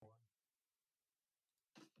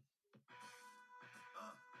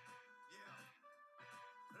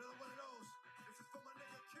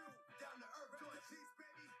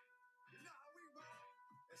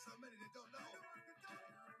don't know.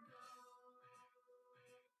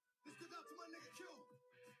 This goes out to my nigga Q.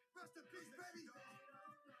 Rest in peace, baby.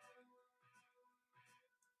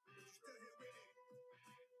 You still here with me?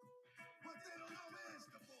 What they don't know is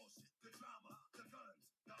the bullshit, the drama, the guns,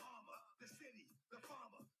 the armor, the city, the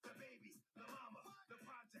farmer, the baby, the mama, the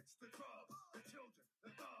projects, the drugs, the children,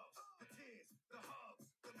 the thugs, the tears, the hugs,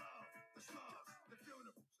 the love, the slugs, the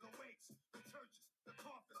funerals, the wakes, the churches, the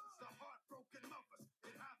coffins, the heartbroken mothers.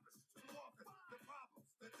 It happens too often. The problems,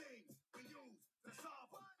 the things we use to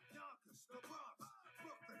solve them. Yonkers, the Bronx,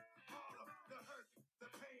 Brooklyn, Harlem, the hurt, the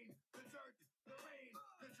pain, the dirt, the rain,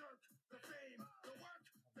 the jerk, the fame, the work,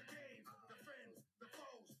 the game, the friends, the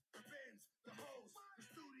foes, the bins, the hoes, the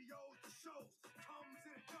studios, the shows, comes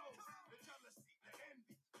and goes, the jealousy, the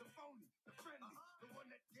envy, the phony, the friendly, the one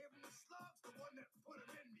that gave him the slugs, the one that put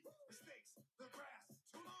him in me, mistakes, the grass,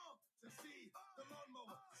 too long to see, the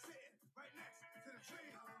lawnmower sitting right next to the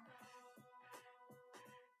tree.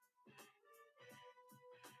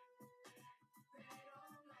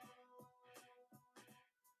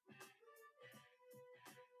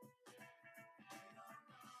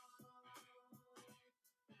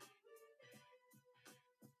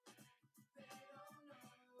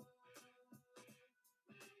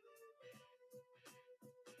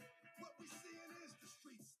 What we seeing is the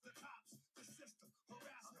streets, the cops, the system,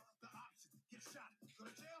 harassment, the option, get shot, go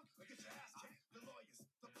to jail, or get your ass kicked. The lawyers,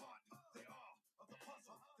 the part, they are of the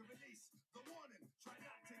puzzle, the release, the warning, try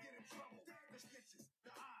not to get in trouble. The snitches,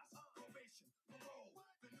 the eyes, probation, parole,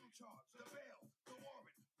 the new charge, the bail, the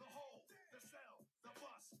warrant, the hold, the cell, the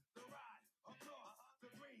bus, the ride, up north, the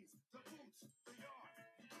greens, the boots, the yard,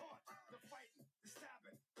 you caught, the fighting, the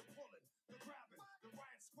stabbing, the pulling, the grabbing, the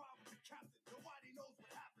riot squad with the captain. Nobody knows what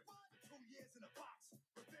happened. 2 years in a box,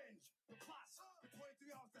 revenge, the plots, the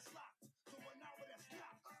 23 hours that's locked, the 1 hour that's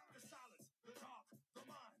not, the silence, the dark, the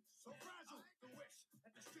mind, so fragile, the wish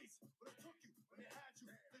that the streets would have took you when they had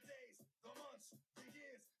you, the days, the months, the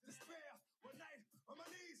years, despair, one night on my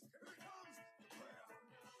knees, here it comes, the prayer.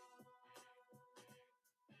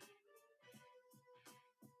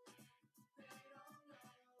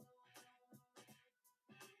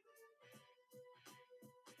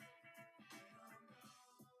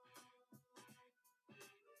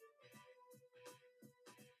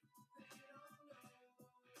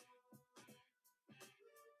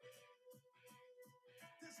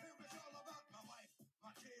 This here is all about my wife,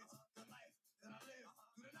 my kids, the life that I live.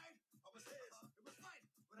 Through the night, I was his. It was right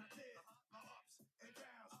what I did. My ups and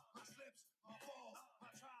downs, my slips, my falls,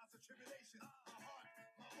 my trials and tribulations, my heart,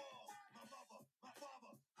 my walls, my mother, my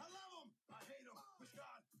father. I love him, I hate him. Wish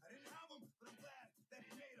God I didn't have him, but I'm glad that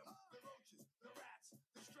he made him. The roaches, the rats,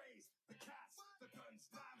 the strays, the cats, the guns,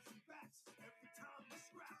 knives, and bats. Every time I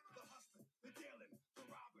scrap, the hustling, the dealing, the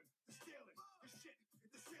robbing, the stealing, the shit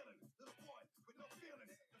hit the ceiling. Little boy with no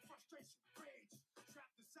feelings, the frustration, rage,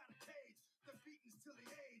 trapped inside a cage, the beatings till the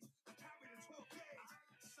age. I carried a 12 gauge.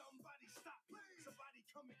 Somebody stop me, somebody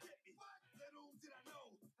come and get me. Little did I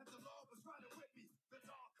know that the law was riding with me. The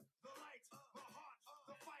dark, the light, my heart,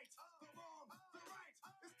 the fight, the wrong, the right,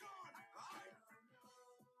 it's gone. Alright.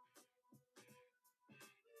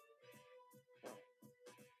 Man, listen.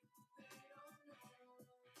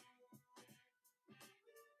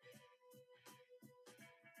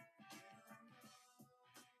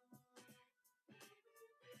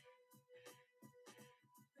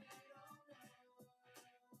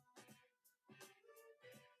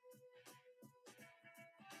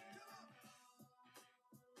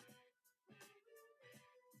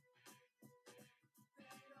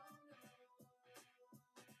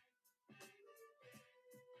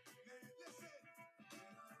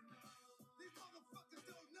 These motherfuckers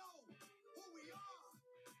don't know who we are.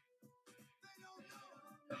 They don't know.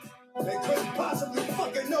 They couldn't possibly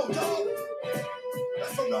fucking know, dog.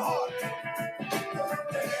 That's from the heart.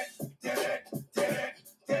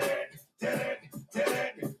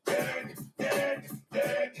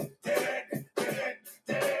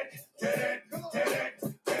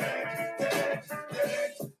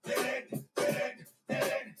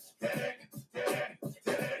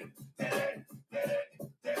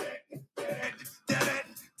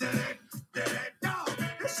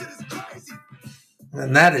 This shit is crazy.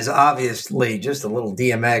 And that is obviously just a little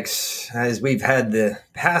DMX, as we've had the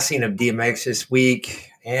passing of DMX this week.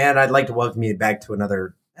 And I'd like to welcome you back to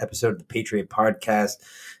another episode of the Patriot Podcast.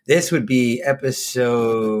 This would be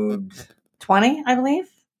episode 20, I believe.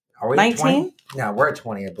 Are we 19? at 20? No, we're at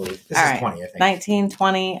 20, I believe. This is 20, I think. 19,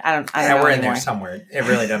 20. I don't know. Yeah, we're in anymore. there somewhere. It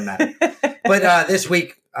really doesn't matter. But this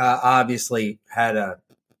week, obviously, had a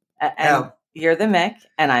You're the Mick,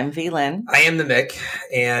 and I'm V Lynn. I am the Mick,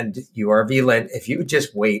 and you are V Lynn. If you would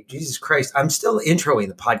just wait, Jesus Christ, I'm still introing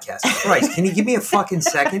the podcast. Christ, can you give me a fucking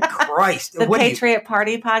second? Christ. The Patriot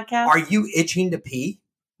Party podcast. Are you itching to pee?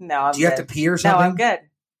 No, I'm Do you good. have to pee or something? No, I'm good.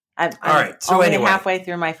 I'm all right. So only anyway, halfway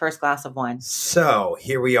through my first glass of wine. So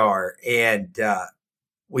here we are, and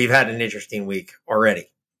we've had an interesting week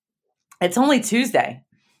already. It's only Tuesday.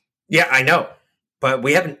 Yeah, I know, but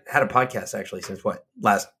we haven't had a podcast actually since what?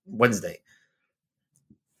 Last Wednesday.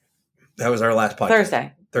 That was our last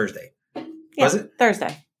podcast. Thursday. Yeah, was it?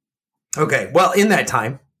 Thursday. Okay. Well, in that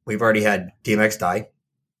time, we've already had DMX die.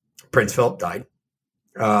 Prince Philip died.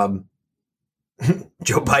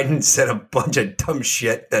 Joe Biden said a bunch of dumb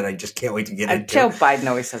shit that I just can't wait to get into. Joe Biden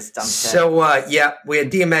always says dumb shit. So, yeah, we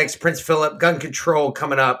had DMX, Prince Philip, gun control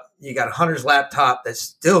coming up. You got Hunter's laptop that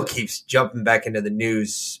still keeps jumping back into the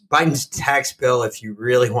news. Biden's tax bill, if you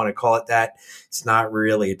really want to call it that, it's not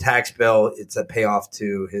really a tax bill. It's a payoff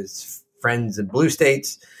to his friends in blue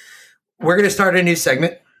states. We're going to start a new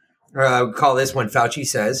segment. We call this one Fauci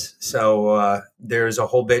Says. So there's a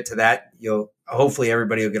whole bit to that. Hopefully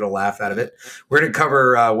everybody will get a laugh out of it. We're going to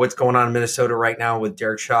cover what's going on in Minnesota right now with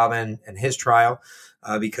Derek Chauvin and his trial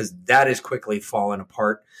because that is quickly falling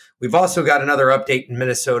apart. We've also got another update in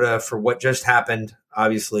Minnesota for what just happened.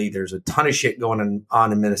 Obviously, there's a ton of shit going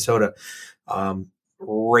on in Minnesota.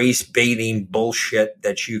 Race baiting bullshit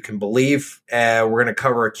that you can believe. We're going to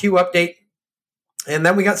cover a Q update. And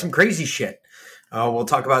then we got some crazy shit. We'll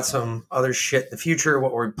talk about some other shit in the future,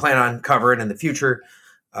 what we plan on covering in the future.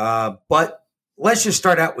 But let's just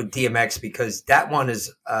start out with DMX because that one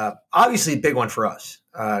is obviously a big one for us.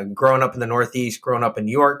 Growing up in the Northeast, growing up in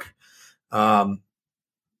New York.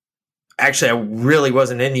 Actually, I really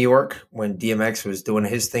wasn't in New York when DMX was doing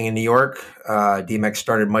his thing in New York. DMX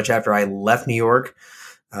started much after I left New York.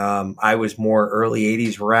 I was more early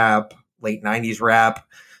 80s rap, late 90s rap.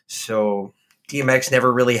 So DMX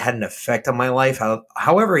never really had an effect on my life.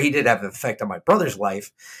 However, he did have an effect on my brother's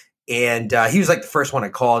life. And he was like the first one I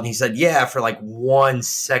called. And he said, yeah, for like 1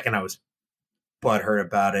 second, I was butthurt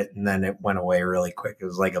about it. And then it went away really quick. It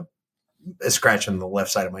was like a scratch on the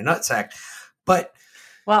left side of my nutsack. But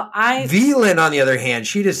V-Lyn, on the other hand,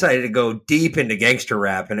 she decided to go deep into gangster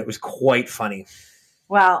rap. And it was quite funny.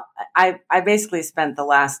 Well, I basically spent the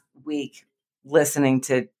last week listening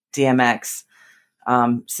to DMX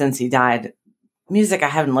since he died. Music I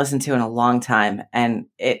haven't listened to in a long time. And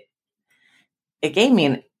it gave me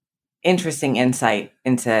an interesting insight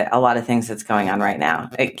into a lot of things that's going on right now.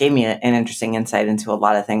 It gave me an interesting insight into a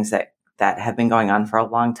lot of things that have been going on for a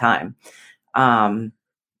long time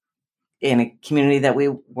in a community that we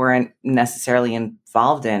weren't necessarily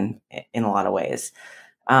involved in a lot of ways.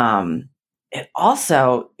 It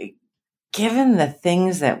also, given the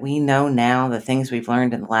things that we know now, the things we've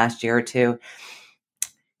learned in the last year or two,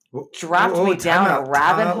 dropped me down a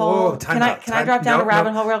rabbit hole. Can I drop down a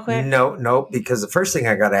rabbit hole real quick? No, because the first thing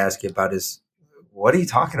I got to ask you about is, what are you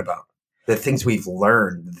talking about? The things we've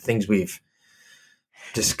learned, the things we've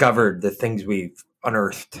discovered, the things we've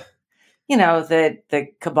unearthed. You know, the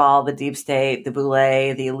cabal, the deep state, the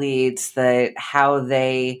boule, the elites, how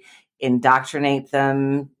they indoctrinate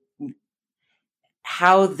them,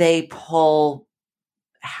 how the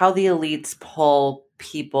elites pull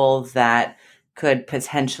people that could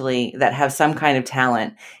potentially, that have some kind of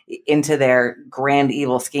talent into their grand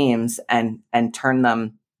evil schemes and turn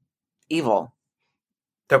them evil.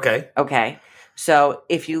 Okay. So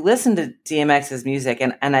if you listen to DMX's music,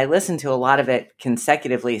 and I listened to a lot of it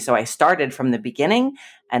consecutively, so I started from the beginning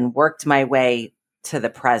and worked my way to the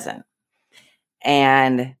present.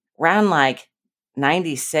 And around like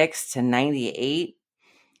 96 to 98,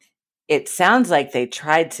 it sounds like they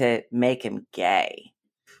tried to make him gay.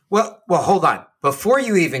 Well, hold on. Before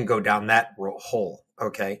you even go down that hole,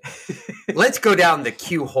 okay, let's go down the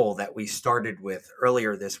Q hole that we started with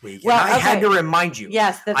earlier this week. Well, and I had to remind you.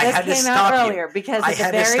 Yes, that this came out earlier because at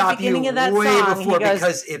the very beginning of that song, he goes,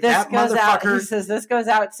 because if that motherfucker, he says, this goes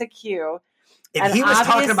out to Q. And he was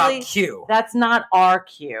talking about Q. That's not our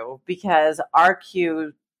Q, because our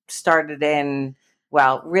Q started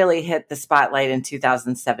really hit the spotlight in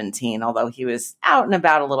 2017, although he was out and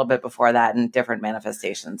about a little bit before that in different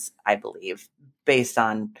manifestations, I believe, based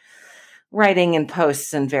on writing and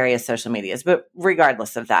posts and various social medias. But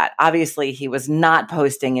regardless of that, obviously he was not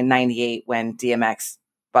posting in 98 when DMX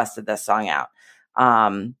busted this song out.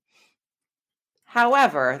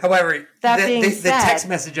 However, that being said, the text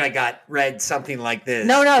message I got read something like this.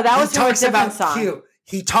 No, that was from a different song. Q.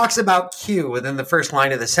 He talks about Q within the first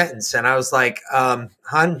line of the sentence, and I was like,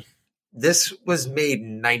 "Hun, This was made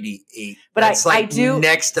in 98. But That's I do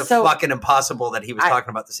next to fucking impossible that he was talking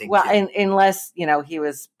about the same. Well, Q. unless he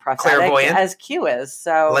was prophetic Clairvoyant. as Q is.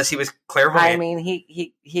 So unless he was clairvoyant. I mean,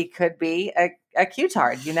 he could be a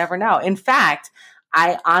Q-tard. You never know. In fact,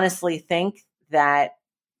 I honestly think that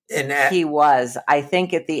he was. I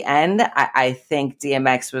think at the end, I think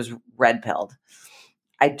DMX was red-pilled.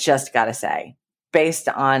 I just got to say, based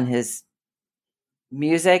on his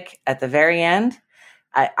music at the very end,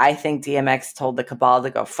 I think DMX told the cabal to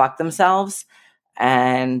go fuck themselves.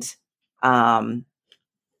 And I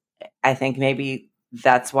think maybe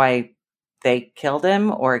that's why they killed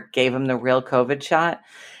him or gave him the real COVID shot.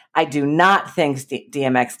 I do not think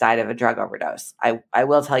DMX died of a drug overdose. I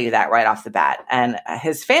will tell you that right off the bat. And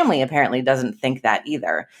his family apparently doesn't think that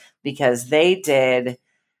either, because they did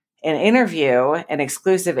an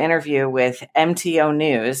exclusive interview with MTO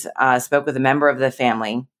News, spoke with a member of the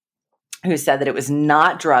family who said that it was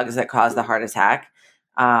not drugs that caused the heart attack.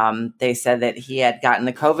 They said that he had gotten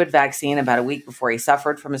the COVID vaccine about a week before he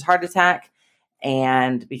suffered from his heart attack,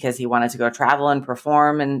 and because he wanted to go travel and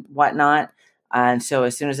perform and whatnot. And so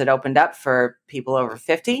as soon as it opened up for people over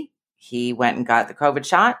 50, he went and got the COVID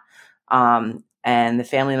shot. And the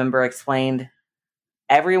family member explained,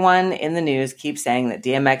 everyone in the news keeps saying that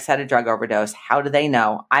DMX had a drug overdose. How do they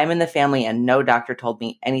know? I'm in the family and no doctor told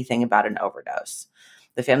me anything about an overdose.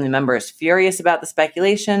 The family member is furious about the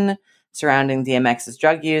speculation surrounding DMX's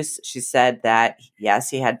drug use. She said that, yes,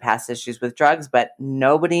 he had past issues with drugs, but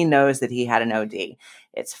nobody knows that he had an OD.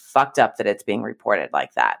 It's fucked up that it's being reported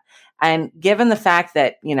like that. And given the fact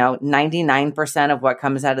that, 99% of what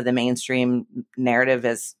comes out of the mainstream narrative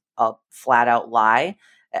is a flat out lie,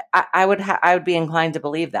 I would be inclined to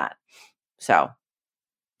believe that. So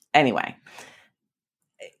anyway.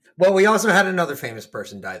 Well, we also had another famous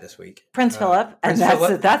person die this week. Prince Philip. And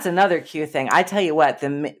that's another Q thing. I tell you what,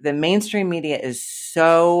 the mainstream media is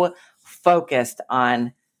so focused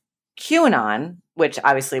on QAnon, which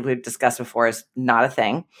obviously we've discussed before is not a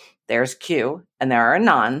thing. There's Q and there are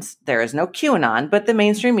Anons. There is no QAnon, but the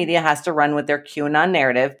mainstream media has to run with their QAnon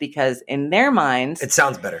narrative because in their minds, it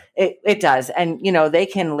sounds better. It does. And, they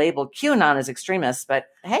can label QAnon as extremists, but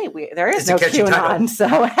hey, there is no QAnon. Title.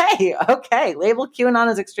 So, hey, okay, label QAnon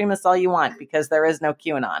as extremists all you want because there is no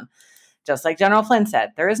QAnon. Just like General Flynn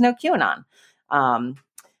said, there is no QAnon.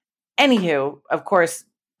 Anywho, of course,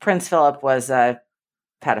 Prince Philip was a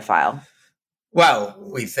pedophile. Well,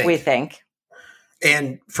 we think.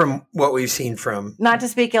 And from what we've seen from... Not to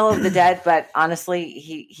speak ill of the dead, but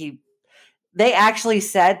honestly, they actually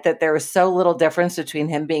said that there was so little difference between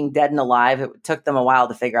him being dead and alive, it took them a while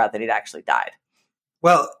to figure out that he'd actually died.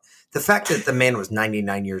 Well, the fact that the man was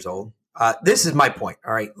 99 years old, this is my point.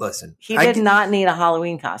 All right, listen. He did not need a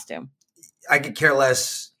Halloween costume. I could care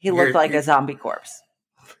less. He looked like a zombie corpse.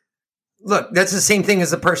 Look, that's the same thing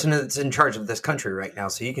as the person that's in charge of this country right now,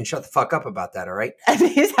 so you can shut the fuck up about that, all right? And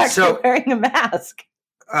he's actually wearing a mask.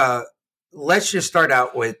 Let's just start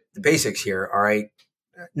out with the basics here, all right?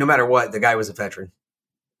 No matter what, the guy was a veteran.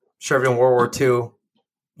 Served in World War II,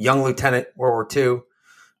 young lieutenant, World War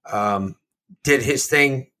II, did his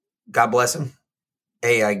thing. God bless him.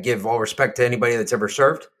 Hey, I give all respect to anybody that's ever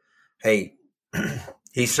served. Hey,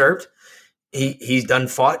 he served. He's done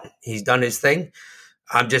fought. He's done his thing.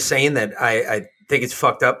 I'm just saying that I think it's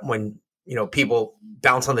fucked up when, people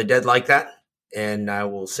bounce on the dead like that. And I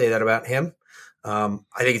will say that about him. I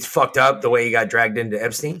think it's fucked up the way he got dragged into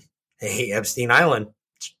Epstein. Hey, Epstein Island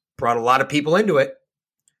brought a lot of people into it.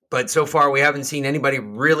 But so far, we haven't seen anybody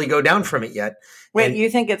really go down from it yet. Wait, you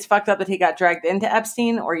think it's fucked up that he got dragged into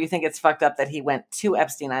Epstein, or you think it's fucked up that he went to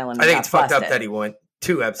Epstein Island? I think it's fucked up that he went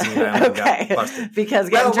to Epstein Island and got busted. Because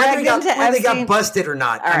getting dragged into Epstein, whether they got busted or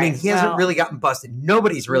not. Right, I mean, he hasn't really gotten busted.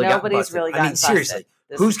 Nobody's really gotten busted. I mean, seriously,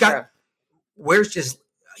 who's got? Where's just?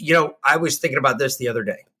 I was thinking about this the other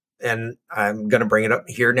day, and I'm going to bring it up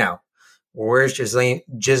here now. Where's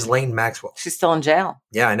Ghislaine Maxwell? She's still in jail.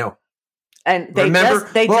 Yeah, I know. And they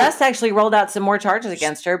just actually rolled out some more charges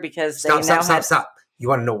against her because stop. You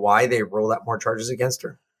want to know why they rolled out more charges against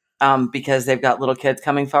her? Because they've got little kids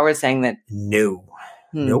coming forward saying that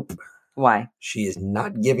Nope. Why? She is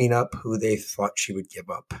not giving up who they thought she would give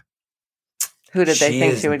up. Who did they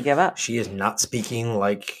think she would give up? She is not speaking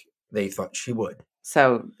like they thought she would.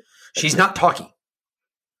 So she's not talking.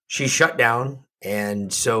 She's shut down.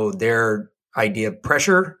 And so their idea of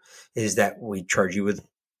pressure is that we charge you with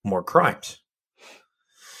more crimes.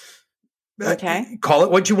 Okay. Call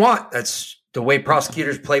it what you want. That's the way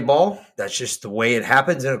prosecutors play ball. That's just the way it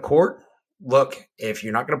happens in a court. Look, if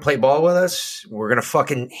you're not going to play ball with us, we're going to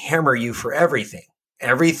fucking hammer you for everything.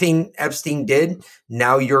 Everything Epstein did,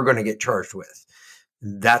 now you're going to get charged with.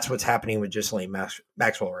 That's what's happening with Ghislaine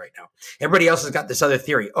Maxwell right now. Everybody else has got this other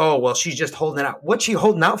theory. Oh, well, she's just holding out. What's she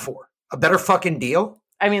holding out for? A better fucking deal?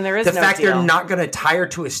 I mean, there is the no fact deal. They're not going to tie her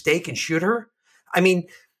to a stake and shoot her. I mean,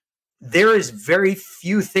 there is very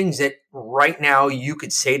few things that right now you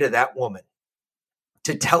could say to that woman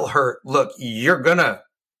to tell her, look, you're going to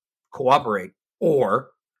cooperate, or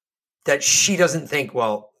that she doesn't think,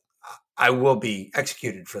 well, I will be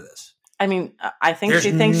executed for this. I mean, I think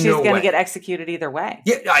she thinks she's going to get executed either way.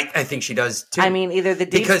 Yeah, I think she does too. I mean, either the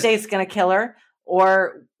deep state's going to kill her,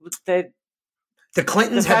 or the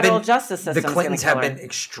Clintons federal justice system. The Clintons have been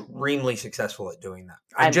extremely successful at doing that.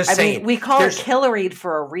 I'm just I saying. Mean, we call her Killeried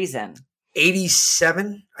for a reason.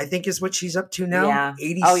 87, I think, is what she's up to now. Yeah.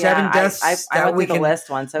 87 deaths. I went through the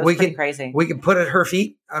list once. It was pretty crazy. We can put at her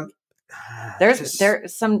feet. There's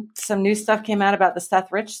some new stuff came out about the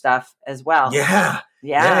Seth Rich stuff as well.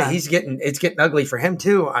 Yeah, it's getting ugly for him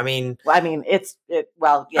too. I mean, it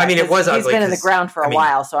was ugly. He's been in the ground for a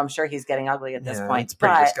while, so I'm sure he's getting ugly at this point. It's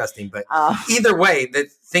pretty disgusting, but either way, the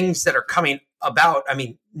things that are coming about, I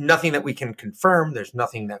mean, nothing that we can confirm. There's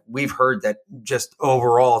nothing that we've heard that just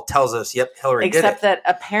overall tells us, yep, Hillary did it. Except that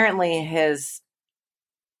apparently his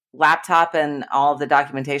laptop and all of the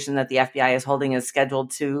documentation that the FBI is holding is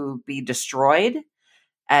scheduled to be destroyed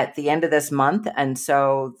at the end of this month, and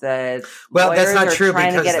so that's not true,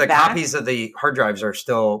 because the copies of the hard drives are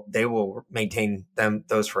still, they will maintain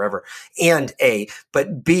those forever.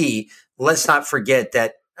 But B, let's not forget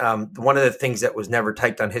that one of the things that was never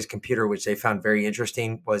typed on his computer, which they found very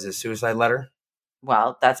interesting, was his suicide letter.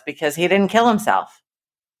 Well, that's because he didn't kill himself.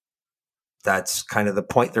 That's kind of the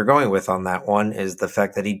point they're going with on that one, is the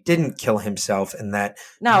fact that he didn't kill himself, and that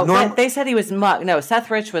they said he was mugged. No, Seth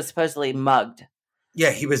Rich was supposedly mugged.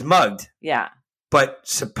 Yeah, he was mugged. Yeah. But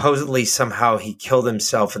supposedly somehow he killed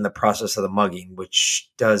himself in the process of the mugging, which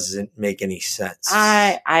doesn't make any sense.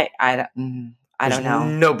 I don't know.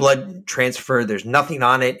 No blood transfer. There's nothing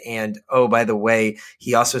on it. And, oh, by the way,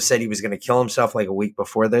 he also said he was going to kill himself like a week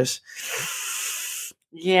before this.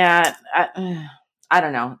 Yeah. I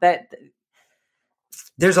don't know.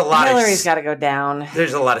 There's a lot. Hillary's got to go down.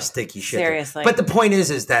 There's a lot of sticky shit. Seriously. But the point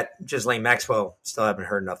is that Ghislaine Maxwell, still haven't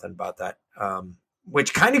heard nothing about that.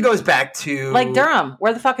 Which kind of goes back to, like, Durham.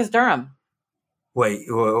 Where the fuck is Durham? Wait,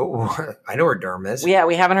 I know where Durham is. Yeah,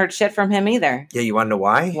 we haven't heard shit from him either. Yeah, you want to know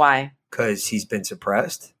why? Why? Because he's been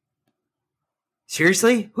suppressed.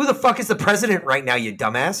 Seriously? Who the fuck is the president right now, you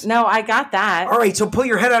dumbass? No, I got that. All right, so pull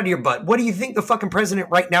your head out of your butt. What do you think the fucking president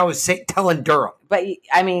right now is telling Durham? But,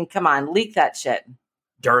 I mean, come on, leak that shit.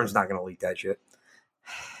 Durham's not going to leak that shit.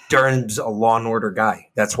 Durham's a law and order guy.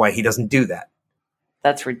 That's why he doesn't do that.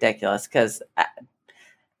 That's ridiculous, because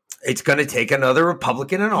it's going to take another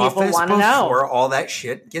Republican in office before all that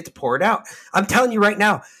shit gets poured out. I'm telling you right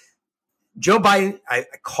now, Joe Biden, I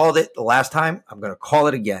called it the last time. I'm going to call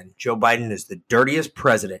it again. Joe Biden is the dirtiest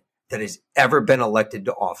president that has ever been elected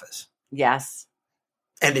to office. Yes.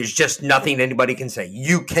 And there's just nothing anybody can say.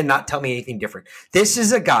 You cannot tell me anything different. This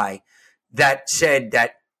is a guy that said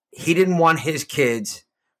that he didn't want his kids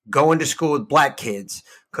going to school with black kids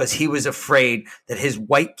because he was afraid that his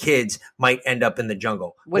white kids might end up in the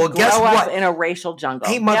jungle. Guess what? In a racial jungle.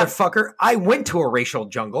 Hey, motherfucker, yep. I went to a racial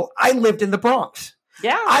jungle. I lived in the Bronx.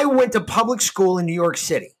 Yeah. I went to public school in New York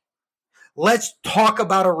City. Let's talk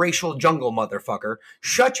about a racial jungle, motherfucker.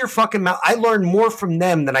 Shut your fucking mouth. I learned more from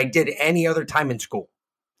them than I did any other time in school.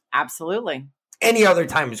 Absolutely. Any other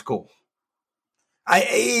time in school.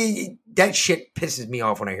 That shit pisses me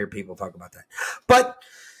off when I hear people talk about that. But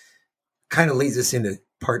kind of leads us into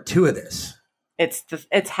part 2 of this.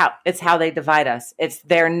 It's how they divide us. It's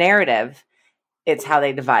their narrative. It's how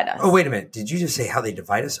they divide us. Oh, wait a minute. Did you just say how they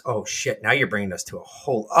divide us? Oh, shit. Now you're bringing us to a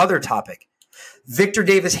whole other topic. Victor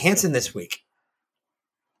Davis Hanson this week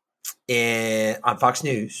on Fox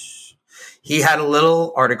News. He had a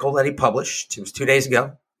little article that he published. It was 2 days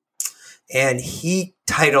ago. And he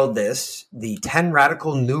titled this, The 10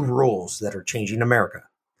 Radical New Rules That Are Changing America.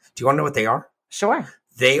 Do you want to know what they are? Sure.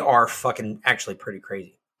 They are fucking actually pretty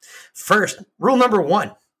crazy. First, rule number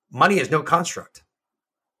 1, money is no construct.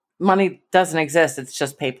 Money doesn't exist. It's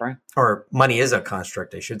just paper. Or money is a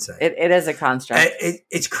construct, I should say. It is a construct.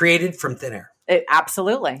 It's created from thin air.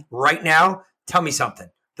 Absolutely. Right now, tell me something.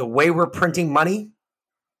 The way we're printing money.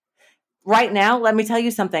 Right now, let me tell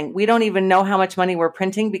you something. We don't even know how much money we're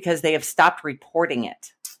printing because they have stopped reporting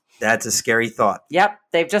it. That's a scary thought. Yep.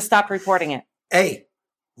 They've just stopped reporting it. Hey,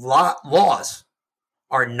 laws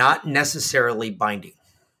are not necessarily binding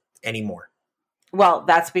anymore. Well,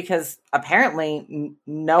 that's because apparently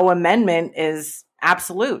no amendment is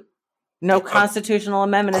absolute. No constitutional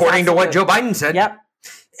amendment is absolute. According to what Joe Biden said. Yep.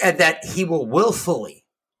 And that he will willfully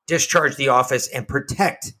discharge the office, and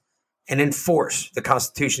protect and enforce the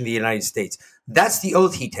Constitution of the United States. That's the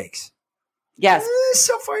oath he takes. Yes.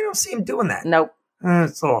 So far, I don't see him doing that. Nope.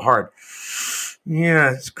 It's a little hard.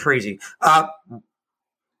 Yeah, it's crazy.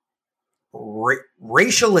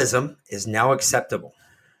 Racialism is now acceptable.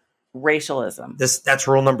 Racialism. That's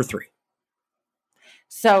rule number 3.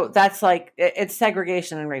 So that's like it's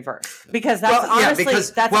segregation in reverse, because that's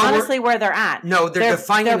honestly where they're at. No, they're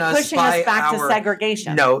defining they're us pushing by us back our, to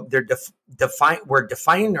segregation. No, they're we're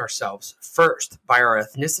defining ourselves first by our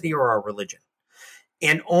ethnicity or our religion,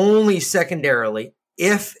 and only secondarily,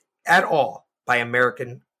 if at all, by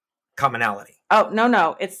American commonality. Oh,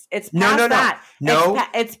 no. It's past that. No.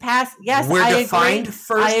 It's past. Yes, we're I defined agree.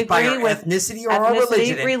 first by our ethnicity or our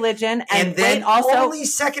religion. And then also only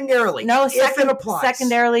secondarily, if it applies.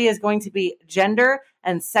 Secondarily is going to be gender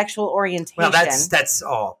and sexual orientation. Well, that's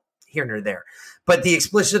all here and there. But the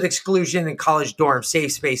explicit exclusion in college dorms,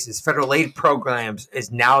 safe spaces, federal aid programs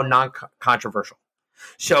is now non-controversial.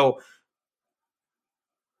 So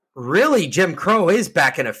really, Jim Crow is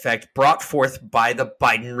back in effect, brought forth by the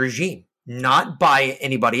Biden regime, not by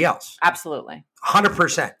anybody else. Absolutely.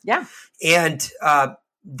 100%. Yeah. And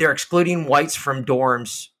they're excluding whites from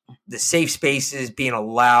dorms, the safe spaces being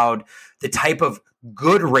allowed, the type of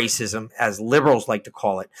good racism, as liberals like to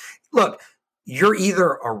call it. Look, you're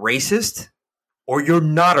either a racist or you're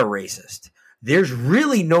not a racist. There's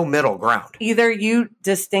really no middle ground. Either you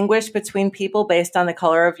distinguish between people based on the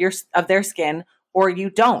color of their skin, or you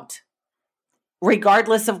don't,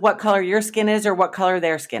 regardless of what color your skin is or what color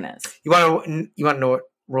their skin is. You want to know what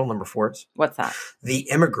rule number 4 is? What's that? The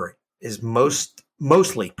immigrant is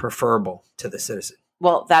mostly preferable to the citizen.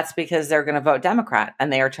 Well, that's because they're going to vote Democrat,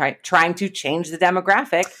 and they are trying to change the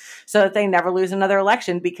demographic so that they never lose another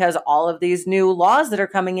election, because all of these new laws that are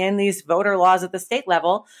coming in, these voter laws at the state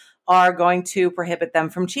level, are going to prohibit them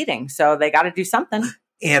from cheating. So they got to do something.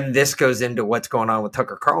 And this goes into what's going on with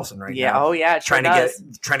Tucker Carlson right now. Oh yeah, trying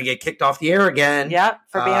to get kicked off the air again. Yeah,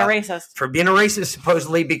 for being a racist. For being a racist,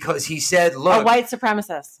 supposedly, because he said, "Look, a white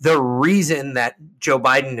supremacist. The reason that Joe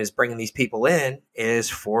Biden is bringing these people in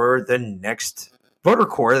is for the next voter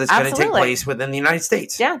core that's going to take place within the United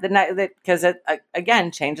States." Yeah, because it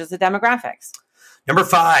again changes the demographics. Number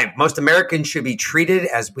 5, most Americans should be treated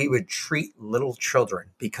as we would treat little children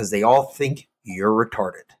because they all think you're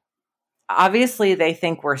retarded. Obviously, they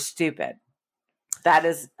think we're stupid. That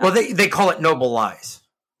is... Well, they call it noble lies.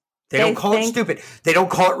 They don't call it stupid. They don't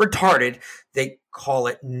call it retarded. They call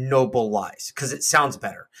it noble lies because it sounds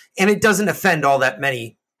better. And it doesn't offend all that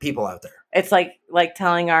many people out there. It's like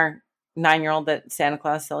telling our 9-year-old that Santa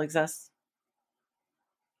Claus still exists.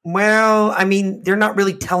 Well, I mean, they're not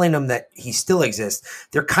really telling him that he still exists.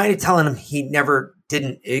 They're kind of telling him he never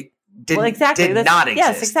did not exist.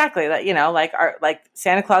 Yes, exactly. That, like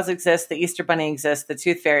Santa Claus exists, the Easter Bunny exists, the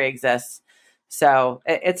Tooth Fairy exists. So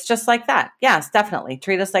it's just like that. Yes, definitely.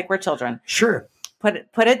 Treat us like we're children. Sure. Put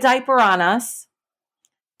a diaper on us.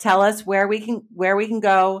 Tell us where we can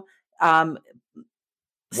go. Wipe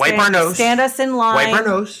our nose. Stand us in line. Wipe our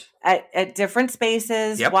nose at different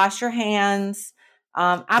spaces. Yep. Wash your hands.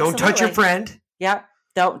 Absolutely. Don't touch your friend. Yep.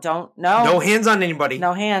 Don't. No. No hands on anybody.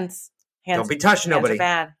 No hands. Don't be touching nobody. Hands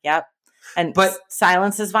are bad. Yep. But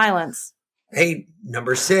silence is violence. Hey,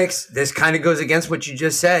 number 6. This kind of goes against what you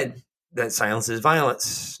just said. That silence is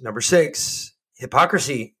violence. Number 6.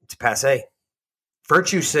 Hypocrisy. It's passé.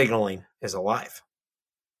 Virtue signaling is alive.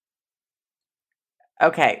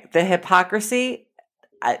 Okay. The hypocrisy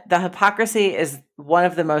is one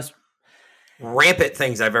of the most rampant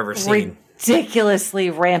things I've ever seen. Ridiculously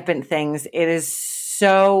rampant things. It is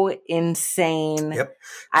so insane. Yep.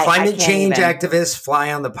 Climate change activists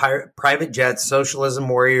fly on the private jets. Socialism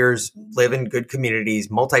warriors live in good communities.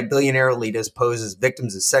 Multi-billionaire elitists pose as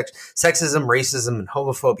victims of sexism, racism, and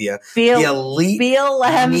homophobia.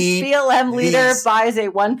 BLM leader buys a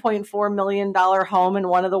 $1.4 million home in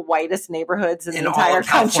one of the whitest neighborhoods in the entire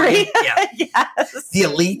country. Yeah. Yes. The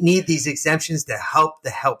elite need these exemptions to help the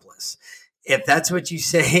helpless. If that's what you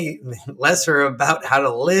say, less are about how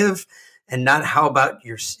to live and not how about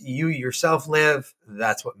you yourself live,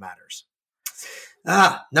 that's what matters.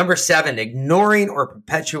 Number 7, ignoring or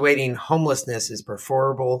perpetuating homelessness is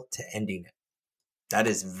preferable to ending it. That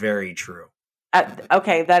is very true.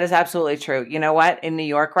 Okay, that is absolutely true. You know what? In New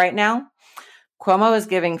York right now, Cuomo is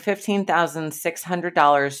giving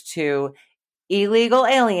 $15,600 to illegal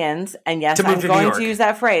aliens, and yes, I'm going to use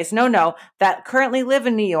that phrase. No, that currently live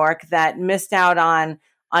in New York that missed out on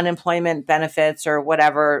unemployment benefits or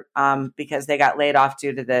whatever because they got laid off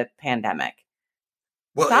due to the pandemic.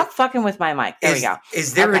 Well, Stop fucking with my mic. There we go.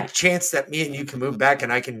 Is there a chance that me and you can move back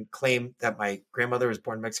and I can claim that my grandmother was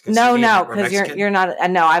born in Mexico No, City? no, because you're not.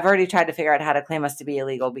 No, I've already tried to figure out how to claim us to be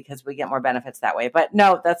illegal because we get more benefits that way. But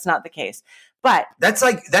no, that's not the case. But that's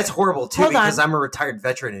horrible too because I'm a retired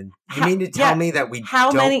veteran. And you mean to tell me that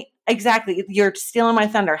many exactly? You're stealing my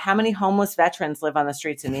thunder. How many homeless veterans live on the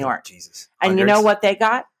streets in New York? Jesus. And you know what they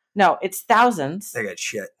got? No, it's thousands. They got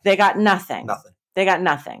shit. They got nothing. Nothing. They got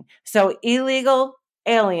nothing. So illegal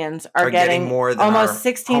aliens are getting more than almost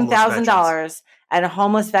 $16,000, and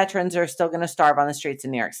homeless veterans are still going to starve on the streets in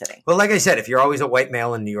New York City. Well, like I said, if you're always a white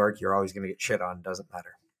male in New York, you're always going to get shit on. It doesn't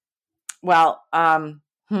matter. Well,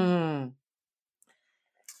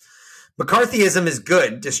 McCarthyism is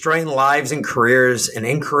good. Destroying lives and careers, and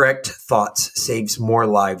incorrect thoughts saves more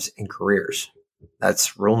lives and careers.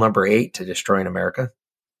 That's rule number 8 to destroying America.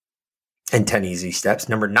 And 10 easy steps.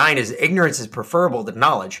 Number 9 is ignorance is preferable to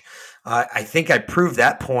knowledge. I think I proved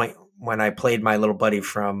that point when I played my little buddy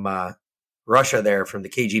from Russia there from the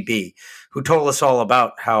KGB, who told us all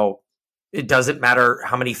about how it doesn't matter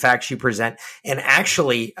how many facts you present. And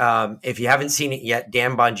actually, if you haven't seen it yet,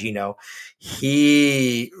 Dan Bongino,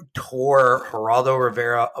 he tore Geraldo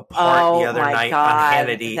Rivera apart the other night on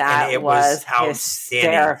Hannity. And it was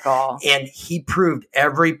outstanding. Hysterical. And he proved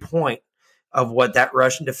every point of what that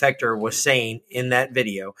Russian defector was saying in that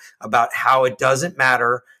video about how it doesn't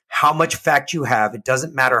matter how much fact you have. It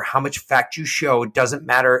doesn't matter how much fact you show. It doesn't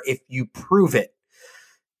matter if you prove it.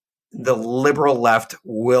 The liberal left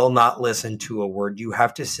will not listen to a word you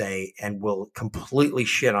have to say and will completely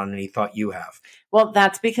shit on any thought you have. Well,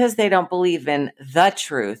 that's because they don't believe in the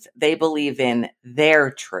truth. They believe in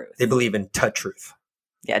their truth. They believe in truth.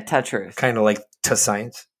 Yeah, truth. Kind of like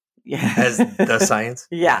science. Yeah. As the science.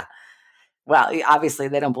 Yeah. Well, obviously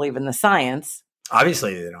they don't believe in the science.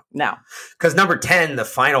 Obviously they don't. No. Because number 10, the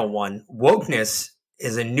final one, wokeness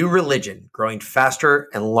is a new religion growing faster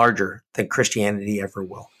and larger than Christianity ever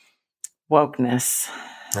will. Wokeness.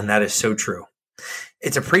 And that is so true.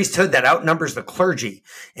 It's a priesthood that outnumbers the clergy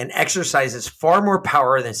and exercises far more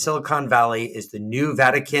power than Silicon Valley is the new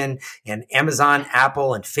Vatican, and Amazon,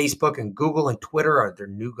 Apple, and Facebook, and Google, and Twitter are their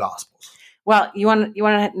new gospels. Well, you want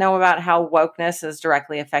to know about how wokeness is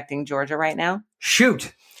directly affecting Georgia right now?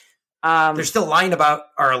 Shoot. They're still lying about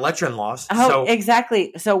our election laws. Oh,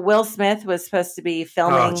 exactly. So Will Smith was supposed to be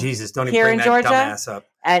filming don't even here bring in Georgia. Dumbass up.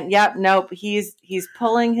 And he's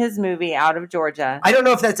pulling his movie out of Georgia. I don't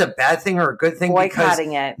know if that's a bad thing or a good thing.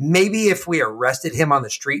 Boycotting it. Maybe if we arrested him on the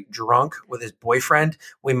street drunk with his boyfriend,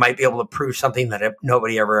 we might be able to prove something that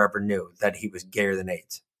nobody ever knew, that he was gayer than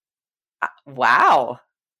AIDS. Wow.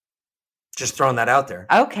 Just throwing that out there.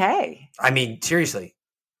 Okay. I mean, seriously.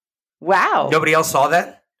 Wow. Nobody else saw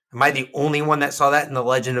that? Am I the only one that saw that in The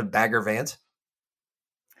Legend of Bagger Vance?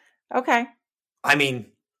 Okay. I mean,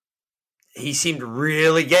 he seemed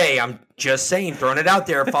really gay. I'm just saying, throwing it out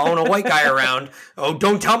there, following a white guy around. Oh,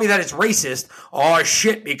 don't tell me that it's racist. Oh,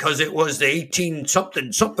 shit, because it was the 18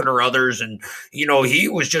 something or others. And, he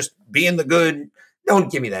was just being the good.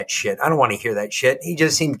 Don't give me that shit. I don't want to hear that shit. He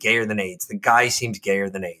just seemed gayer than AIDS. The guy seems gayer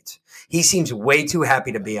than AIDS. He seems way too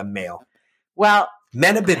happy to be a male. Well,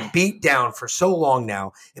 men have been beat down for so long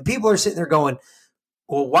now, and people are sitting there going,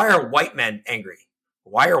 well, why are white men angry?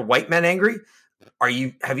 Why are white men angry?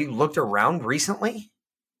 Have you looked around recently?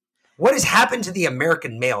 What has happened to the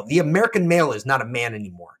American male? The American male is not a man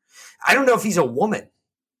anymore. I don't know if he's a woman.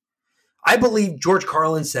 I believe George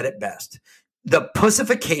Carlin said it best. The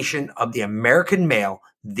pussification of the American male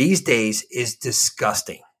these days is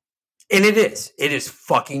disgusting. And it is. It is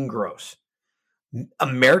fucking gross.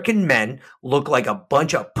 American men look like a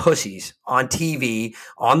bunch of pussies on TV,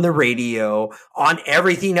 on the radio, on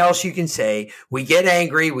everything else you can say. We get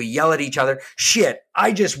angry. We yell at each other. Shit,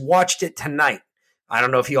 I just watched it tonight. I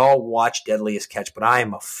don't know if you all watched Deadliest Catch, but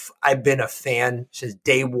I've been a fan since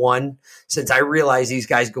day one, since I realized these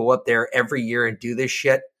guys go up there every year and do this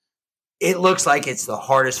shit. It looks like it's the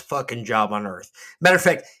hardest fucking job on earth. Matter of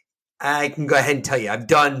fact, I can go ahead and tell you, I've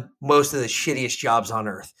done most of the shittiest jobs on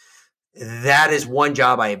earth. That is one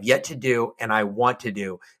job I have yet to do, and I want to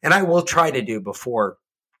do, and I will try to do before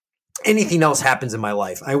anything else happens in my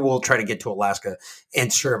life. I will try to get to Alaska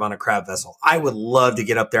and serve on a crab vessel. I would love to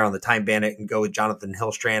get up there on the Time Bandit and go with Jonathan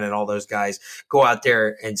Hillstrand and all those guys, go out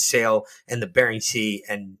there and sail in the Bering Sea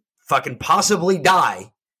and fucking possibly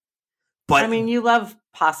die. But I mean, you love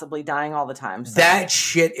possibly dying all the time. So. That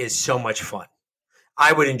shit is so much fun.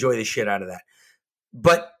 I would enjoy the shit out of that.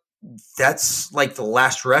 But that's like the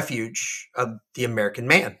last refuge of the American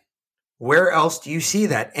man. Where else do you see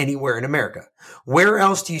that anywhere in America? Where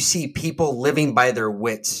else do you see people living by their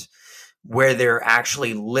wits? where they're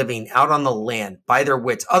actually living out on the land by their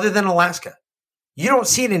wits, other than Alaska. You don't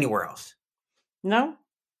see it anywhere else. No,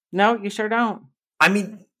 you sure don't. I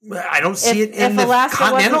mean, I don't see it in the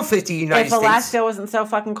continental 50 United States. If Alaska wasn't so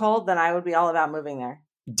fucking cold, then I would be all about moving there.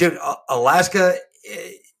 Dude, Alaska,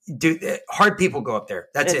 hard people go up there.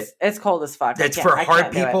 That's it. It's cold as fuck. It's for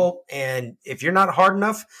hard people. And if you're not hard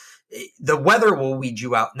enough, the weather will weed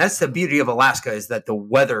you out. And that's the beauty of Alaska, is that the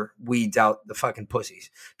weather weeds out the fucking pussies.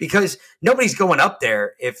 Because nobody's going up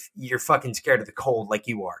there if you're fucking scared of the cold like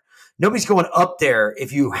you are. Nobody's going up there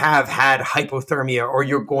if you have had hypothermia or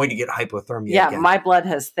you're going to get hypothermia. Yeah, again. My blood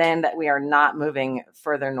has thinned. We are not moving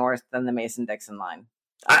further north than the Mason-Dixon line.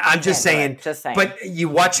 I'm just saying. Just saying. But you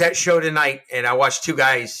watch that show tonight, and I watched two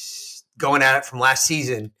guys going at it from last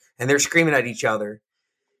season, and they're screaming at each other.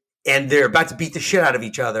 And they're about to beat the shit out of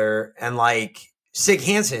each other. And like Sig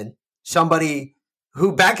Hansen, somebody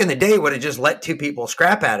who back in the day would have just let two people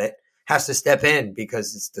scrap at it, has to step in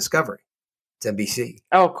because it's Discovery. It's NBC.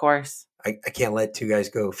 Oh, of course. I can't let two guys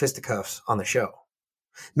go fisticuffs on the show.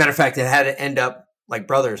 Matter of fact, it had to end up like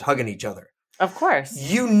brothers hugging each other. Of course.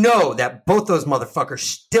 You know that both those motherfuckers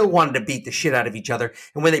still wanted to beat the shit out of each other.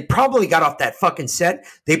 And when they probably got off that fucking set,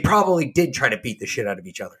 they probably did try to beat the shit out of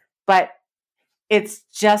each other. But it's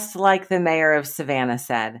just like the mayor of Savannah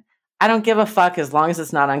said, I don't give a fuck as long as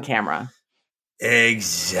it's not on camera.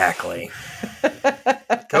 Exactly.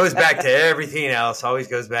 Goes back to everything else. Always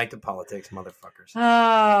goes back to politics, motherfuckers.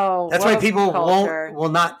 Oh, that's why people will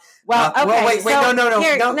not. Well, okay. Well, wait, so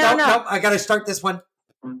no. I got to start this one.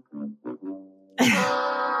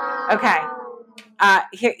 Okay.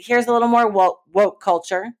 Here's a little more woke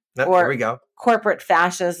culture, There we go. Corporate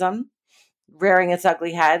fascism rearing its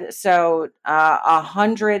ugly head. So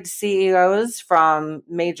 100 CEOs from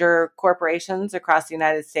major corporations across the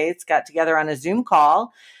United States got together on a Zoom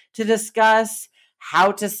call to discuss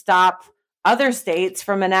how to stop other states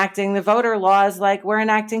from enacting the voter laws like we're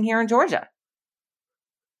enacting here in Georgia.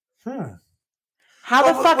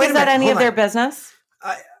 How the fuck is that any of their business?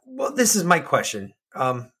 Well, this is my question.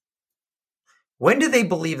 When do they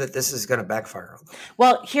believe that this is going to backfire on them?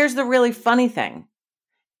 Well, here's the really funny thing.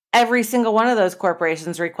 Every single one of those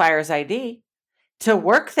corporations requires ID. To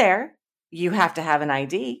work there, you have to have an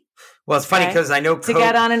ID. Well, it's funny because I know Coke, to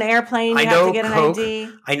get on an airplane, you have to get an ID.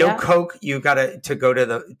 I know Coke. You got to go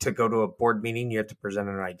to a board meeting. You have to present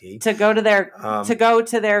an ID to go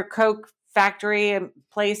to their Coke factory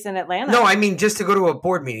place in Atlanta. No, I mean just to go to a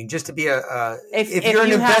board meeting, just to be if you're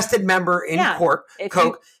an invested member in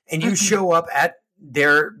Coke, and you show up at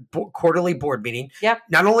their quarterly board meeting. Yep.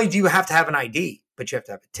 Not only do you have to have an ID, but you have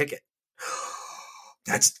to have a ticket.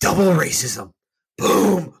 That's double racism.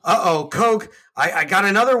 Boom. Uh-oh, Coke. I got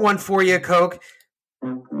another one for you, Coke.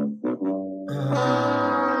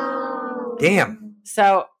 Damn.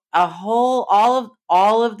 So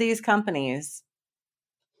all of these companies,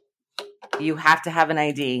 you have to have an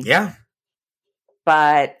ID. Yeah.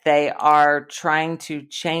 But they are trying to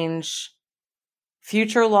change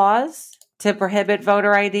future laws to prohibit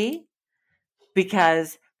voter ID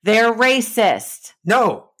because they're racist.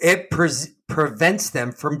 No, it prevents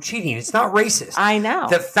them from cheating. It's not racist. I know.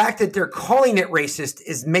 The fact that they're calling it racist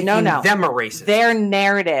is making them a racist. Their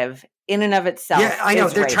narrative in and of itself Yeah, I know.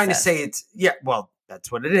 They're racist. Trying to say well,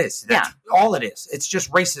 that's what it is. That's all it is. It's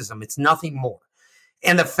just racism. It's nothing more.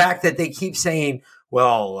 And the fact that they keep saying,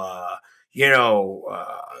 well,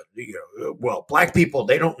 black people,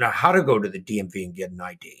 they don't know how to go to the DMV and get an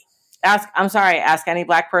ID. Ask any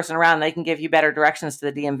black person around. They can give you better directions to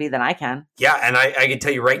the DMV than I can. Yeah, and I can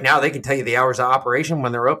tell you right now, they can tell you the hours of operation,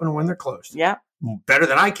 when they're open and when they're closed. Yeah. Better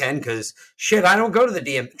than I can, because shit, I don't go to the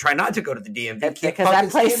DMV. Try not to go to the DMV. Because that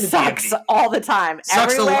place sucks all the time.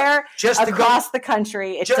 Everywhere across the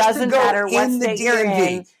country. It doesn't matter what state you're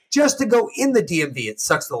in. Just to go in the DMV, it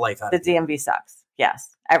sucks the life out of you. The DMV sucks.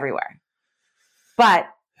 Yes, everywhere. But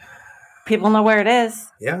people know where it is.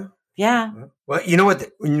 Yeah. Yeah. Well, you know what?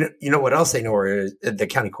 You know what else they know where it is? At the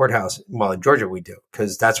county courthouse. Well, in Georgia, we do,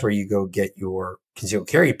 because that's where you go get your concealed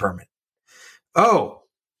carry permit. Oh,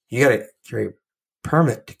 you got to carry a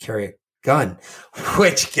permit to carry a gun,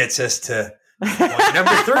 which gets us to point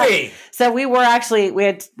number 3. So we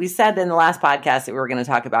said in the last podcast that we were going to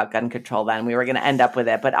talk about gun control. Then we were going to end up with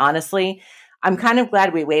it, but honestly, I'm kind of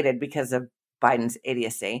glad we waited because of Biden's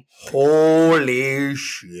idiocy. Holy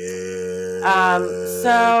shit. And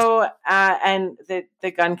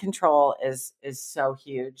the gun control is so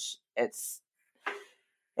huge. It's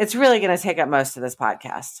really going to take up most of this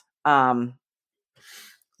podcast.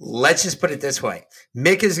 Let's just put it this way.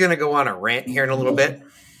 Mick is going to go on a rant here in a little bit,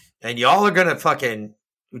 and y'all are going to fucking,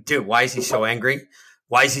 dude, why is he so angry?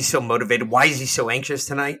 Why is he so motivated? Why is he so anxious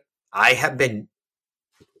tonight? I have been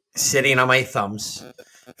sitting on my thumbs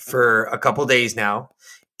for a couple days now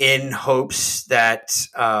in hopes that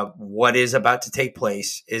what is about to take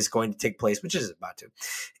place is going to take place, which is about to.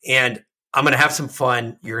 And I'm going to have some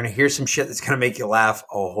fun. You're going to hear some shit that's going to make you laugh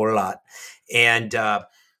a whole lot. And I'm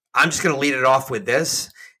just going to lead it off with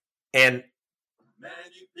this. And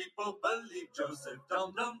Many people believe Joseph.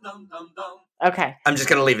 Dum dum dum dum dum. Okay. I'm just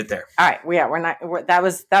going to leave it there. All right. That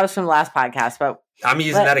was from the last podcast, but I'm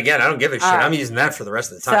using that again. I don't give a shit. Right. I'm using that for the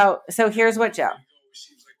rest of the time. So here's what, Joe.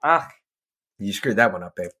 Ugh. You screwed that one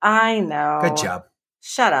up, babe. I know. Good job.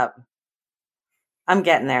 Shut up. I'm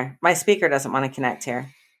getting there. My speaker doesn't want to connect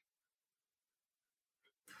here.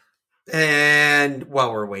 And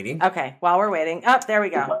while we're waiting. Okay. While we're waiting. Oh, there we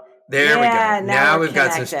go. There we go. Now we've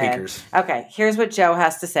got some speakers. Okay. Here's what Joe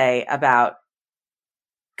has to say about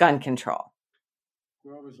gun control.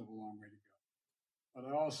 We're always have a long way to go.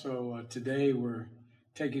 But also, today we're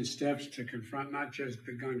taking steps to confront not just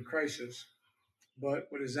the gun crisis, but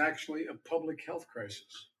what is actually a public health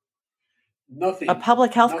crisis. A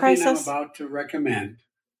public health crisis? Nothing I'm about to recommend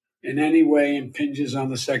in any way impinges on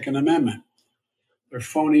the Second Amendment. They're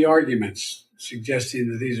phony arguments suggesting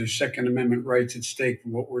that these are Second Amendment rights at stake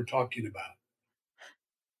from what we're talking about.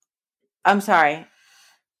 I'm sorry.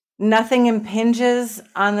 Nothing impinges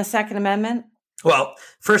on the Second Amendment? Well,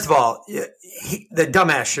 first of all, the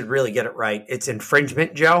dumbass should really get it right. It's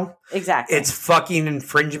infringement, Joe. Exactly. It's fucking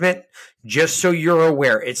infringement. Just so you're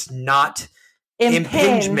aware, it's not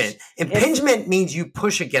impingement. Impingement means you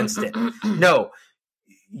push against it. No,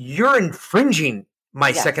 you're infringing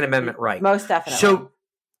my Second Amendment right. Most definitely. So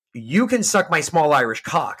you can suck my small Irish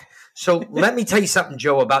cock. So let me tell you something,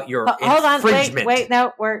 Joe, about your infringement. Wait,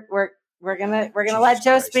 no, we're gonna let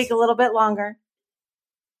Joe speak a little bit longer.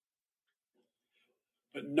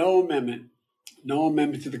 But no amendment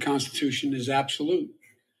to the Constitution is absolute.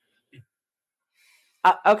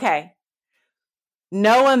 Okay.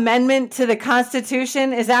 No amendment to the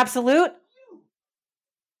Constitution is absolute?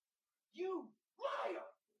 You liar.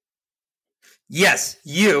 Yes,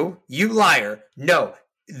 you liar. No,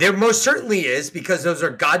 there most certainly is, because those are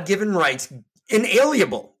God-given rights,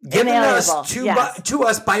 inalienable, given us to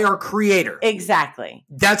us by our Creator. Exactly.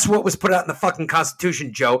 That's what was put out in the fucking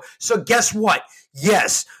Constitution, Joe. So guess what?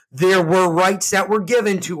 Yes, there were rights that were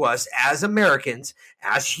given to us as Americans,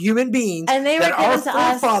 as human beings, and they were given to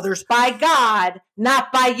us by God,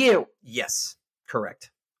 not by you. Yes,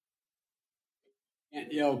 correct.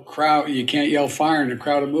 You can't yell fire in a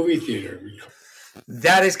crowded movie theater.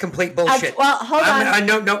 That is complete bullshit. Hold on.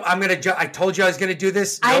 I told you I was going to do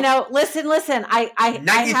this. Nope. I know. Listen.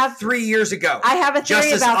 93 years ago. I have a theory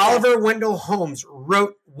Justice about Oliver this. Wendell Holmes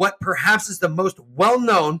wrote what perhaps is the most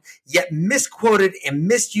well-known yet misquoted and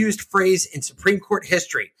misused phrase in Supreme Court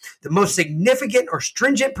history. The most significant or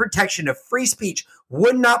stringent protection of free speech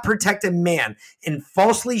would not protect a man in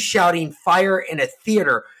falsely shouting fire in a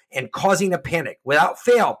theater and causing a panic. Without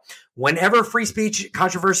fail, whenever free speech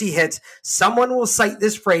controversy hits, someone will cite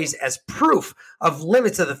this phrase as proof of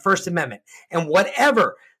limits of the First Amendment. And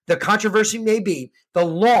whatever the controversy may be, the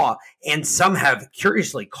law, and some have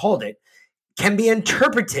curiously called it, can be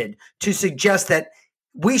interpreted to suggest that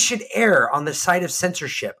we should err on the side of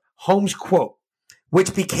censorship. Holmes' quote,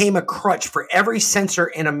 which became a crutch for every censor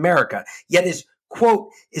in America, yet his quote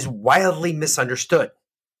is wildly misunderstood.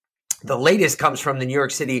 The latest comes from the New York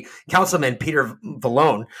City Councilman Peter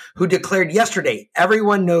Vallone, who declared yesterday,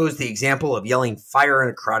 everyone knows the example of yelling fire in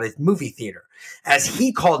a crowded movie theater. As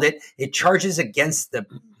he called it, it charges against the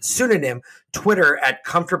pseudonym Twitter at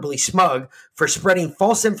Comfortably Smug for spreading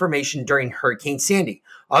false information during Hurricane Sandy.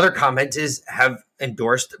 Other commenters have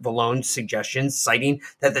endorsed Vallone's suggestions, citing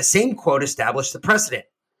that the same quote established the precedent.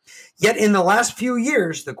 Yet in the last few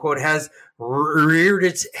years, the quote has reared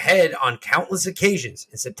its head on countless occasions.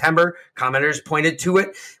 In September, commenters pointed to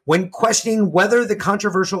it when questioning whether the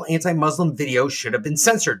controversial anti-Muslim video should have been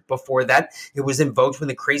censored. Before that, it was invoked when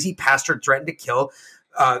the crazy pastor threatened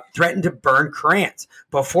to burn Qurans.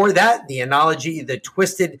 Before that, the analogy, the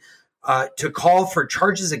twisted to call for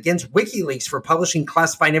charges against WikiLeaks for publishing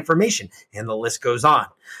classified information, and the list goes on.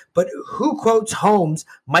 But who quotes Holmes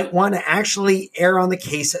might want to actually err on the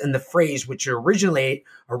case in the phrase which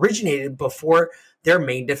originated before their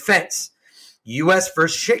main defense. U.S. v.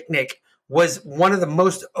 Schicknick was one of the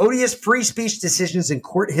most odious free speech decisions in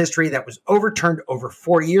court history that was overturned over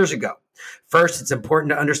 40 years ago. First, it's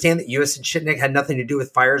important to understand that U.S. and Shitnik had nothing to do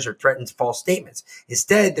with fires or threatened false statements.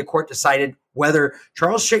 Instead, the court decided whether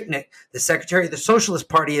Charles Shitnik, the Secretary of the Socialist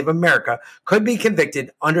Party of America, could be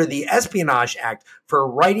convicted under the Espionage Act for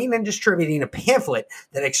writing and distributing a pamphlet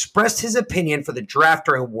that expressed his opinion for the draft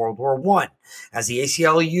during World War I. As the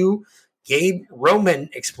ACLU Gabe Roman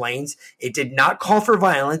explains, it did not call for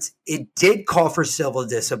violence. It did call for civil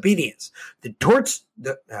disobedience. The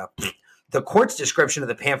court's description of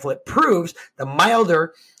the pamphlet proves the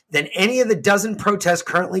milder than any of the dozen protests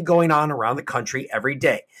currently going on around the country every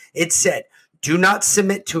day. It said, do not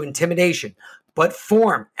submit to intimidation, but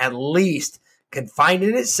form, at least, can find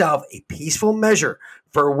in itself a peaceful measure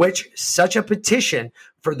for which such a petition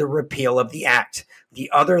for the repeal of the act. The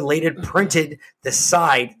other later printed the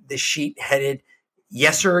sheet headed,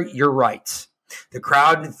 yes, sir, your rights. The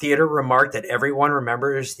crowd in theater remarked that everyone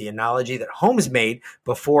remembers the analogy that Holmes made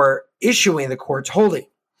before issuing the court's holding.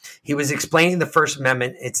 He was explaining the First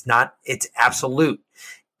Amendment. It's absolute.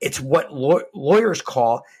 It's what lawyers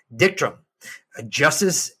call dictum. A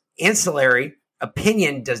justice ancillary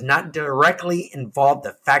opinion does not directly involve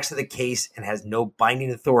the facts of the case and has no binding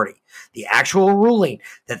authority. The actual ruling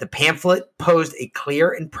that the pamphlet posed a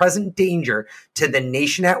clear and present danger to the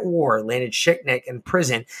nation at war landed Shitnik in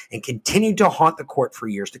prison and continued to haunt the court for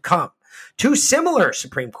years to come. Two similar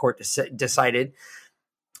Supreme Court decided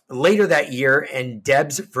later that year in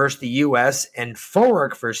Debs versus the U.S. and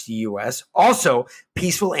Fulrick versus the U.S., also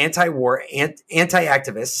peaceful anti-war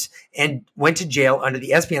anti-activists, and went to jail under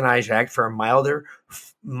the Espionage Act for a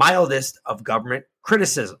mildest of government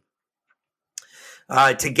criticism.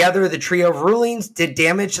 Together, the trio of rulings did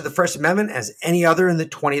damage to the First Amendment as any other in the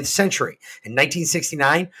 20th century. In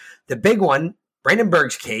 1969, the big one,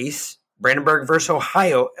 Brandenburg's case, Brandenburg versus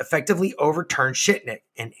Ohio, effectively overturned Shitnik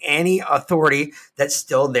and any authority that's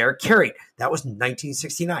still there carried. That was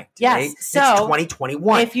 1969. Today, yes, so it's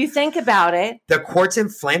 2021. If you think about it, the court's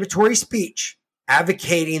inflammatory speech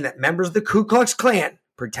advocating that members of the Ku Klux Klan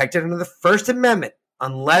protected under the First Amendment,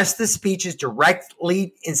 unless the speech is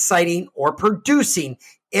directly inciting or producing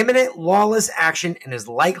imminent lawless action and is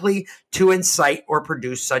likely to incite or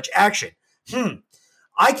produce such action.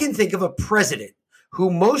 I can think of a president who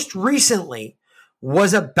most recently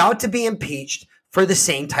was about to be impeached for the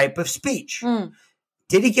same type of speech.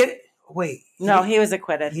 Did he get No, he was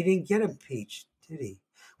acquitted. He didn't get impeached, did he?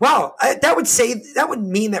 Wow, that would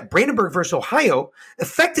mean that Brandenburg versus Ohio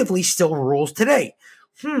effectively still rules today.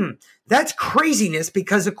 That's craziness,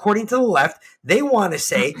 because according to the left, they want to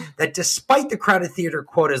say that despite the crowded theater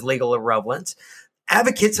quote as legal irrelevance,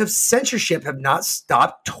 advocates of censorship have not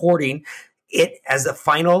stopped touting it as the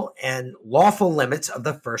final and lawful limits of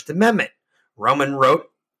the First Amendment. Roman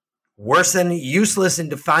wrote, worse than useless in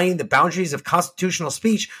defining the boundaries of constitutional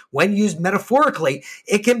speech, when used metaphorically,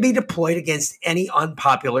 it can be deployed against any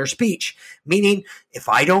unpopular speech. Meaning, if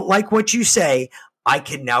I don't like what you say, I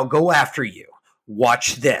can now go after you.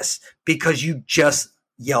 Watch this, because you just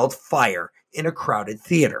yelled fire in a crowded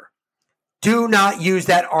theater. Do not use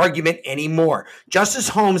that argument anymore. Justice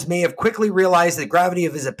Holmes may have quickly realized the gravity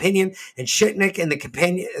of his opinion, and Shitnik and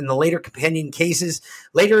the later companion cases.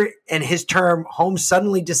 Later in his term, Holmes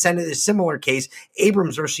suddenly dissented a similar case,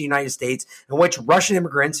 Abrams versus the United States, in which Russian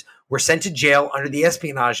immigrants were sent to jail under the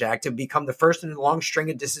Espionage Act to become the first in a long string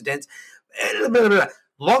of dissidents.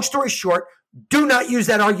 Long story short, do not use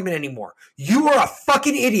that argument anymore. You are a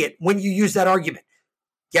fucking idiot when you use that argument.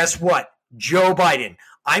 Guess what? Joe Biden,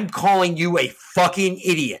 I'm calling you a fucking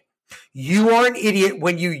idiot. You are an idiot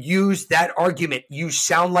when you use that argument. You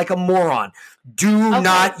sound like a moron. Do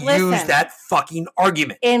not use that fucking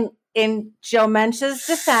argument. In Joe Mensch's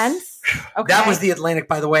defense, that was the Atlantic,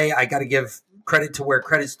 by the way. I got to give credit to where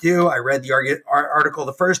credit's due. I read the article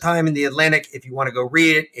the first time in the Atlantic. If you want to go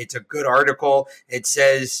read it, it's a good article. It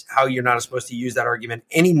says how you're not supposed to use that argument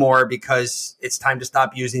anymore because it's time to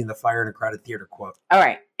stop using the fire in a crowded theater quote. All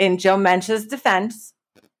right. In Joe Mensch's defense,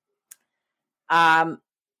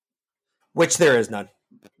 which there is none.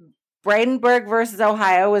 Brandenburg versus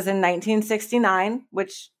Ohio was in 1969,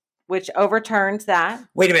 which overturned that.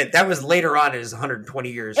 Wait a minute, that was later on. It was 120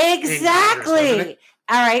 years. Exactly.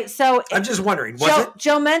 All right, so I'm just wondering.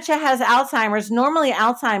 Joe Mencha has Alzheimer's. Normally,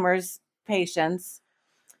 Alzheimer's patients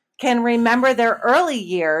can remember their early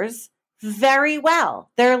years very well.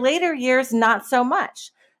 Their later years, not so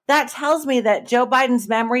much. That tells me that Joe Biden's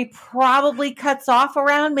memory probably cuts off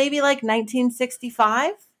around maybe like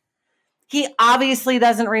 1965. He obviously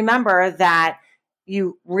doesn't remember that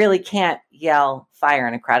you really can't yell fire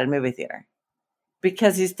in a crowded movie theater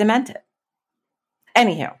because he's demented.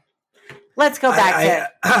 Anywho, Let's go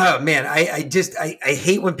back I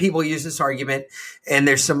hate when people use this argument. And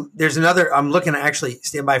there's another, I'm looking to actually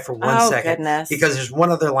stand by for 1 second. Goodness. Because there's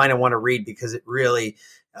one other line I want to read because it really,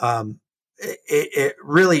 it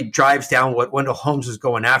really drives down what Wendell Holmes was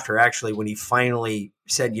going after, actually, when he finally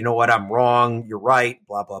said, you know what, I'm wrong, you're right,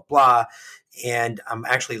 blah, blah, blah. And I'm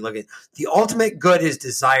actually looking, the ultimate good is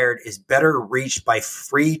desired is better reached by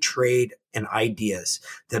free trade and ideas.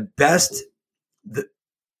 The best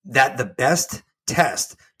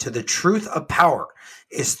test to the truth of power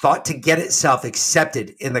is thought to get itself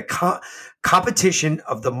accepted in the competition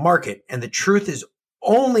of the market, and the truth is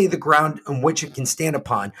only the ground on which it can stand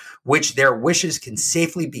upon, which their wishes can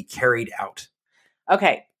safely be carried out.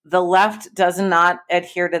 Okay. The left does not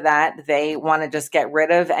adhere to that. They want to just get rid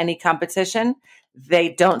of any competition. They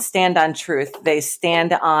don't stand on truth. They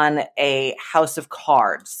stand on a house of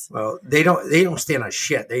cards. Well, they don't stand on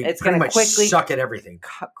shit. It's pretty much quickly suck at everything.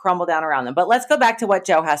 Crumble down around them. But let's go back to what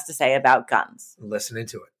Joe has to say about guns. Listen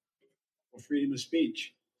into it. Freedom of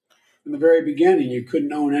speech. In the very beginning, you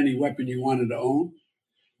couldn't own any weapon you wanted to own.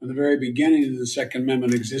 From the very beginning, the Second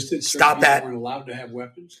Amendment existed. Stop that. You weren't allowed to have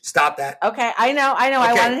weapons. Stop that. Okay, I know. Okay.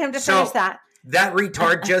 I wanted him to finish that. That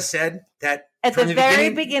retard just said that at the very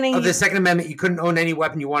beginning of the Second Amendment, you couldn't own any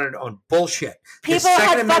weapon you wanted to own. Bullshit. People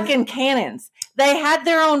had fucking cannons. They had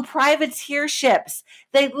their own privateer ships.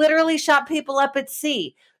 They literally shot people up at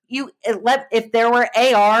sea. If there were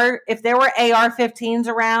AR-15s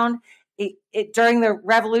around during the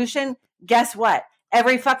Revolution, guess what?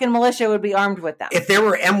 Every fucking militia would be armed with them. If there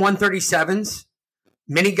were M137s,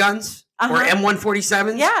 miniguns, or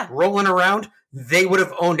M147s rolling around, they would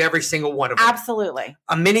have owned every single one of them. Absolutely.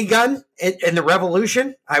 A minigun in the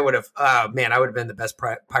Revolution, I would have been the best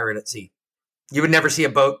pirate at sea. You would never see a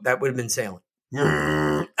boat that would have been sailing.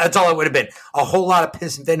 That's all it would have been. A whole lot of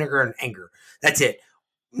piss and vinegar and anger. That's it.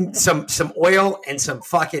 Some oil and some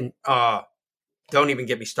fucking, don't even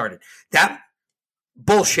get me started. That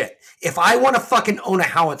bullshit. If I want to fucking own a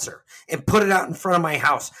howitzer and put it out in front of my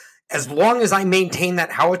house, as long as I maintain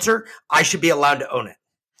that howitzer, I should be allowed to own it.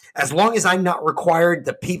 As long as I'm not requiring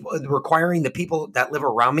the people that live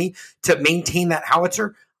around me to maintain that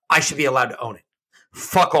howitzer, I should be allowed to own it.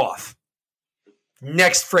 Fuck off.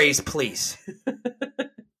 Next phrase, please.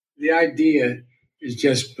 The idea is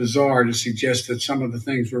just bizarre to suggest that some of the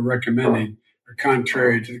things we're recommending are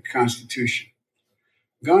contrary to the Constitution.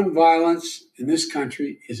 Gun violence in this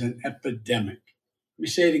country is an epidemic. Let me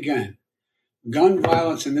say it again. Gun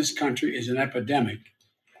violence in this country is an epidemic,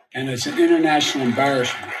 and it's an international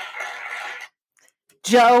embarrassment.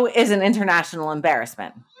 Joe is an international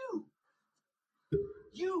embarrassment.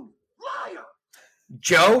 You liar.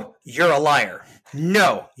 Joe, you're a liar.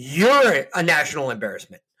 No, you're a national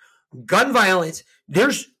embarrassment. Gun violence, you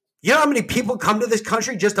know how many people come to this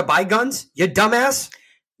country just to buy guns? You dumbass.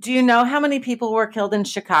 Do you know how many people were killed in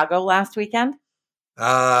Chicago last weekend? Do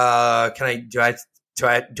I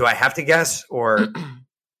have to guess, or can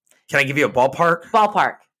I give you a ballpark?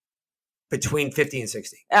 Ballpark. Between 50 and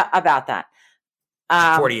 60. About that.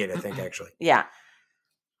 48, I think, actually. Yeah.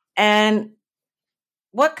 And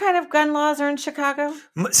what kind of gun laws are in Chicago?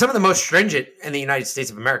 Some of the most stringent in the United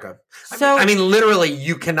States of America. I mean, literally,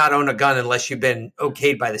 you cannot own a gun unless you've been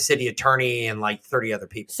okayed by the city attorney and like 30 other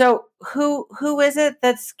people. So who is it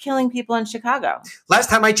that's killing people in Chicago? Last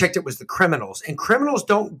time I checked, it was the criminals. And criminals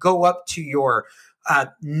don't go up to your...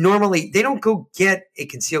 normally, they don't go get a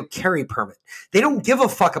concealed carry permit. They don't give a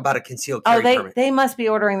fuck about a concealed carry permit. They must be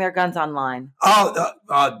ordering their guns online.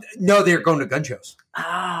 No, they're going to gun shows.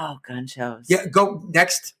 Oh, gun shows. Yeah, go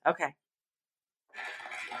next. Okay.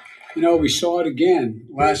 You know, we saw it again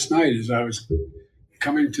last night as I was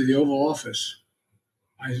coming to the Oval Office.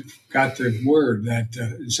 I got the word that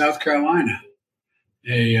in South Carolina,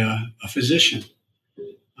 a physician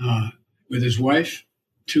with his wife,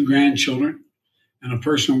 2 grandchildren, and a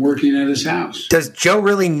person working at his house. Does Joe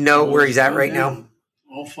really know where he's at right now?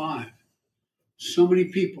 All 5. So many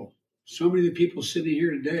people. So many of the people sitting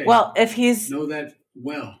here today. Well, if he's know that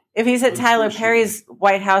well. If he's at Tyler Perry's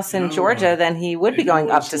White House in Georgia, then he would be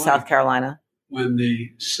going up to South Carolina. When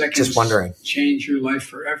the seconds change your life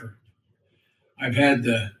forever. I've had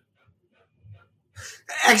the...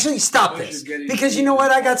 Actually, stop this. Because you know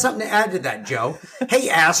what? I got something to add to that, Joe. Hey,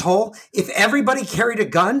 asshole. If everybody carried a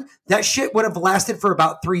gun, that shit would have lasted for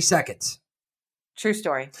about 3 seconds. True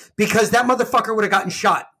story. Because that motherfucker would have gotten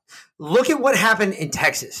shot. Look at what happened in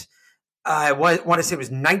Texas. I want to say it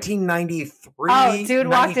was 1993. Oh, dude 92.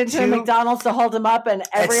 walked into a McDonald's to hold him up, and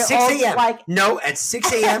every at 6 a.m. At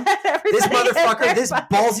 6 a.m. This motherfucker, this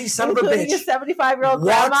ballsy son of a bitch, a 75-year-old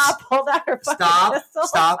grandma pulled out her fucking pistol.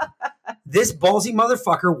 Stop. This ballsy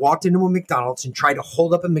motherfucker walked into a McDonald's and tried to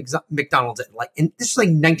hold up a McDonald's at this is like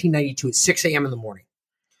 1992 at 6 a.m. in the morning.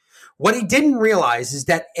 What he didn't realize is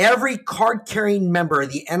that every card-carrying member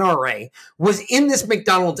of the NRA was in this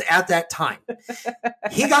McDonald's at that time.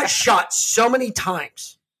 He got shot so many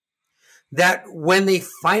times that when they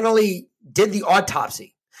finally did the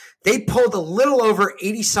autopsy, they pulled a little over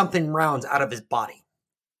 80-something rounds out of his body.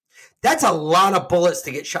 That's a lot of bullets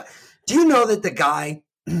to get shot. Do you know that the guy...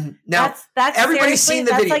 Now, that's everybody's seen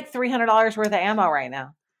the video. That's like $300 worth of ammo right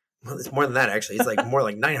now. Well, it's more than that, actually. It's like more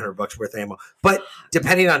like $900 worth of ammo. But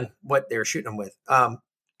depending on what they were shooting him with.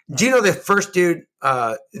 Do you know the first dude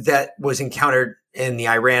that was encountered in the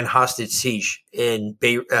Iran hostage siege in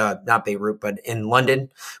not Beirut, but in London,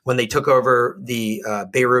 when they took over the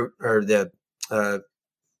Beirut or the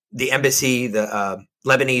embassy, the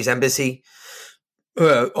Lebanese embassy?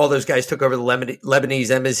 All those guys took over the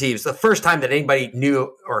Lebanese embassy. It was the first time that anybody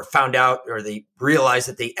knew or found out or they realized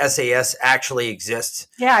that the SAS actually exists.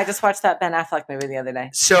 Yeah, I just watched that Ben Affleck movie the other day.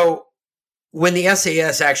 So when the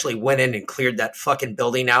SAS actually went in and cleared that fucking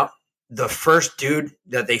building out, the first dude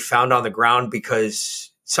that they found on the ground,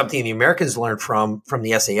 because something the Americans learned from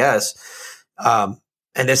the SAS,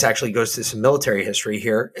 and this actually goes to some military history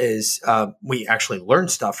here, is we actually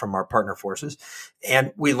learned stuff from our partner forces.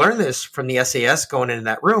 And we learned this from the SAS going into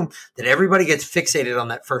that room, that everybody gets fixated on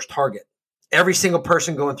that first target. Every single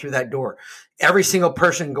person going through that door. Every single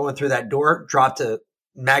person going through that door dropped a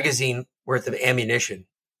magazine worth of ammunition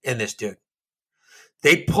in this dude.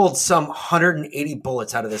 They pulled some 180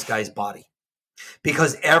 bullets out of this guy's body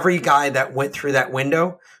because every guy that went through that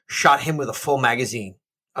window shot him with a full magazine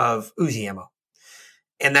of Uzi ammo.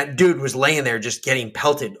 And that dude was laying there just getting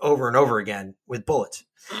pelted over and over again with bullets.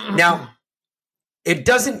 Now, it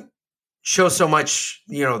doesn't show so much,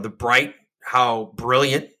 how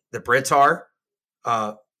brilliant the Brits are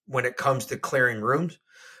when it comes to clearing rooms,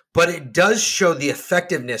 but it does show the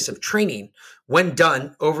effectiveness of training when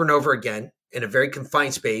done over and over again in a very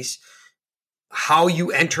confined space, how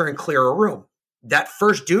you enter and clear a room. That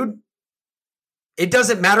first dude, it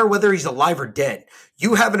doesn't matter whether he's alive or dead.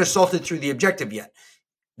 You haven't assaulted through the objective yet.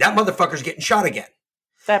 That motherfucker's getting shot again.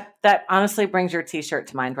 That honestly brings your t-shirt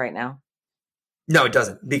to mind right now. No, it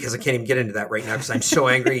doesn't, because I can't even get into that right now because I'm so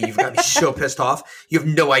angry. You've got me so pissed off. You have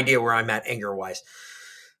no idea where I'm at anger-wise.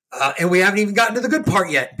 And we haven't even gotten to the good part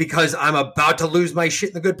yet because I'm about to lose my shit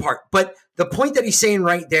in the good part. But the point that he's saying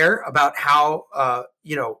right there about how,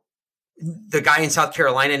 the guy in South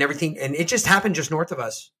Carolina and everything, and it just happened just north of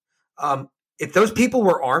us. If those people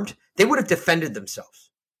were armed, they would have defended themselves.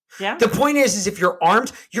 Yeah. The point is if you're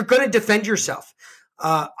armed, you're going to defend yourself.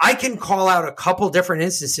 I can call out a couple different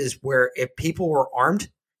instances where if people were armed,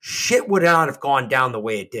 shit would not have gone down the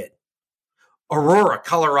way it did. Aurora,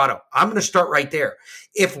 Colorado. I'm going to start right there.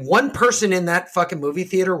 If one person in that fucking movie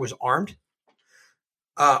theater was armed,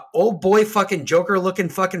 old boy fucking Joker looking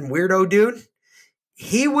fucking weirdo dude,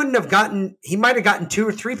 he might have gotten 2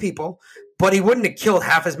 or 3 people, but he wouldn't have killed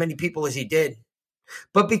half as many people as he did.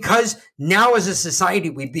 But because now as a society,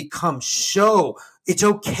 we've become so, it's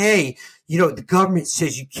okay. The government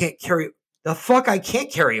says you can't carry, the fuck I can't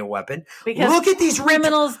carry a weapon. Because look at these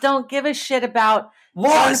criminals don't give a shit about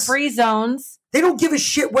gun-free zones. They don't give a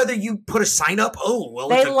shit whether you put a sign up. Oh, well.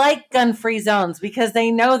 They like gun-free zones because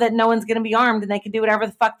they know that no one's going to be armed and they can do whatever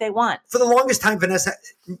the fuck they want. For the longest time, Vanessa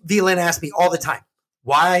V-Lynn asked me all the time,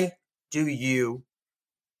 why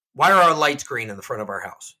are our lights green in the front of our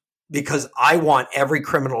house? Because I want every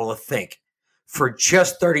criminal to think for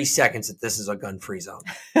just 30 seconds that this is a gun-free zone.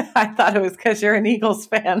 I thought it was because you're an Eagles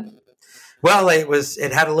fan. Well,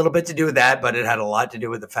 it had a little bit to do with that, but it had a lot to do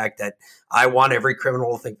with the fact that I want every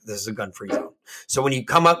criminal to think that this is a gun-free zone. So when you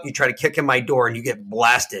come up, you try to kick in my door and you get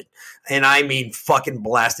blasted. And I mean fucking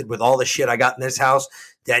blasted with all the shit I got in this house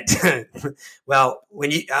that, well,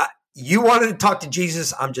 when you wanted to talk to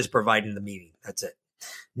Jesus, I'm just providing the meeting. That's it.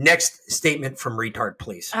 Next statement from retard,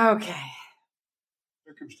 please. Okay.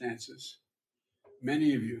 Circumstances.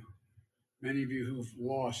 Many of you who've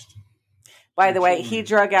lost. By the way, he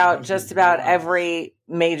drug out just about every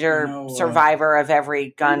major survivor of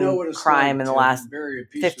every gun crime in the last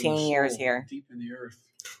 15 years here. Deep in the earth.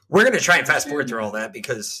 We're going to try and fast forward through all that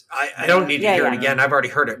because I don't need to hear it again. I've already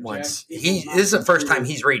heard it once. This is the first time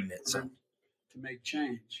he's reading it. So to make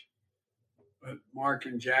change. But Mark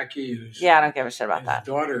and Jackie, I don't give a shit about that.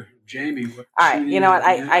 Daughter Jamie. All right, you know what?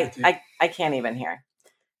 I can't even hear.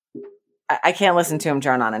 I can't listen to him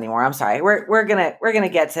drone on anymore. I'm sorry. We're gonna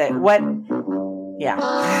get to what. Yeah,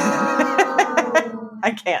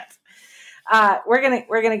 I can't.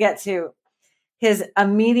 We're gonna get to his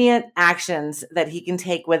immediate actions that he can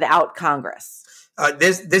take without Congress.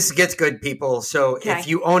 This gets good, people. So Okay. if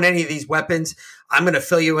you own any of these weapons, I'm going to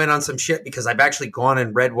fill you in on some shit because I've actually gone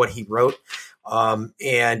and read what he wrote.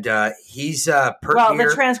 He's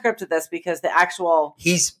the transcript of this, because the actual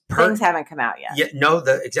things haven't come out yet. Yeah, no,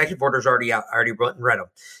 the executive order's already out. I already wrote and read them.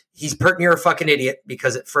 He's pert near a fucking idiot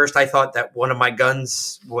because at first I thought that one of my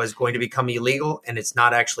guns was going to become illegal, and it's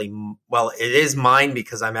not actually. Well, it is mine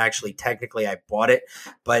because I'm actually technically I bought it,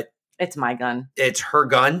 but it's my gun. It's her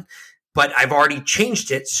gun, but I've already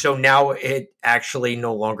changed it, so now it actually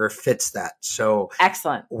no longer fits that. So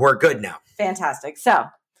excellent, we're good now. Fantastic. So,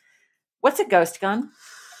 what's a ghost gun?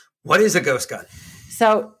 What is a ghost gun?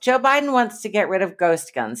 So Joe Biden wants to get rid of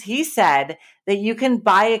ghost guns. He said that you can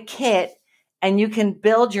buy a kit and you can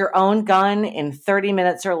build your own gun in 30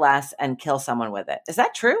 minutes or less and kill someone with it. Is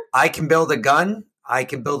that true? I can build a gun. I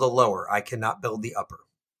can build a lower. I cannot build the upper.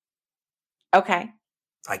 Okay.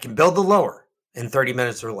 I can build the lower in 30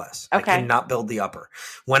 minutes or less. Okay. I cannot build the upper.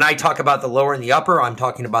 When I talk about the lower and the upper, I'm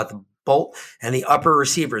talking about the bolt and the upper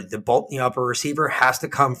receiver. The bolt and the upper receiver has to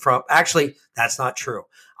come from, actually, that's not true.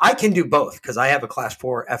 I can do both because I have a class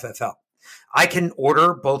 4 FFL. I can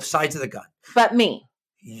order both sides of the gun. But me.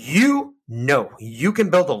 You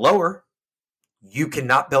can build a lower. You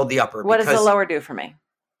cannot build the upper. What does the lower do for me?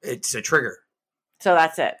 It's a trigger. So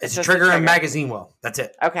that's it. It's a trigger and magazine well. That's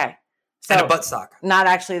it. Okay. So and a buttstock. Not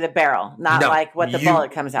actually the barrel. Not like what the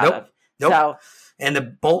bullet comes out of. Nope. So, and the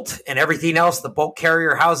bolt and everything else, the bolt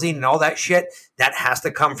carrier housing and all that shit, that has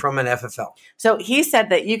to come from an FFL. So he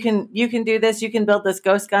said that you can do this. You can build this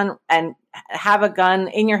ghost gun and have a gun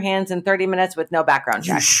in your hands in 30 minutes with no background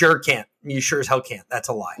check. You sure can't. You sure as hell can't. That's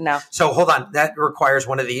a lie. No. So hold on. That requires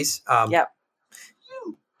one of these. Yep.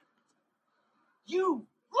 You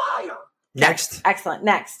liar. Next. Excellent.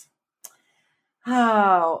 Next.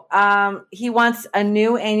 Oh, he wants a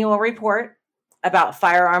new annual report about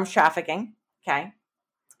firearms trafficking. Okay.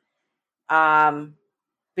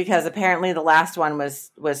 Because apparently the last one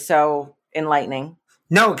was so enlightening.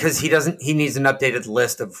 No, because he needs an updated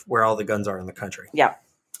list of where all the guns are in the country. Yeah.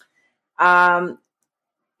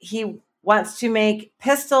 He wants to make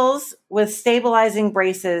pistols with stabilizing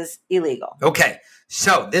braces illegal. Okay.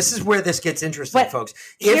 So this is where this gets interesting, folks.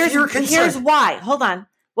 If you're concerned, here's why. Hold on.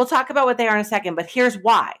 We'll talk about what they are in a second, but here's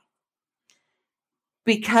why.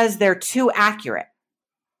 Because they're too accurate.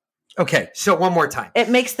 Okay. So one more time. It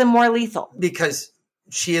makes them more lethal. Because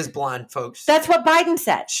she is blonde, folks. That's what Biden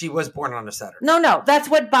said. She was born on a Saturday. No. That's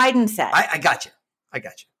what Biden said. I got you.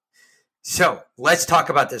 So let's talk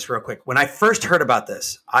about this real quick. When I first heard about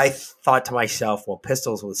this, I thought to myself, well,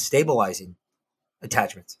 pistols with stabilizing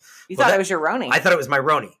attachments. You thought it was your Roni. I thought it was my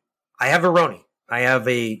Roni. I have a Roni. I have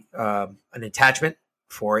an attachment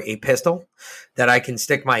for a pistol that I can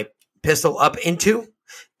stick my pistol up into,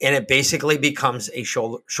 and it basically becomes a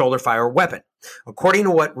shoulder fire weapon. According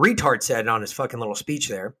to what retard said on his fucking little speech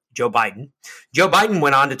there, Joe Biden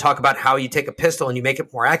went on to talk about how you take a pistol and you make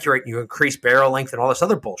it more accurate and you increase barrel length and all this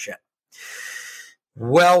other bullshit.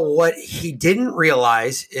 Well, what he didn't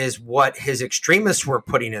realize is what his extremists were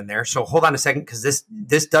putting in there. So hold on a second, because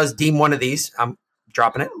this does deem one of these. I'm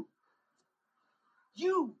dropping it.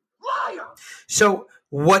 You liar. So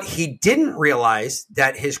what he didn't realize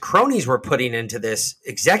that his cronies were putting into this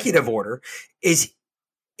executive order is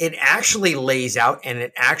it actually lays out and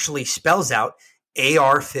it actually spells out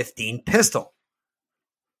AR-15 pistol.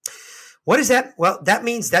 What is that? Well, that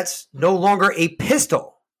means that's no longer a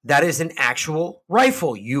pistol. That is an actual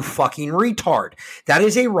rifle, you fucking retard. That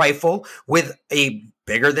is a rifle with a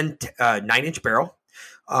bigger than 9-inch barrel.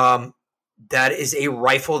 That is a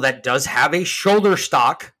rifle that does have a shoulder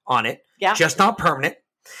stock on it, just not permanent.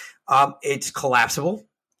 It's collapsible.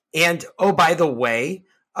 And, oh, by the way,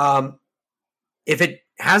 if it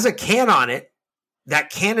has a can on it, that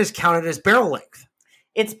can is counted as barrel length.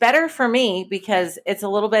 It's better for me because it's a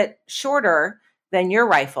little bit shorter than your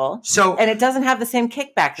rifle. And it doesn't have the same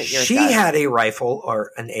kickback that yours does. She had a rifle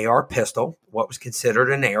or an AR pistol, what was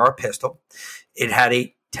considered an AR pistol. It had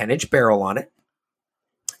a 10-inch barrel on it.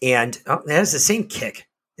 And it has the same kick.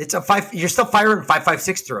 It's you're still firing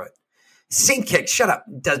 5.56 through it. Same kick. Shut up.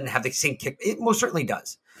 It doesn't have the same kick. It most certainly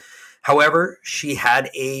does. However, she had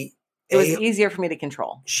it was easier for me to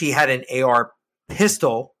control. She had an AR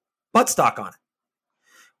pistol buttstock on it.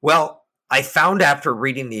 Well, I found after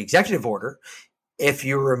reading the executive order, if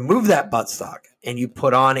you remove that buttstock and you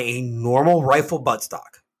put on a normal rifle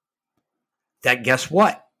buttstock, that guess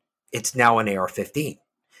what? It's now an AR-15.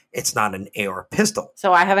 It's not an AR pistol.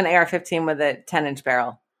 So I have an AR-15 with a 10-inch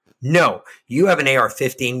barrel. No, you have an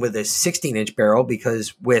AR-15 with a 16-inch barrel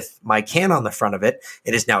because with my can on the front of it,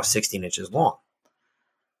 it is now 16 inches long.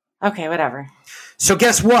 Okay, whatever. So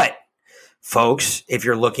guess what? Folks, if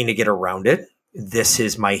you're looking to get around it, this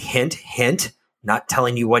is my hint, not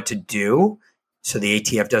telling you what to do so the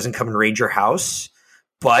ATF doesn't come and raid your house.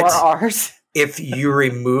 But or ours. If you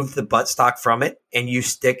remove the buttstock from it and you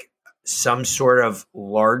stick some sort of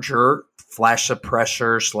larger flash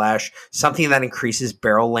suppressor / something that increases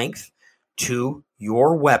barrel length to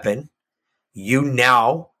your weapon, you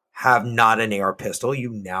now have not an AR pistol. You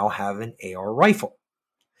now have an AR rifle.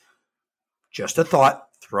 Just a thought,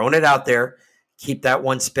 throwing it out there. Keep that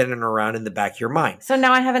one spinning around in the back of your mind. So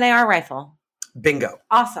now I have an AR rifle. Bingo.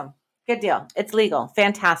 Awesome. Good deal. It's legal.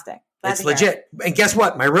 Fantastic. Glad It's legit. And guess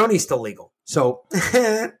what? My Roni's still legal. So,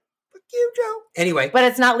 fuck you, Joe. Anyway. But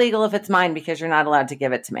it's not legal if it's mine because you're not allowed to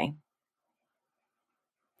give it to me.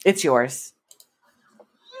 It's yours.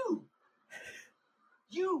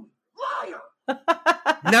 You liar.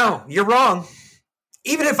 No, you're wrong.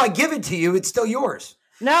 Even if I give it to you, it's still yours.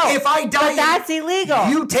 No. If I die, but that's illegal.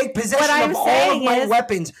 You take possession of all of my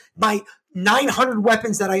weapons, my 900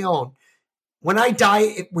 weapons that I own. When I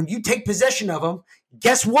die, when you take possession of them,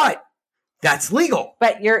 guess what? That's legal.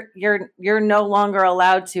 But you're no longer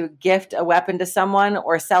allowed to gift a weapon to someone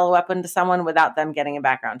or sell a weapon to someone without them getting a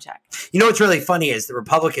background check. You know what's really funny is the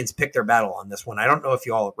Republicans picked their battle on this one. I don't know if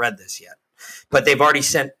you all have read this yet, but they've already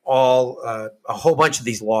sent a whole bunch of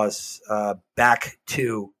these laws back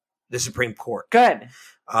to the Supreme Court. Good.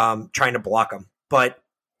 Trying to block them. But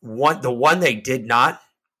the one they did not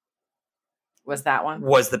was that one?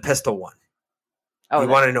 Was the pistol one. Oh, you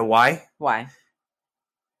want to know why? Why?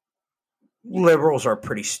 Liberals are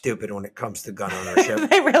pretty stupid when it comes to gun ownership.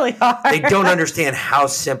 They really are. They don't understand how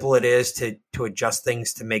simple it is to adjust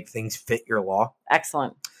things to make things fit your law.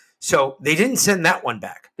 Excellent. So they didn't send that one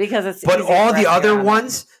back. Because it's But all the other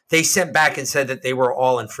ones, they sent back and said that they were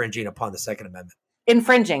all infringing upon the Second Amendment.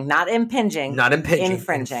 Infringing, not impinging. Not impinging.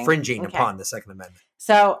 Infringing okay. Upon the Second Amendment.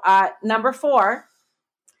 So number 4,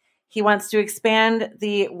 he wants to expand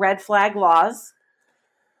the red flag laws.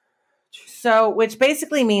 So, which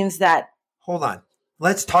basically means that. Hold on.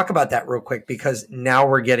 Let's talk about that real quick because now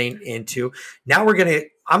we're getting into, I'm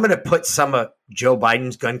going to put some of Joe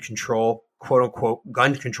Biden's gun control, quote unquote,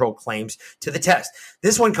 gun control claims to the test.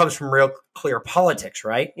 This one comes from Real Clear Politics,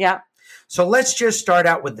 right? Yeah. So let's just start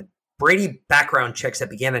out with the Brady background checks that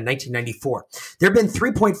began in 1994. There have been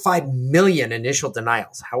 3.5 million initial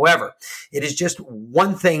denials. However, it is just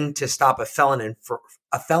one thing to stop a felon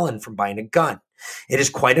from buying a gun. It is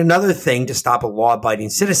quite another thing to stop a law-abiding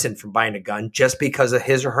citizen from buying a gun just because of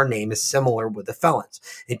his or her name is similar with the felons.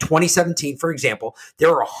 In 2017, for example, there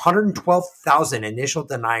were 112,000 initial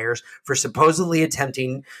deniers for supposedly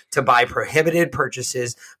attempting to buy prohibited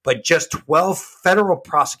purchases, but just 12 federal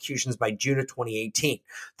prosecutions by June of 2018.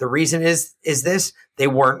 The reason is this: they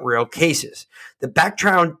weren't real cases. The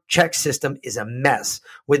background check system is a mess,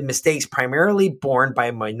 with mistakes primarily borne by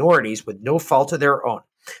minorities with no fault of their own.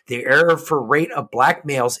 The error for rate of black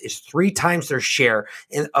males is 3 times their share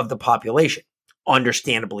of the population.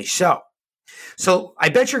 Understandably so. So I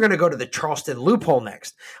bet you're going to go to the Charleston loophole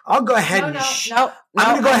next. I'll go ahead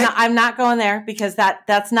I'm not going there because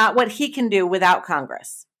that's not what he can do without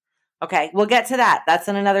Congress. Okay, we'll get to that. That's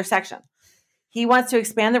in another section. He wants to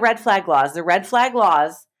expand the red flag laws. The red flag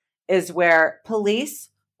laws is where police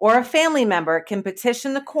or a family member can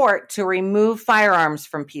petition the court to remove firearms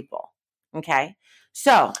from people. Okay.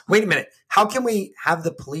 So wait a minute. How can we have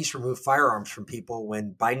the police remove firearms from people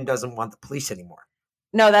when Biden doesn't want the police anymore?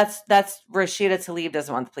 No, that's Rashida Tlaib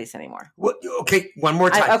doesn't want the police anymore. Well, okay, one more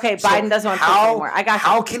time. Biden doesn't want the police anymore. I got you.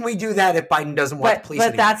 How can we do that if Biden doesn't want the police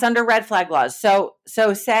anymore? But that's under red flag laws. So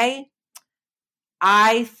say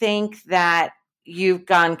I think that you've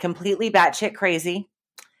gone completely batshit crazy.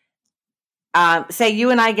 Say you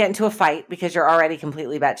and I get into a fight because you're already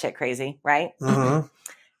completely batshit crazy, right? Mm-hmm.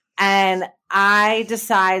 And I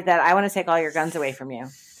decide that I want to take all your guns away from you.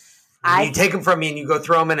 You take them from me and you go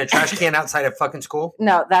throw them in a trash can outside of fucking school?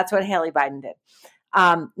 No, that's what Haley Biden did.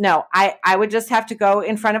 No, I would just have to go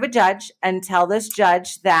in front of a judge and tell this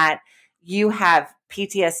judge that you have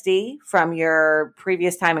PTSD from your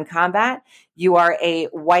previous time in combat. You are a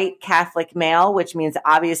white Catholic male, which means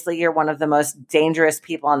obviously you're one of the most dangerous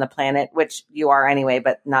people on the planet, which you are anyway,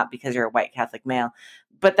 but not because you're a white Catholic male.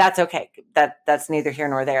 But that's okay. That's neither here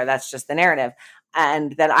nor there. That's just the narrative.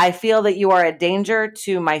 And that I feel that you are a danger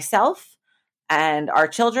to myself and our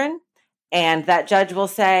children. And that judge will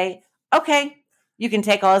say, okay, you can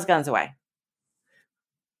take all his guns away.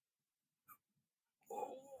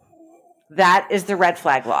 That is the red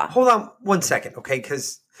flag law. Hold on 1 second, okay?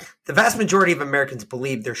 Because the vast majority of Americans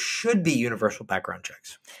believe there should be universal background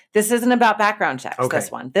checks. This isn't about background checks, okay. This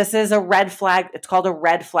one. This is a red flag. It's called a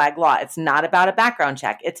red flag law. It's not about a background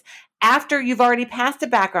check. It's after you've already passed a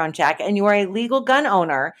background check and you are a legal gun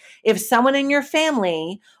owner, if someone in your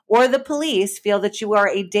family or the police feel that you are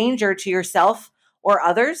a danger to yourself or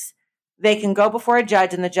others, they can go before a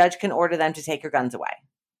judge and the judge can order them to take your guns away.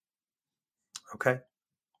 Okay.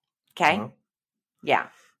 Okay? Well, Yeah.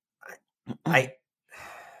 I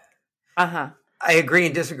Uh-huh. I agree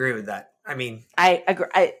and disagree with that. I mean, I agree.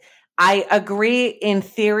 I agree in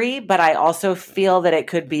theory, but I also feel that it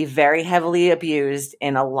could be very heavily abused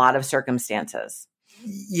in a lot of circumstances.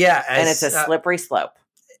 yeah. And it's a slippery slope.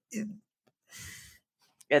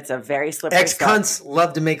 It's a very slippery slope. Ex-cunts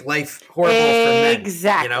love to make life horrible for men.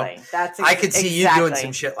 Exactly. You know? I could see you doing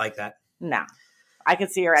some shit like that. No. I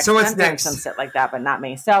could see your So what's ex doing next? some shit like that, but not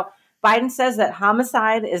me. So Biden says that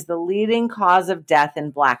homicide is the leading cause of death in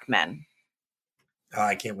Black men. Oh,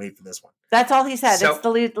 I can't wait for this one. That's all he said. So- It's the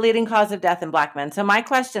leading cause of death in Black men. So my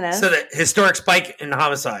question is... So the historic spike in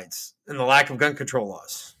homicides and the lack of gun control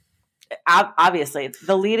laws. Obviously, it's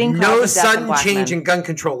the leading cause No of death in sudden Black change men. in gun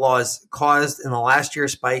control laws caused in the last year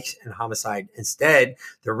spikes in homicide. Instead,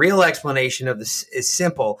 the real explanation of this is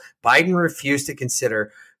simple. Biden refused to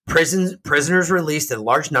consider prisoners released in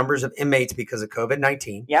large numbers of inmates because of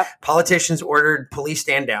COVID-19. Yep. Politicians ordered police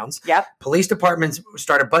stand downs. Yep. Police departments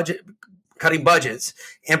started cutting budgets,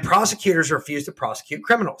 and prosecutors refused to prosecute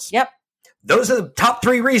criminals. Yep. Those are the top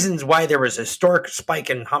 3 reasons why there was a historic spike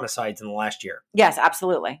in homicides in the last year. Yes,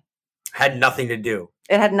 absolutely. Had nothing to do.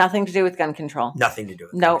 It had nothing to do with gun control. Nothing to do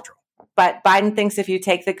with gun No. control. But Biden thinks if you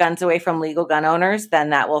take the guns away from legal gun owners, then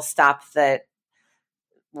that will stop the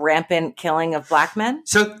rampant killing of Black men.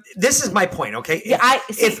 So this is my point, okay? Yeah,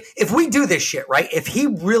 If we do this shit, right? If he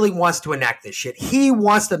really wants to enact this shit, he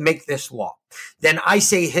wants to make this law, then I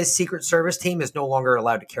say his Secret Service team is no longer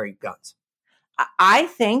allowed to carry guns. I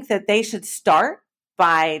think that they should start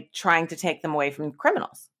by trying to take them away from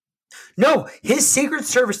criminals. No, his Secret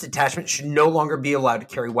Service detachment should no longer be allowed to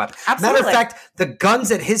carry weapons. Absolutely. Matter of fact, the guns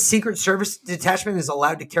that his Secret Service detachment is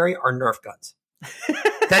allowed to carry are Nerf guns.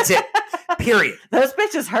 That's it. Period. Those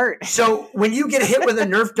bitches hurt. So when you get hit with a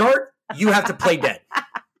Nerf dart, you have to play dead.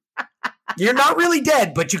 You're not really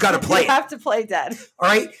dead, but you got to play You have to play dead. All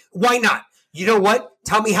right? Why not? You know what?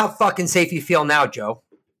 Tell me how fucking safe you feel now, Joe.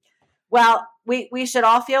 Well, we should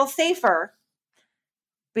all feel safer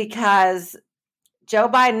because Joe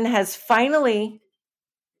Biden has finally...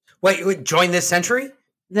 Wait, join this century?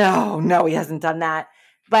 No, he hasn't done that.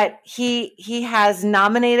 But he has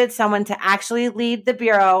nominated someone to actually lead the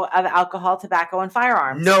Bureau of Alcohol, Tobacco, and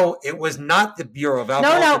Firearms. No, it was not the Bureau of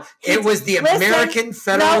Alcohol. No. It was the American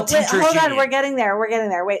Federal Teachers Hold on, Union. we're getting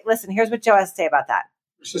there. Wait, listen, here's what Joe has to say about that.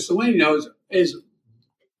 So Celine knows is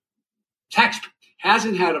tax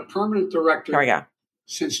hasn't had a permanent director Here we go.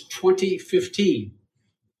 since 2015.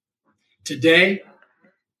 Today,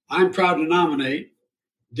 I'm proud to nominate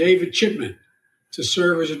David Chipman to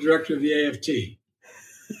serve as a director of the AFT.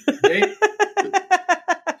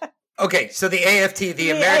 Okay, so the AFT,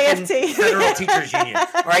 the American AFT. Federal Teachers Union.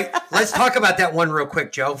 All right, let's talk about that one real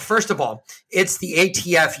quick, Joe. First of all, it's the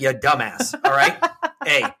ATF, you dumbass. All right?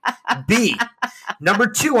 A. B. Number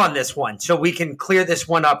 2 on this one, so we can clear this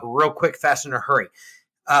one up real quick, fast, in a hurry.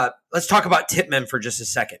 Let's talk about Tipman for just a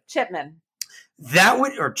second. Chipman.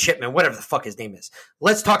 Or Chipman, whatever the fuck his name is.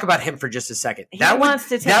 Let's talk about him for just a second. He wants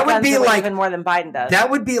to take guns away even more than Biden does. That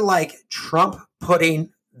would be like Trump putting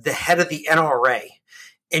the head of the NRA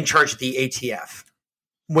in charge of the ATF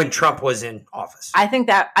when Trump was in office. I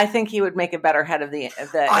think he would make a better head of the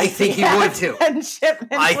I think he would too. than Chipman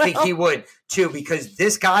I will. think he would too, because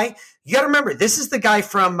this guy, you got to remember, this is the guy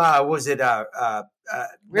from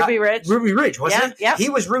Ruby Ridge. Ruby Ridge, wasn't it? Yeah. He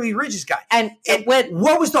was Ruby Ridge's guy. And what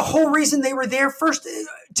was the whole reason they were there first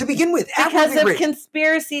to begin with? At because Ruby of Ridge?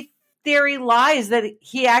 conspiracy theory lies that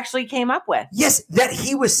he actually came up with. Yes, that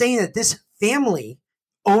he was saying that this family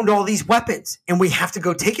owned all these weapons and we have to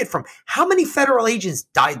go take it from. How many federal agents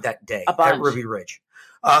died that day at Ruby Ridge?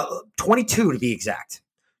 22 to be exact.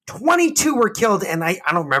 22 were killed, and I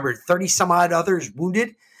don't remember, 30 some odd others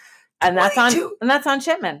wounded. And that's on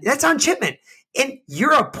Chipman. That's on Chipman. And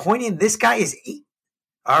you're appointing this guy as 8.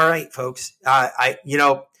 All right, folks.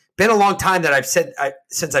 Been a long time that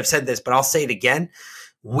since I've said this, but I'll say it again.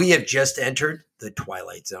 We have just entered the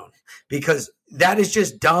Twilight Zone, because that is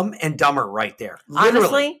just dumb and dumber right there.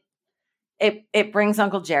 Literally. Honestly, it brings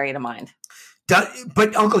Uncle Jerry to mind.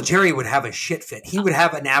 But Uncle Jerry would have a shit fit. He would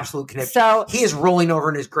have an absolute connection. So he is rolling over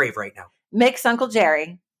in his grave right now. Mix Uncle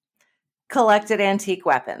Jerry collected antique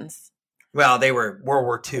weapons. Well, they were World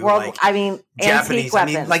War II. Japanese antique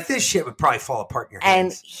weapons. This shit would probably fall apart in your And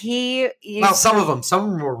hands. he some of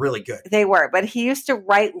them were really good. They were, but he used to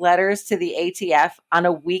write letters to the ATF on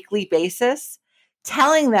a weekly basis,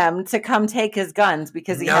 telling them to come take his guns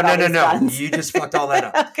because he had all these guns. You just fucked all that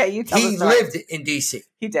up. Okay, you tell the He story. lived in D.C.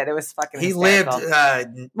 He did. It was fucking He hysterical.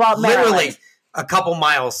 lived literally Maryland. a couple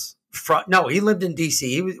miles from. No, he lived in D.C.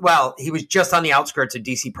 He was just on the outskirts of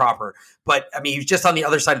D.C. proper, but I mean, he was just on the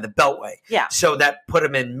other side of the Beltway. Yeah. So that put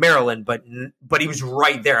him in Maryland, but he was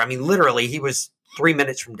right there. I mean, literally, he was 3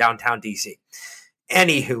 minutes from downtown D.C.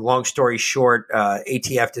 Anywho, long story short,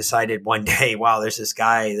 ATF decided one day, wow, there's this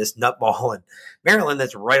guy, this nutball in Maryland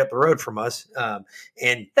that's right up the road from us.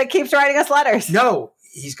 And that keeps writing us letters. No,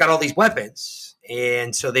 he's got all these weapons.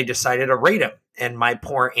 And so they decided to raid him. And my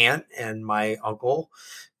poor aunt and my uncle,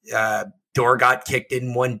 door got kicked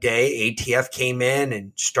in one day. ATF came in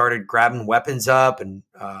and started grabbing weapons up and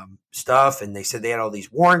stuff. And they said they had all these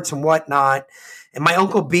warrants and whatnot. And my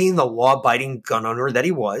uncle, being the law-abiding gun owner that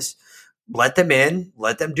he was, let them in,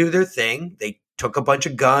 let them do their thing. They took a bunch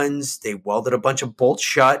of guns. They welded a bunch of bolts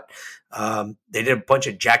shut. They did a bunch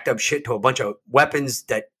of jacked up shit to a bunch of weapons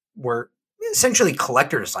that were essentially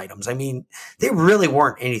collector's items. I mean, they really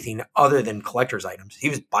weren't anything other than collector's items. He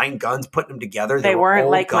was buying guns, putting them together. They weren't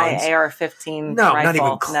old like guns. my AR-15 No, rifle. not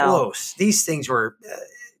even close. No. These things were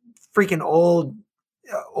freaking old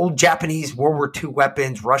Japanese World War II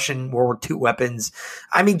weapons, Russian World War II weapons.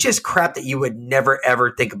 I mean, just crap that you would never,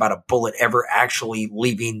 ever think about a bullet ever actually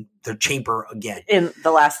leaving the chamber again. In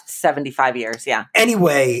the last 75 years, yeah.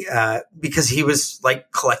 Anyway, because he was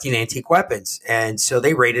like collecting antique weapons. And so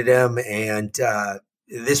they raided him. And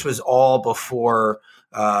this was all before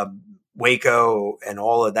Waco and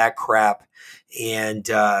all of that crap. And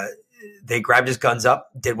they grabbed his guns up,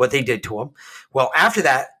 did what they did to him. Well, after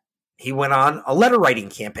that, he went on a letter writing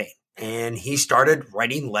campaign and he started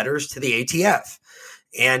writing letters to the ATF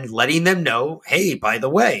and letting them know, hey, by the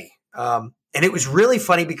way. And it was really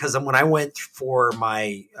funny because when I went for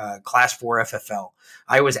my class 4 FFL,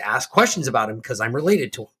 I was asked questions about him because I'm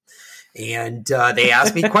related to him. And they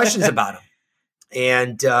asked me questions about him.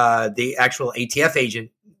 And the actual ATF agent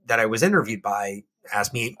that I was interviewed by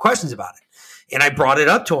asked me questions about it. And I brought it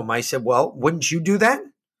up to him. I said, well, wouldn't you do that?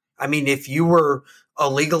 I mean, if you were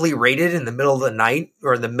illegally raided in the middle of the night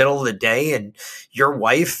or in the middle of the day and your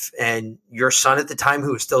wife and your son at the time,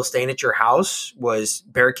 who was still staying at your house, was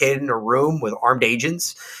barricaded in a room with armed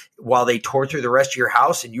agents while they tore through the rest of your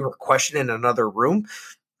house and you were questioned in another room,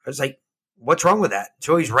 I was like, what's wrong with that?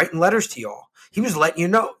 So he's writing letters to y'all. He was letting you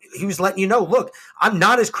know, look, I'm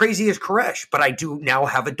not as crazy as Koresh, but I do now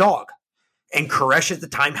have a dog. And Koresh at the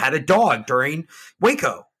time had a dog during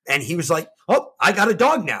Waco. And he was like, oh, I got a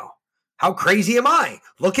dog now. How crazy am I?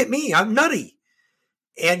 Look at me. I'm nutty.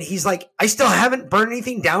 And he's like, I still haven't burned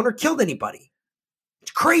anything down or killed anybody.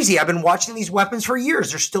 It's crazy. I've been watching these weapons for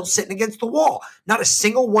years. They're still sitting against the wall. Not a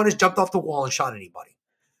single one has jumped off the wall and shot anybody.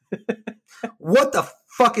 What the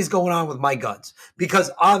fuck is going on with my guns?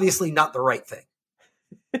 Because obviously not the right thing.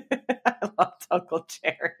 I loved Uncle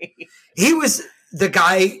Jerry. He was the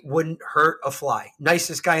guy, wouldn't hurt a fly.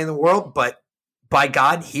 Nicest guy in the world, but by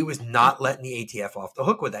God, he was not letting the ATF off the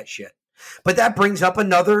hook with that shit. But that brings up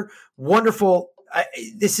another wonderful. I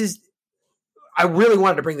really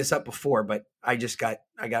wanted to bring this up before, but I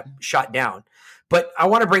got shot down. But I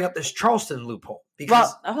want to bring up this Charleston loophole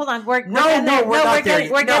because. Well, hold on. We're getting there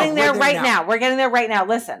right now. We're getting there right now.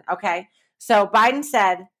 Listen, okay. So Biden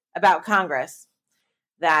said about Congress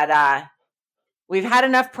that we've had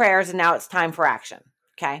enough prayers and now it's time for action.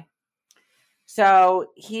 Okay.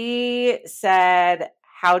 So he said,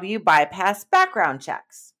 how do you bypass background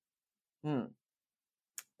checks?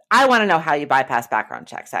 I want to know how you bypass background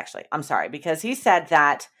checks, actually. I'm sorry, because he said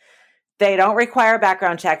that they don't require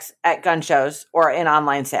background checks at gun shows or in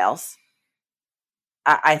online sales.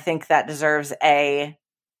 I think that deserves a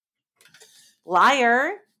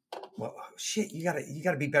liar. Well, shit, you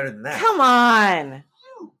gotta be better than that. Come on.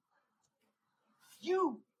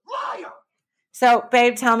 You liar. So,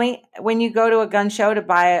 babe, tell me, when you go to a gun show to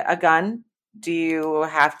buy a gun, do you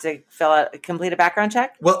have to complete a background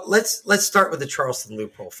check? Well, let's start with the Charleston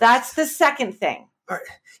loophole first. That's the second thing. All right.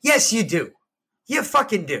 Yes, you do. You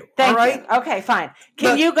fucking do. Thank all right? you. Okay, fine.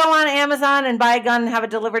 Can you go on Amazon and buy a gun and have it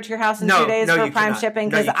delivered to your house in 2 days for Prime shipping?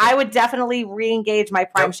 Because I would definitely re-engage my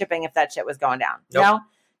Prime shipping if that shit was going down. Nope. No?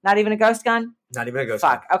 Not even a ghost gun? Not even a ghost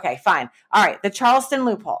gun. Okay, fine. All right, the Charleston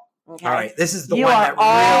loophole. Okay. All right, this is the you one are that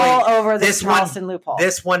all really, over the Charleston loophole.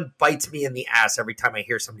 This one bites me in the ass every time I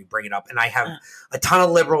hear somebody bring it up, and I have a ton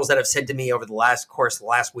of liberals that have said to me over the last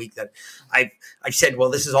week that I've said, "Well,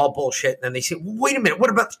 this is all bullshit," and then they say, well, "Wait a minute, what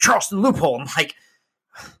about the Charleston loophole?" I'm like,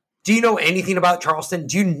 "Do you know anything about Charleston?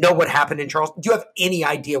 Do you know what happened in Charleston? Do you have any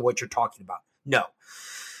idea what you're talking about?" No.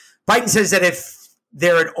 Biden says that if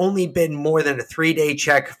there had only been more than a 3-day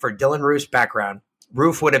check for Dylan Roof's background,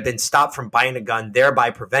 Roof would have been stopped from buying a gun,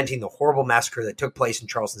 thereby preventing the horrible massacre that took place in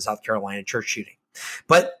Charleston, South Carolina, church shooting.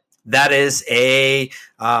 But that is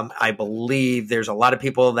I believe there's a lot of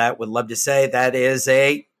people that would love to say that is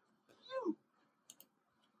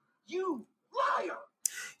you liar.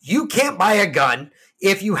 You can't buy a gun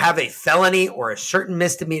if you have a felony or a certain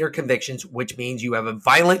misdemeanor convictions, which means you have a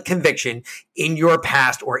violent conviction in your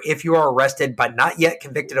past, or if you are arrested but not yet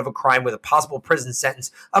convicted of a crime with a possible prison sentence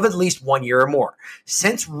of at least 1 year or more.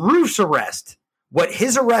 Since Roof's arrest, what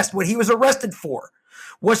he was arrested for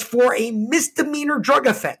was for a misdemeanor drug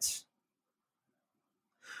offense,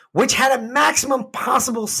 which had a maximum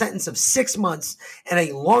possible sentence of 6 months, and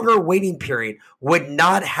a longer waiting period would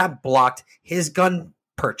not have blocked his gun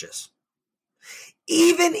purchase.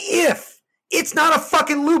 Even if it's not a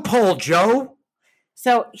fucking loophole, Joe.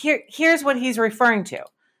 So here's what he's referring to,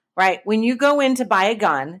 right? When you go in to buy a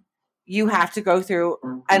gun, you have to go through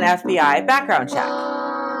an FBI background check.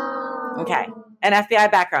 Okay, an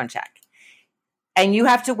FBI background check. And you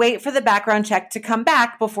have to wait for the background check to come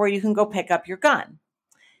back before you can go pick up your gun.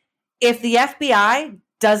 If the FBI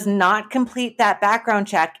does not complete that background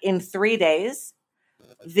check in 3 days,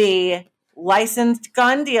 the licensed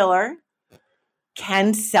gun dealer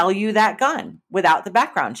can sell you that gun without the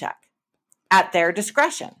background check at their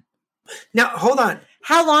discretion. Now, hold on.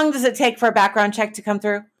 How long does it take for a background check to come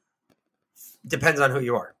through? Depends on who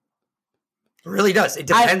you are. It really does. It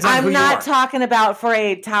depends on who you are. I'm not talking about for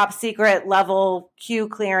a top secret level Q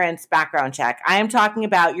clearance background check. I am talking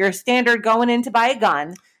about your standard going in to buy a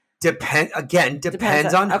gun.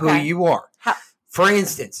 Depends on who you are. For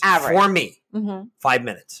instance, average. For me, 5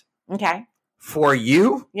 minutes. Okay. For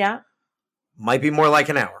you, yeah, might be more like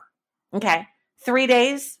an hour. Okay. 3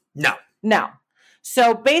 days? No.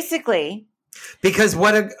 So basically, because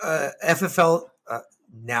what a FFL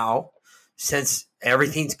now, since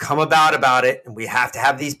everything's come about it, and we have to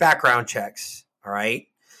have these background checks, all right?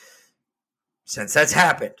 Since that's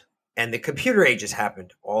happened, and the computer age has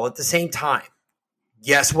happened all at the same time,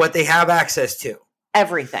 guess what they have access to?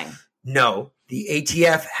 Everything. No, the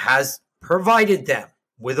ATF has provided them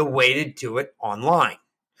with a way to do it online.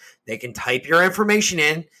 They can type your information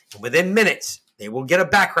in, and within minutes, they will get a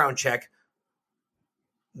background check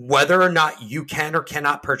whether or not you can or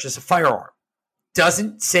cannot purchase a firearm.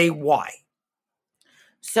 Doesn't say why.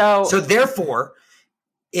 So therefore,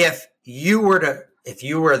 if you were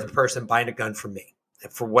the person buying a gun from me,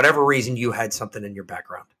 and for whatever reason you had something in your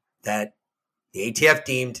background that the ATF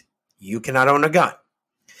deemed you cannot own a gun,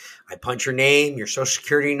 I punch your name, your social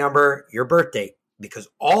security number, your birth date, because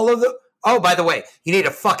oh, by the way, you need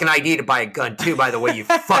a fucking ID to buy a gun too, by the way, you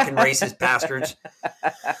fucking racist bastards.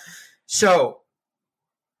 So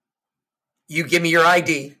you give me your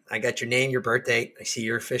ID. I got your name, your birth date. I see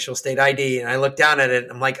your official state ID, and I look down at it.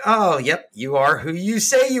 And I'm like, oh, yep, you are who you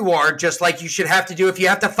say you are, just like you should have to do if you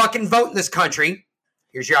have to fucking vote in this country.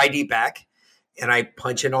 Here's your ID back. And I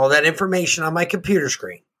punch in all that information on my computer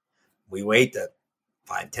screen. We wait the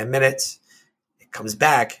 5-10 minutes. It comes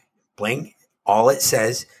back. Bling. All it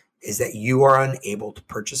says is that you are unable to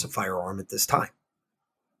purchase a firearm at this time.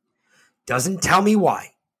 Doesn't tell me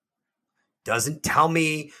why. Doesn't tell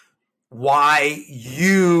me why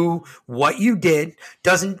what you did.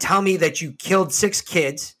 Doesn't tell me that you killed 6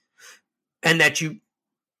 kids and that you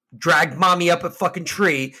dragged mommy up a fucking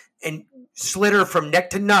tree and slid her from neck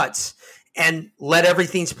to nuts and let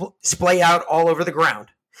everything splay out all over the ground.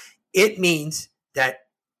 It means that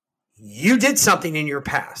you did something in your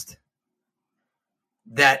past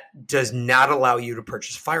that does not allow you to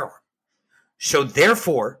purchase a firearm. So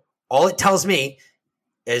therefore, all it tells me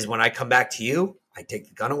is when I come back to you, I take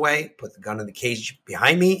the gun away, put the gun in the cage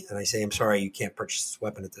behind me, and I say, I'm sorry, you can't purchase this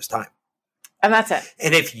weapon at this time. And that's it.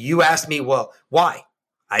 And if you ask me, well, why?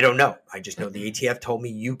 I don't know. I just know the ATF told me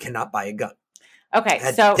you cannot buy a gun. Okay.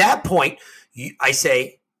 At that point, I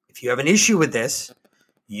say, if you have an issue with this,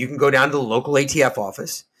 you can go down to the local ATF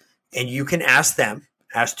office and you can ask them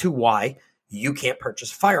as to why you can't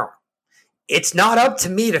purchase a firearm. It's not up to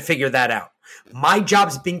me to figure that out. My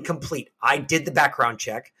job's been complete. I did the background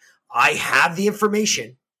check. I have the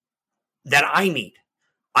information that I need.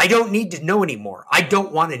 I don't need to know anymore. I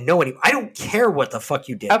don't want to know anymore. I don't care what the fuck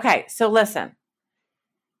you did. Okay, so listen.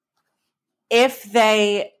 If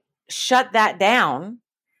they shut that down,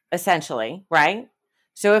 essentially, right?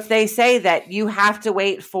 So if they say that you have to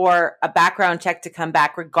wait for a background check to come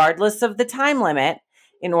back regardless of the time limit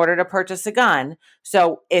in order to purchase a gun.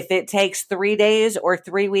 So if it takes 3 days or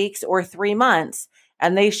 3 weeks or 3 months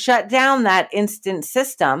and they shut down that instant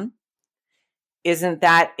system, isn't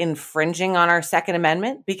that infringing on our Second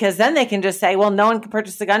Amendment? Because then they can just say, well, no one can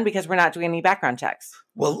purchase a gun because we're not doing any background checks.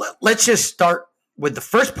 Well, let's just start with the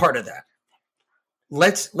first part of that.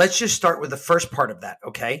 Let's just start with the first part of that,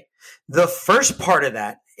 okay? The first part of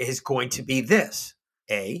that is going to be this.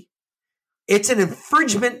 It's an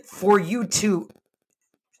infringement for you to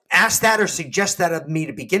ask that or suggest that of me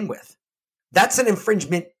to begin with. That's an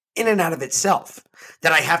infringement in and out of itself,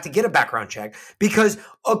 that I have to get a background check, because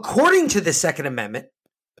according to the Second Amendment,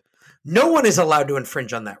 no one is allowed to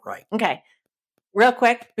infringe on that right. Okay. Real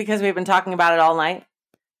quick, because we've been talking about it all night.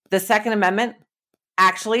 The Second Amendment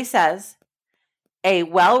actually says a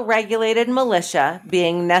well-regulated militia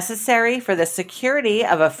being necessary for the security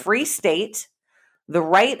of a free state, the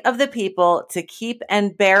right of the people to keep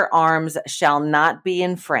and bear arms shall not be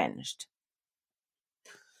infringed.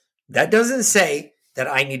 That doesn't say that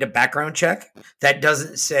I need a background check. That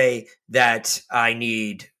doesn't say that I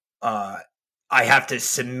need, I have to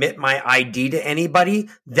submit my ID to anybody.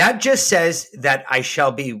 That just says that I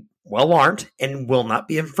shall be well armed and will not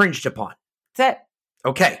be infringed upon. That's it.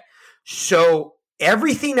 Okay. So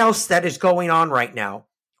everything else that is going on right now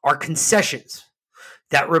are concessions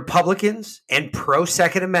that Republicans and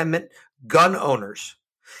pro-Second Amendment gun owners,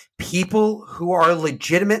 people who are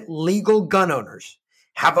legitimate legal gun owners,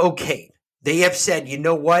 have okayed. They have said, you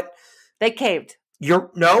know what? They caved.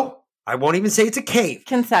 No, I won't even say it's a cave.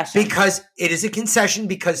 Concession. Because it is a concession,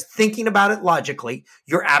 because thinking about it logically,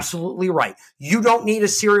 you're absolutely right. You don't need a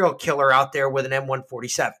serial killer out there with an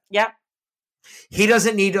M147. Yep. He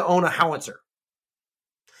doesn't need to own a howitzer.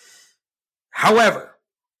 However,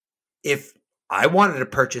 if I wanted to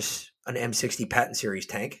purchase an M60 Patton Series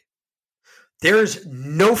tank, there's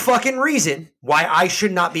no fucking reason why I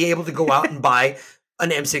should not be able to go out and buy an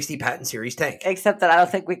M60 Patton Series tank. Except that I don't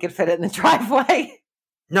think we could fit it in the driveway.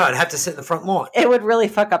 No, I'd have to sit in the front lawn. It would really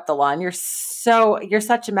fuck up the lawn. You're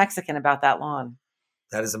such a Mexican about that lawn.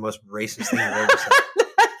 That is the most racist thing I've ever said.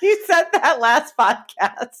 You said that last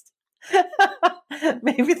podcast.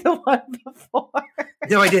 Maybe the one before.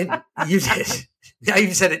 No, I didn't. You did. Now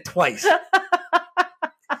you've said it twice.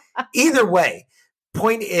 Either way,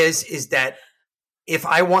 point is that if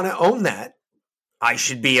I want to own that, I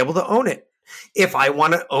should be able to own it. If I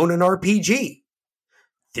want to own an RPG,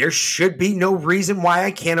 there should be no reason why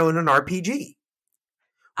I can't own an RPG.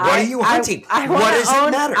 What are you hunting? What does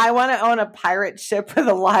it matter? I want to own a pirate ship with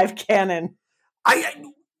a live cannon.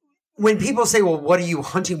 When people say, well, what are you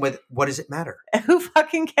hunting with? What does it matter? Who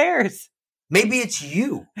fucking cares? Maybe it's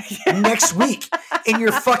you next week in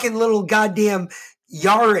your fucking little goddamn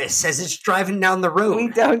Yaris as it's driving down the road. We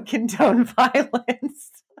don't condone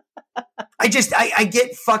violence. I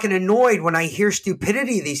get fucking annoyed when I hear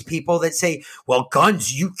stupidity of these people that say, well,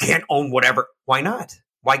 guns, you can't own whatever. Why not?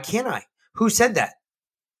 Why can't I? Who said that?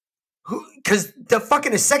 Because the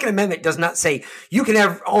fucking Second Amendment does not say you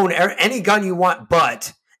can own any gun you want,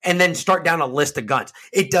 but, and then start down a list of guns.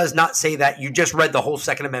 It does not say that. You just read the whole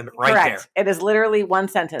Second Amendment right Correct. there. It is literally one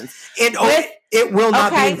sentence. It will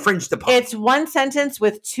not be infringed upon. It's one sentence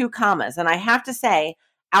with 2 commas. And I have to say,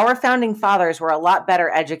 our founding fathers were a lot better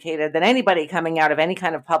educated than anybody coming out of any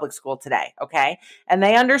kind of public school today, okay? And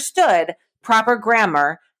they understood proper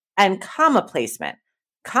grammar and comma placement.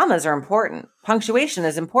 Commas are important. Punctuation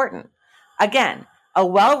is important. Again, a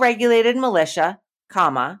well-regulated militia,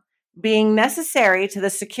 comma, being necessary to the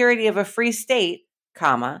security of a free state,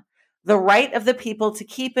 comma, the right of the people to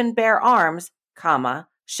keep and bear arms, comma,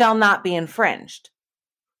 shall not be infringed.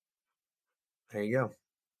 There you go.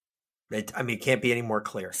 It can't be any more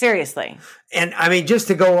clear. Seriously. And just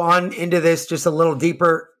to go on into this just a little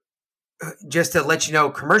deeper, just to let you know,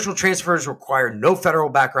 commercial transfers require federal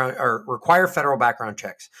background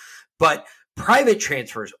checks, but private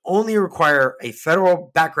transfers only require a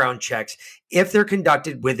federal background checks if they're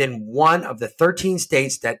conducted within one of the 13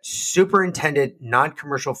 states that superintended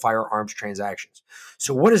non-commercial firearms transactions.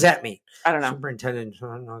 So what does that mean? I don't know. Superintended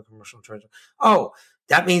non-commercial transactions. Oh,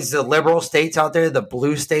 that means the liberal states out there, the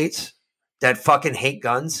blue states that fucking hate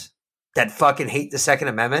guns, that fucking hate the Second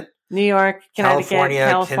Amendment. New York,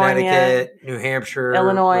 Connecticut, Connecticut, New Hampshire,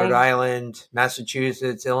 Illinois, Rhode Island,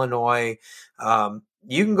 Massachusetts, Illinois.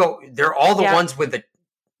 You can go. They're all the ones with the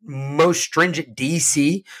most stringent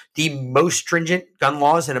DC, the most stringent gun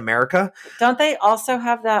laws in America. Don't they also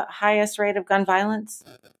have the highest rate of gun violence?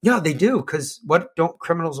 Yeah, they do. Because what don't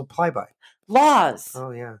criminals apply by? Laws. Oh,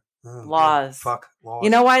 yeah. Laws. Fuck laws. You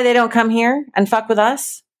know why they don't come here and fuck with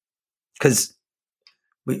us? Because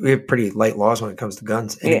we have pretty light laws when it comes to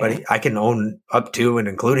guns. Anybody, I can own up to and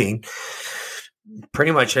including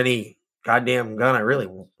pretty much any goddamn gun I really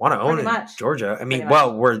want to own in Georgia.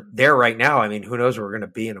 We're there right now. Who knows where we're going to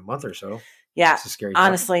be in a month or so. Yeah. It's a scary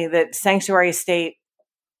honestly, the sanctuary state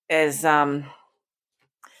is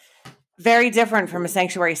very different from a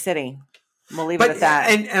sanctuary city. We'll leave it at that.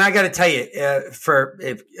 And I got to tell you,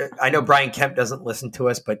 I know Brian Kemp doesn't listen to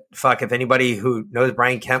us, but fuck, if anybody who knows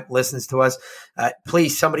Brian Kemp listens to us,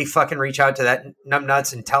 please somebody fucking reach out to that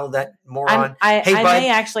numbnuts and tell that moron. I bud, may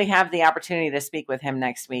actually have the opportunity to speak with him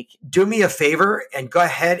next week. Do me a favor and go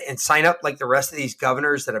ahead and sign up like the rest of these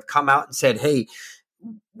governors that have come out and said, hey,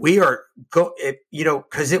 we are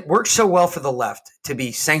because it works so well for the left to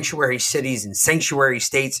be sanctuary cities and sanctuary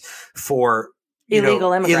states for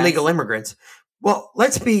illegal immigrants. Well,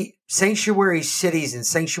 let's be sanctuary cities and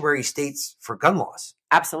sanctuary states for gun laws.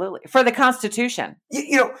 Absolutely. For the Constitution.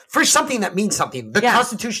 For something that means something. The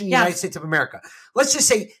Constitution of the United States of America. Let's just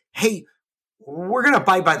say, hey, we're going to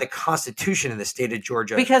abide by the Constitution in the state of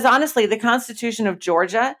Georgia. Because honestly, the Constitution of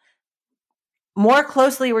Georgia more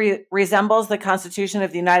closely resembles the Constitution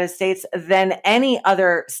of the United States than any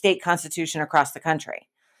other state constitution across the country.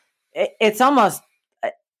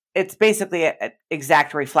 It's basically an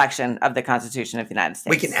exact reflection of the Constitution of the United States.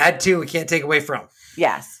 We can add to, we can't take away from.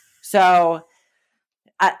 Yes. So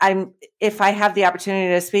if I have the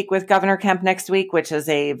opportunity to speak with Governor Kemp next week, which is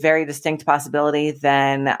a very distinct possibility,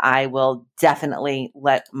 then I will definitely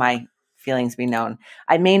let my feelings be known.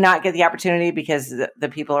 I may not get the opportunity because the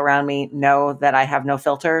people around me know that I have no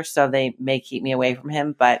filter, so they may keep me away from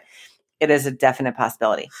him, but it is a definite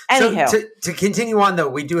possibility. Anywho. So to continue on, though,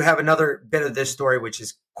 we do have another bit of this story, which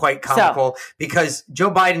is quite comical because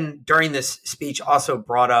Joe Biden, during this speech, also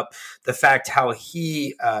brought up the fact how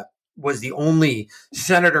he was the only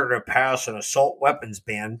senator to pass an assault weapons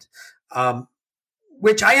ban,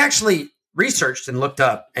 which I actually researched and looked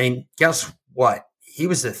up. And guess what? He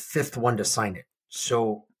was the fifth one to sign it.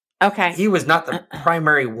 So he was not the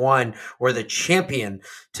primary one or the champion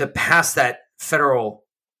to pass that federal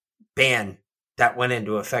ban that went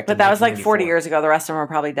into effect. But that was like 40 years ago. The rest of them are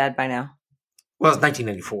probably dead by now. Well, it's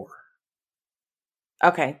 1994.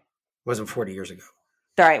 Okay. It wasn't 40 years ago.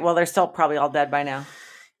 All right. Well, they're still probably all dead by now.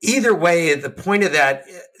 Either way, the point of that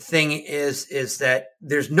thing is that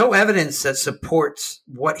there's no evidence that supports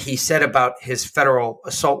what he said about his federal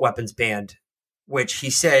assault weapons ban, which he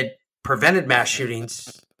said prevented mass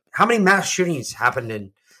shootings. How many mass shootings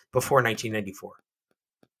happened before 1994?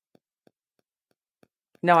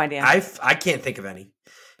 No idea. I can't think of any.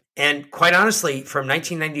 And quite honestly, from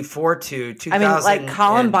 1994 to 2000, I mean, like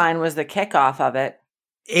Columbine was the kickoff of it.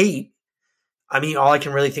 8. I mean, all I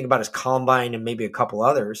can really think about is Columbine and maybe a couple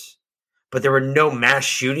others. But there were no mass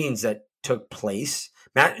shootings that took place.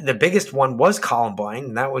 The biggest one was Columbine,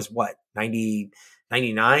 and that was what, 99?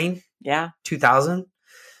 Yeah. 2000?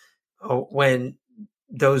 Oh, when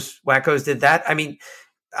those wackos did that. I mean,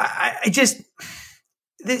 I just,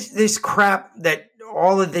 this crap that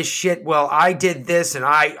all of this shit, well, I did this and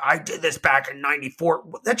I did this back in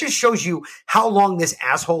 94. That just shows you how long this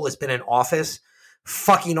asshole has been in office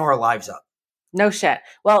fucking our lives up. No shit.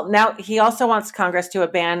 Well, now he also wants Congress to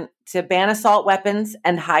ban assault weapons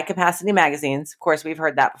and high capacity magazines. Of course, we've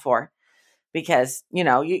heard that before because,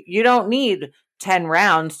 you don't need 10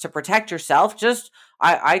 rounds to protect yourself. Just,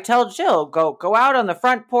 I tell Jill, go out on the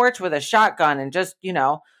front porch with a shotgun and just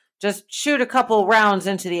shoot a couple rounds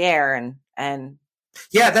into the air and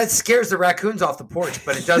yeah, that scares the raccoons off the porch,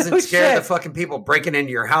 but it doesn't scare the fucking people breaking into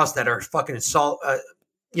your house that are fucking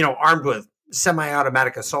armed with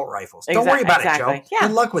semi-automatic assault rifles. Don't worry about it, Joe. Yeah.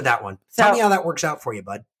 Good luck with that one. Tell me how that works out for you,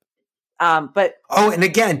 bud. And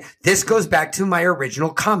again, this goes back to my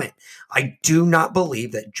original comment. I do not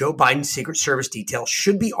believe that Joe Biden's Secret Service detail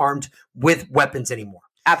should be armed with weapons anymore.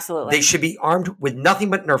 Absolutely. They should be armed with nothing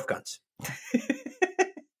but Nerf guns.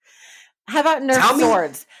 How about Nerf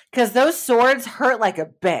swords? Because those swords hurt like a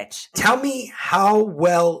bitch. Tell me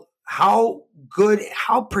how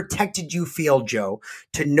protected you feel, Joe,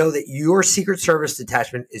 to know that your Secret Service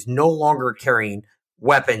detachment is no longer carrying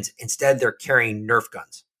weapons. Instead, they're carrying Nerf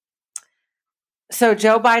guns. So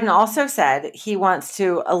Joe Biden also said he wants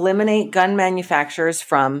to eliminate gun manufacturers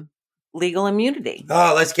from legal immunity.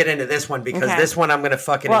 Oh, let's get into this one because this one I'm going to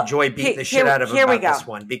fucking enjoy beating the shit out of him about this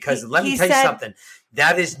one. Because let me tell you something.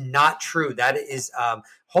 That is not true. That is,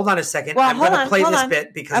 hold on a second. Well, I'm going to play this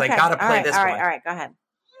bit because I got to play this one. All right, go ahead.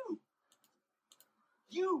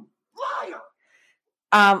 You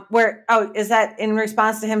liar! Is that in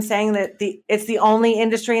response to him saying that it's the only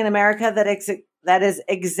industry in America that is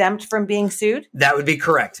exempt from being sued? That would be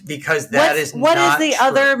correct because what is the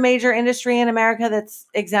other major industry in America that's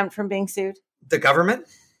exempt from being sued? The government?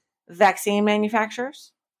 Vaccine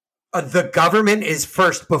manufacturers? The government is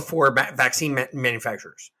first before vaccine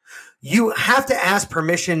manufacturers. You have to ask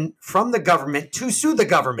permission from the government to sue the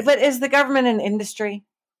government. But is the government an industry?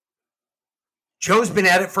 Joe's been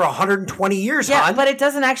at it for 120 years, hon. But it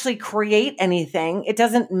doesn't actually create anything. It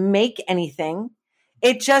doesn't make anything.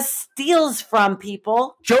 It just steals from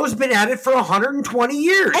people. Joe's been at it for 120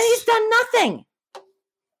 years. And he's done nothing.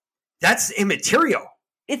 That's immaterial.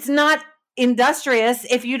 It's not industrious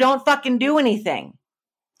if you don't fucking do anything.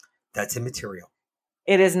 That's immaterial.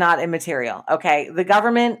 It is not immaterial. Okay. The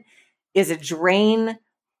government is a drain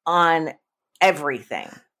on everything.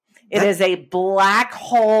 It is a black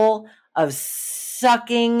hole of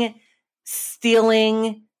sucking,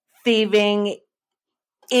 stealing, thieving,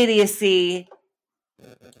 idiocy.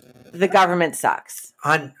 The government sucks.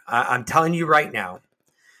 I'm telling you right now.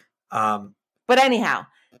 But anyhow,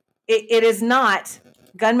 it is not,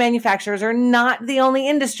 gun manufacturers are not the only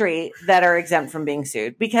industry that are exempt from being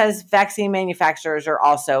sued, because vaccine manufacturers are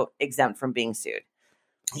also exempt from being sued.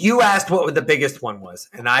 You asked what the biggest one was,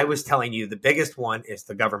 and I was telling you the biggest one is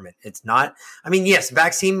the government. It's not, I mean, yes,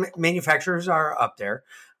 vaccine manufacturers are up there.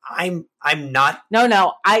 I'm not.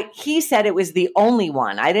 No. He said it was the only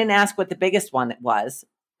one. I didn't ask what the biggest one was.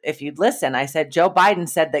 If you'd listen, I said Joe Biden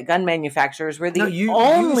said that gun manufacturers were the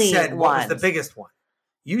only you said what was the biggest one.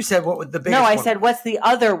 You said what was the biggest one. No, I said, what's the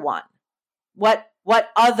other one? What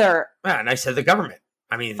other? Yeah, and I said the government.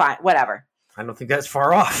 I mean, fine, whatever. I don't think that's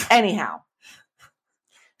far off. Anyhow.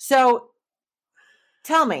 So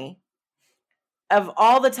tell me, of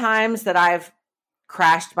all the times that I've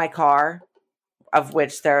crashed my car, of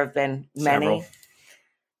which there have been many, Several.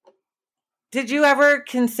 Did you ever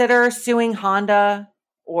consider suing Honda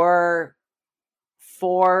or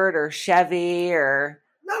Ford or Chevy or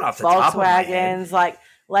not off the top of my head. Volkswagens?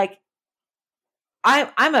 Like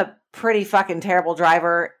I'm a pretty fucking terrible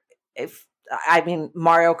driver.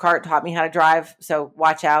 Mario Kart taught me how to drive, so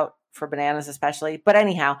watch out for bananas especially. But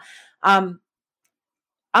anyhow, I'm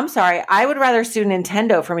sorry. I would rather sue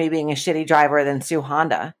Nintendo for me being a shitty driver than sue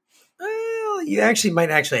Honda. Well, you might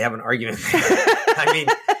have an argument. I mean,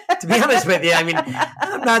 to be honest with you,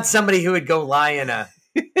 I'm not somebody who would go lie in a...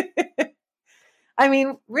 I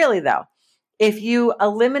mean, really though, if you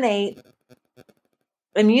eliminate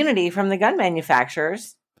immunity from the gun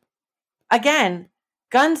manufacturers, again,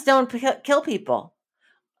 guns don't kill people.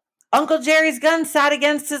 Uncle Jerry's gun sat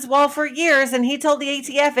against his wall for years, and he told the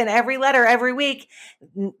ATF in every letter every week,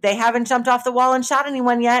 they haven't jumped off the wall and shot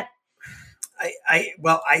anyone yet.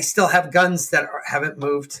 I still have guns that haven't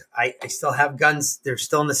moved. I still have guns. They're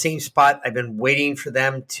still in the same spot. I've been waiting for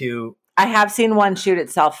them to... I have seen one shoot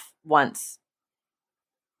itself once.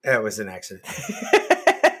 It was an accident.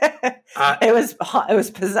 It was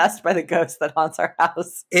possessed by the ghost that haunts our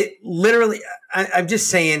house. It literally, I'm just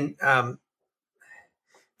saying,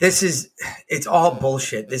 it's all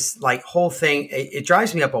bullshit. This whole thing, it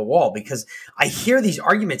drives me up a wall because I hear these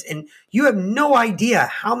arguments and you have no idea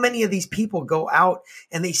how many of these people go out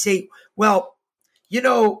and they say, well,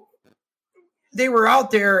 they were out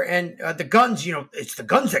there and the guns, it's the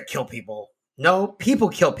guns that kill people. No, people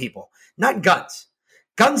kill people, not guns.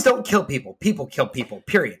 Guns don't kill people. People kill people,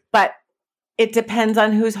 period. But it depends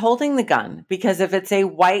on who's holding the gun, because if it's a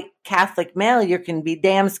white Catholic male, you can be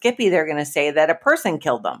damn skippy. They're going to say that a person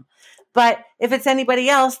killed them. But if it's anybody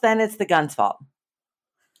else, then it's the gun's fault.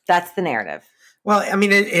 That's the narrative. Well,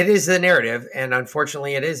 it is the narrative, and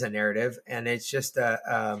unfortunately it is a narrative, and it's just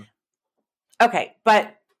Okay,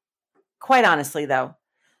 but quite honestly, though,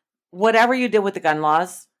 whatever you did with the gun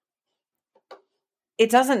laws,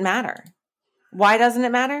 it doesn't matter. Why doesn't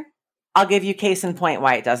it matter? I'll give you case in point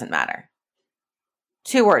why it doesn't matter.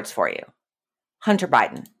 2 words for you. Hunter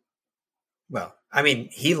Biden. Well,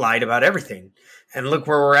 he lied about everything. And look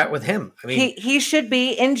where we're at with him. He should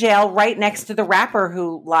be in jail right next to the rapper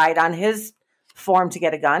who lied on his form to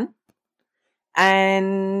get a gun.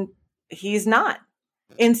 And he's not.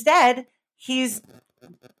 Instead, he's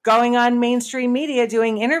going on mainstream media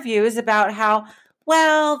doing interviews about how,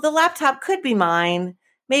 well, the laptop could be mine.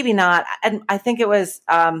 Maybe not. And I think it was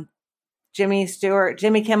Jimmy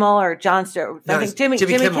Kimmel or Jon Stewart. No, I think Jimmy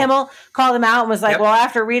Kimmel called him out and was like, well,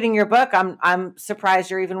 after reading your book, I'm surprised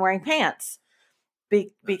you're even wearing pants.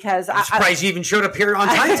 Because I'm surprised you even showed up here on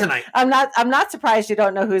time tonight. I'm not surprised you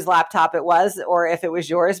don't know whose laptop it was or if it was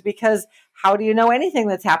yours, because how do you know anything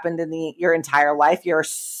that's happened in your entire life? You're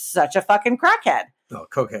such a fucking crackhead. Oh,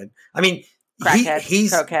 cokehead.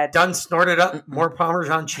 He's cokehead. Done snorted up more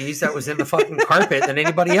Parmesan cheese that was in the fucking carpet than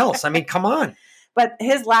anybody else. Come on. But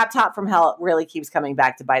his laptop from hell really keeps coming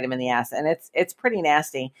back to bite him in the ass, and it's pretty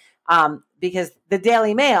nasty. Because the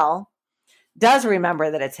Daily Mail does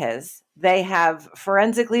remember that it's his. They have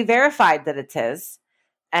forensically verified that it's his,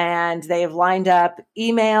 and they've lined up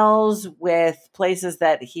emails with places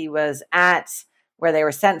that he was at, where they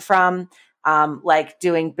were sent from, like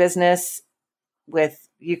doing business with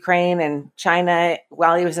Ukraine and China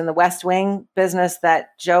while he was in the West Wing, business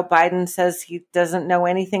that Joe Biden says he doesn't know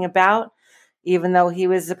anything about, even though he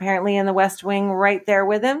was apparently in the West Wing right there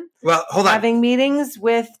with him. Well, hold on. Having meetings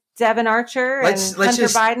with Devin Archer and Hunter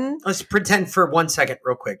Biden. Let's pretend for 1 second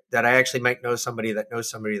real quick that I actually might know somebody that knows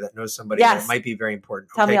somebody that knows somebody Yes. that might be very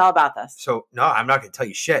important. Tell me all about this. So, no, I'm not going to tell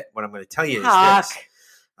you shit. What I'm going to tell you is this.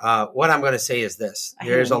 What I'm going to say is this.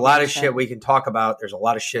 There's a lot of shit we can talk about. There's a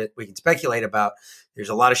lot of shit we can speculate about. There's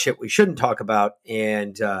a lot of shit we shouldn't talk about.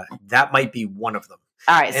 And that might be one of them.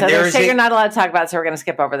 All right. So there's shit you're not allowed to talk about. So we're going to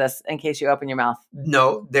skip over this in case you open your mouth.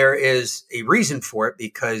 No, there is a reason for it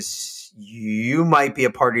because you might be a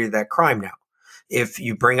party to that crime now. If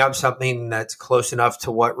you bring up something that's close enough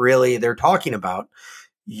to what really they're talking about,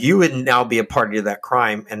 you would now be a party to that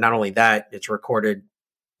crime. And not only that, it's recorded,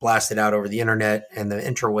 blasted out over the internet and the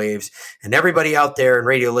interwaves, and everybody out there in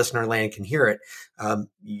radio listener land can hear it.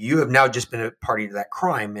 You have now just been a party to that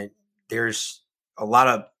crime. And there's a lot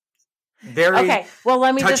of very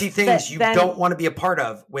touchy things you don't want to be a part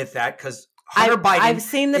of with that because Hunter Biden. I've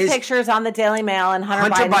seen the pictures on the Daily Mail, and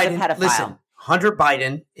Hunter Biden is a pedophile. Listen, Hunter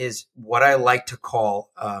Biden is what I like to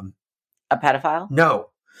call a pedophile. No,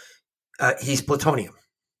 he's plutonium.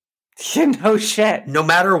 No shit. No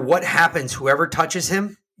matter what happens, whoever touches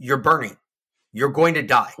him, you're burning. You're going to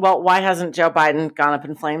die. Well, why hasn't Joe Biden gone up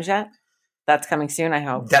in flames yet? That's coming soon, I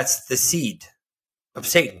hope. That's the seed of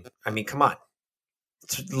Satan. I mean, come on.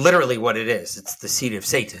 It's literally what it is. It's the seed of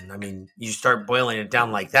Satan. I mean, you start boiling it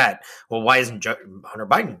down like that. Well, why isn't Hunter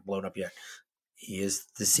Biden blown up yet? He is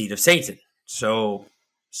the seed of Satan. So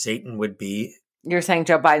Satan would be... You're saying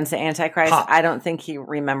Joe Biden's the Antichrist? Pop. I don't think he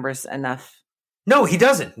remembers enough. No, he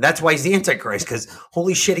doesn't. That's why he's the Antichrist, because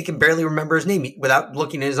holy shit, he can barely remember his name. Without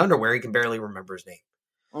looking at his underwear, he can barely remember his name.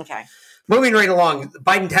 Okay. Moving right along,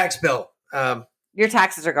 Biden tax bill. Your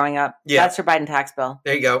taxes are going up. Yeah. That's your Biden tax bill.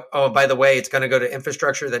 There you go. Oh, by the way, it's going to go to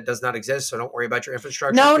infrastructure that does not exist, so don't worry about your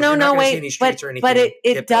infrastructure. No, wait. But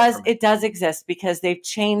it does exist because they've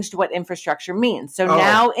changed what infrastructure means. So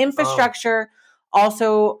now infrastructure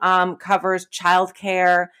also covers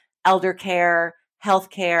childcare, elder care,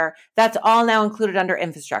 healthcare. That's all now included under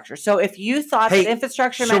infrastructure. So if you thought that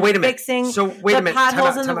infrastructure meant fixing the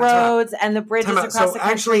potholes in the roads and the bridges across the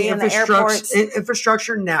country and the airports.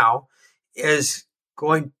 Infrastructure now is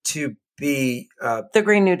going to be the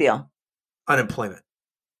Green New Deal. Unemployment.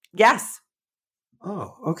 Yes.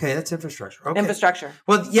 Oh, okay. That's infrastructure. Okay. Infrastructure.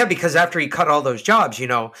 Well, yeah, because after he cut all those jobs,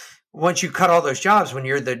 once you cut all those jobs, when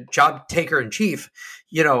you're the job taker in chief,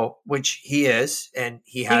 which he is, and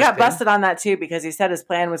he got busted on that too, because he said his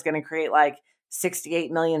plan was going to create like 68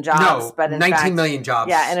 million jobs, but in 19 million jobs.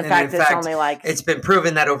 Yeah. And in fact, it's only like, it's been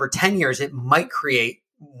proven that over 10 years, it might create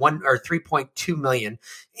 3.2 million.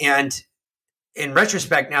 And in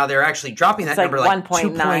retrospect, now they're actually dropping that number like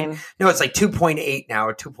 1.9. No, it's like 2.8 now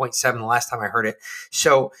or 2.7 the last time I heard it.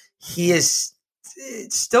 So he is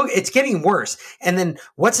it's getting worse. And then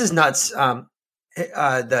what's his nuts? The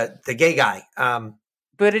gay guy,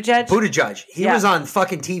 Buttigieg. He was on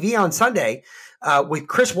fucking TV on Sunday with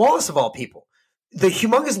Chris Wallace of all people, the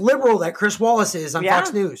humongous liberal that Chris Wallace is on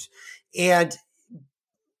Fox News, and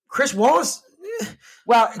Chris Wallace.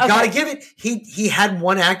 Well, gotta give it. He had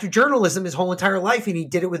one act of journalism his whole entire life, and he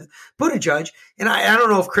did it with Buttigieg. And I don't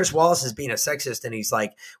know if Chris Wallace is being a sexist, and he's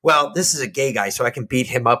like, well, this is a gay guy, so I can beat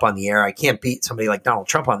him up on the air. I can't beat somebody like Donald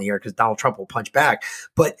Trump on the air because Donald Trump will punch back.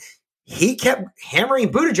 But he kept hammering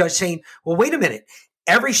Buttigieg, saying, well, wait a minute.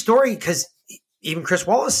 Every story, because even Chris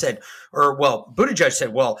Wallace said, Buttigieg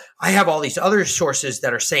said, well, I have all these other sources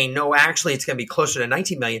that are saying, no, actually, it's going to be closer to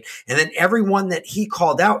 19 million. And then everyone that he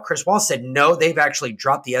called out, Chris Wallace said, no, they've actually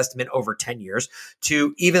dropped the estimate over 10 years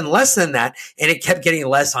to even less than that. And it kept getting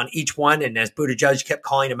less on each one. And as Buttigieg kept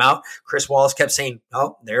calling him out, Chris Wallace kept saying,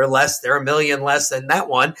 oh, they're $1 million less than that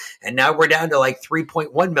one. And now we're down to like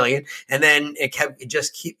 3.1 million. And then it kept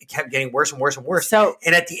getting worse and worse and worse.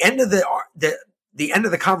 And at the end of the end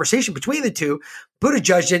of the conversation between the two,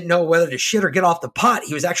 Buttigieg didn't know whether to shit or get off the pot.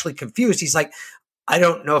 He was actually confused. He's like, I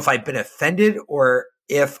don't know if I've been offended or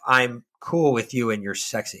if I'm cool with you and you're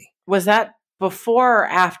sexy. Was that before or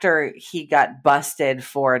after he got busted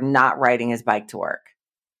for not riding his bike to work?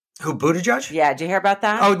 Who, Buttigieg? Yeah. Did you hear about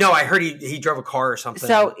that? Oh, no. I heard he drove a car or something.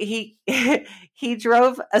 So he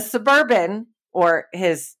drove a Suburban, or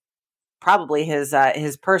his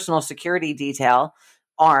personal security detail,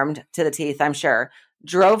 armed to the teeth, I'm sure,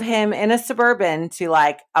 drove him in a Suburban to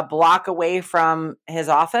like a block away from his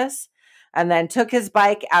office, and then took his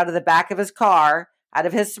bike out of the back of his car, out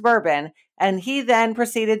of his Suburban. And he then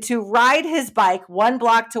proceeded to ride his bike 1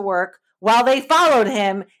 block to work while they followed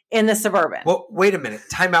him in the Suburban. Well, wait a minute.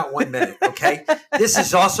 Time out 1 minute, okay? This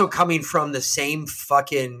is also coming from the same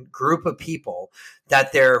fucking group of people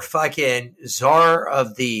that their fucking czar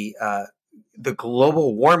of the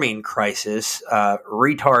global warming crisis,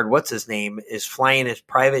 retard, what's his name, is flying his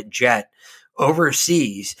private jet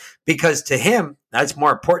overseas because to him, that's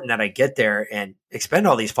more important that I get there and expend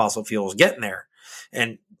all these fossil fuels getting there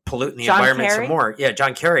and polluting the environment some more. Yeah,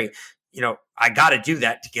 John Kerry, I got to do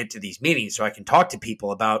that to get to these meetings so I can talk to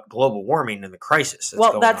people about global warming and the crisis.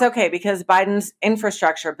 That's okay because Biden's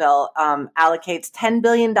infrastructure bill allocates $10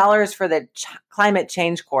 billion for the Climate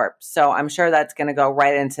Change Corp. So I'm sure that's going to go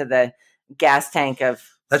right into the gas tank of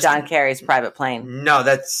John Kerry's private plane. No,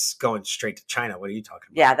 that's going straight to China. What are you talking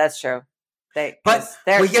about? Yeah, that's true. They're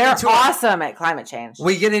awesome at climate change.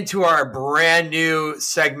 We get into our brand new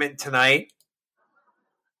segment tonight.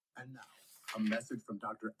 And now, a message from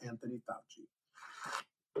Dr. Anthony Fauci.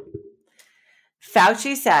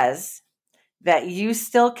 Fauci says that you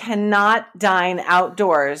still cannot dine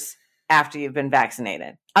outdoors after you've been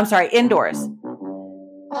vaccinated. I'm sorry, indoors.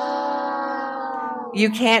 You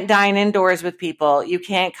can't dine indoors with people. You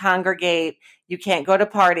can't congregate. You can't go to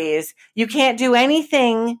parties. You can't do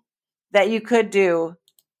anything that you could do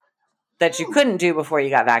that you couldn't do before you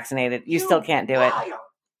got vaccinated. You still can't do it.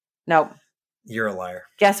 Nope. You're a liar.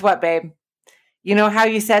 Guess what, babe? You know how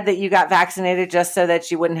you said that you got vaccinated just so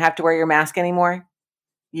that you wouldn't have to wear your mask anymore?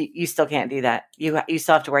 You still can't do that. You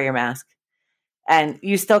still have to wear your mask. And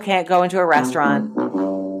you still can't go into a restaurant.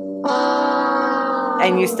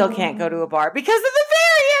 And you still can't go to a bar because of the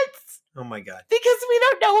variants. Oh, my God. Because we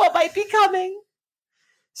don't know what might be coming.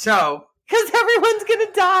 So. Because everyone's going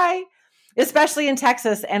to die, especially in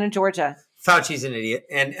Texas and in Georgia. Fauci's an idiot.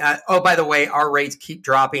 And, by the way, our rates keep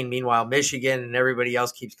dropping. Meanwhile, Michigan and everybody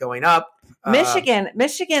else keeps going up. Michigan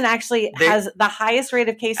actually has the highest rate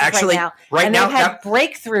of cases right now. And they've had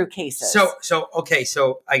breakthrough cases.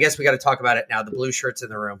 So I guess we got to talk about it now. The blue shirt's in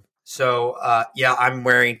the room. So, I'm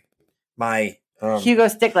wearing my... Hugo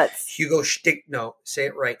Stiglitz. No, say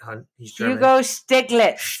it right, hon. He's German. Hugo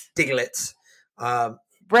Stiglitz.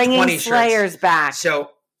 Bringing Slayers back. So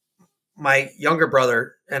my younger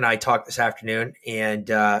brother and I talked this afternoon, and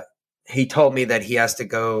he told me that he has to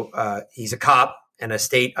go. He's a cop in a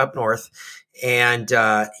state up north, and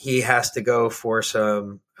he has to go for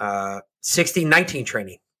some 1619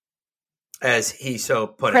 training, as he so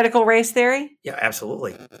put it. Critical race theory? Yeah,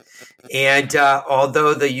 absolutely. And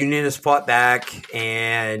although the unionists fought back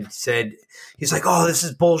and said, he's like, oh, this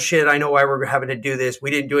is bullshit. I know why we're having to do this. We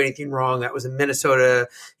didn't do anything wrong. That was in Minnesota.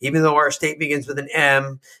 Even though our state begins with an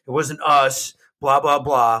M, it wasn't us, blah, blah,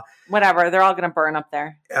 blah. Whatever. They're all going to burn up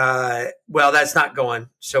there. Well, that's not going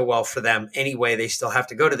so well for them. Anyway, they still have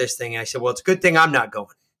to go to this thing. And I said, well, it's a good thing I'm not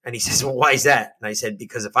going. And he says, well, why is that? And I said,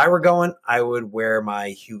 because if I were going, I would wear my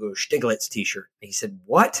Hugo Stiglitz t-shirt. And he said,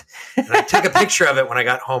 what? And I took a picture of it when I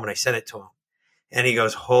got home and I sent it to him. And he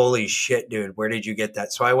goes, holy shit, dude, where did you get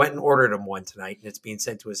that? So I went and ordered him one tonight, and it's being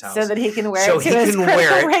sent to his house. So that he can wear it to his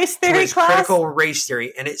critical race theory class? Critical race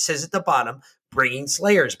theory. And it says at the bottom, bringing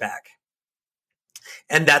Slayers back.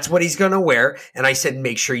 And that's what he's going to wear. And I said,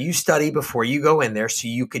 make sure you study before you go in there so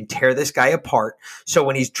you can tear this guy apart. So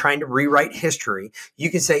when he's trying to rewrite history,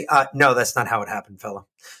 you can say, no, that's not how it happened, fella.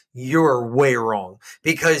 You're way wrong,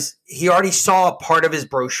 because he already saw a part of his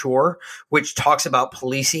brochure, which talks about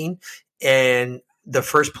policing. And the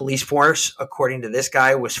first police force, according to this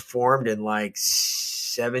guy, was formed in like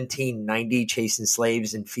 1790, chasing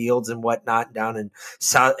slaves in fields and whatnot down in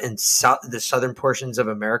the southern portions of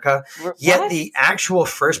America. What? Yet the actual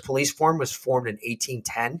first police force was formed in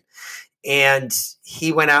 1810. And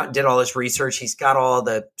he went out and did all this research. He's got all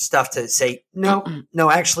the stuff to say, no,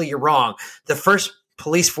 actually, you're wrong. The first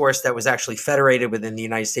police force that was actually federated within the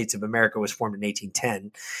United States of America was formed in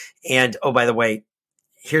 1810. And, oh, by the way,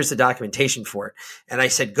 here's the documentation for it. And I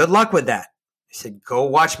said, good luck with that. I said, go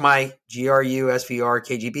watch my GRU, SVR,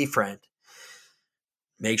 KGB friend.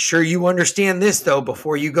 Make sure you understand this, though,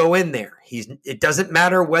 before you go in there. It doesn't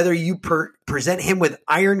matter whether you present him with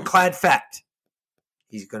ironclad fact.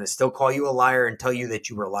 He's going to still call you a liar and tell you that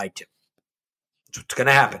you were lied to. That's what's going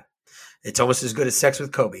to happen. It's almost as good as sex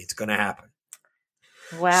with Kobe. It's going to happen.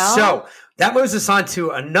 Well, so that moves us on to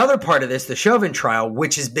another part of this, the Chauvin trial,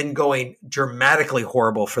 which has been going dramatically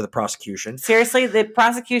horrible for the prosecution. Seriously, the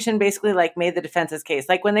prosecution basically made the defense's case.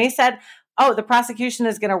 Like when they said, oh, the prosecution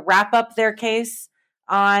is going to wrap up their case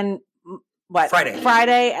on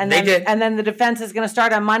Friday, and then the defense is going to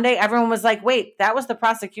start on Monday. Everyone was like, wait, that was the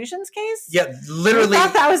prosecution's case? Yeah, literally. I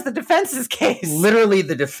thought that was the defense's case. Literally,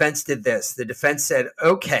 the defense did this. The defense said,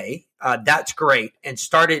 okay, that's great, and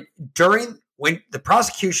started during when the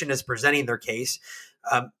prosecution is presenting their case,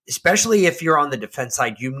 especially if you're on the defense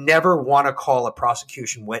side, you never want to call a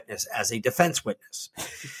prosecution witness as a defense witness.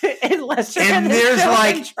 Unless you're in And the there's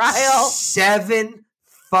like trial. 7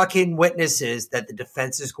 fucking witnesses that the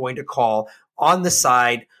defense is going to call on the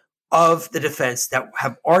side of the defense that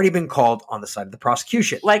have already been called on the side of the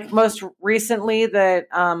prosecution. Like most recently, the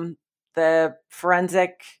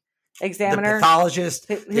forensic examiner, the pathologist,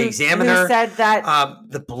 the examiner, who said that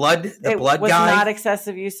the blood was guy, not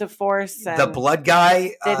excessive use of force. And the blood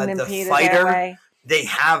guy, didn't the impede fighter. airway. They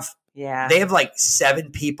have like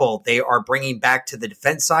 7 people they are bringing back to the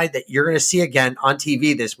defense side that you're going to see again on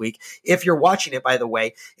TV this week. If you're watching it, by the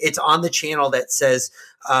way, it's on the channel that says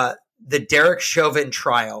the Derek Chauvin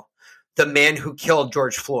trial, the man who killed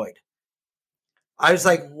George Floyd. I was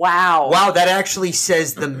like, wow, that actually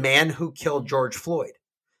says the man who killed George Floyd.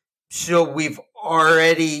 So we've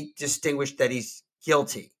already distinguished that he's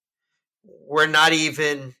guilty. We're not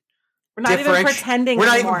even pretending. We're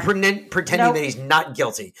not anymore. even pretending that he's not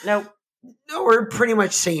guilty. Nope. No, we're pretty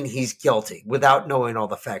much saying he's guilty without knowing all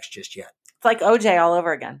the facts just yet. It's like OJ all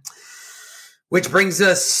over again. Which brings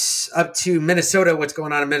us up to Minnesota. What's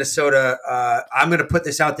going on in Minnesota? I'm going to put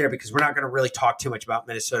this out there because we're not going to really talk too much about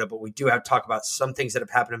Minnesota, but we do have to talk about some things that have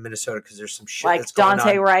happened in Minnesota because there's some shit that's going on. Like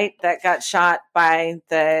Dante Wright that got shot by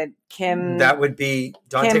the Kim. That would be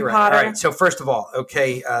Dante Wright. Potter. All right. So first of all,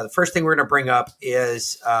 okay, the first thing we're going to bring up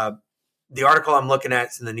is the article I'm looking at.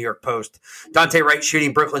 It's in the New York Post. Dante Wright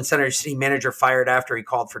shooting Brooklyn Center city manager fired after he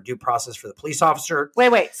called for due process for the police officer.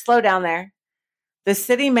 Wait, slow down there. The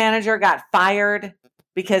city manager got fired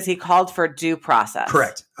because he called for due process.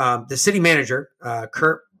 Correct. The city manager,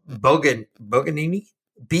 Kurt Boganini,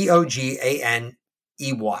 Boganey,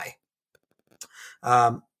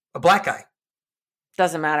 a black guy.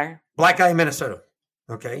 Doesn't matter. Black guy in Minnesota.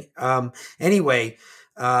 Okay. Anyway,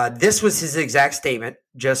 this was his exact statement,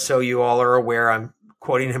 just so you all are aware. I'm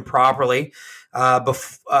quoting him properly.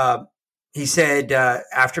 He said,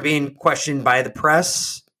 after being questioned by the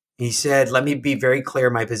press, he said, let me be very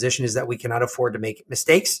clear. My position is that we cannot afford to make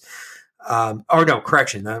mistakes.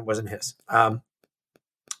 Correction. That wasn't his.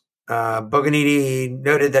 Boganini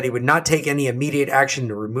noted that he would not take any immediate action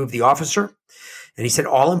to remove the officer. And he said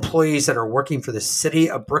all employees that are working for the city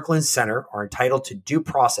of Brooklyn Center are entitled to due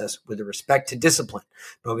process with respect to discipline.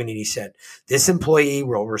 Boganini said, this employee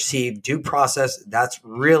will receive due process. That's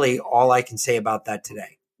really all I can say about that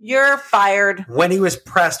today. You're fired. When he was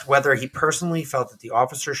pressed whether he personally felt that the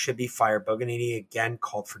officer should be fired, Boganini again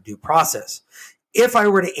called for due process. If I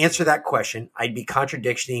were to answer that question, I'd be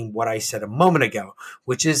contradicting what I said a moment ago,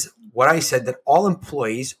 which is what I said that all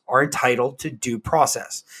employees are entitled to due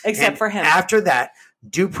process. Except for him. After that, the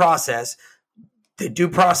due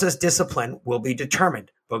process discipline will be determined,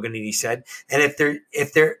 Boganini said. And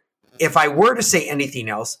if I were to say anything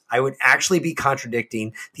else, I would actually be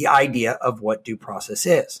contradicting the idea of what due process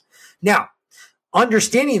is. Now,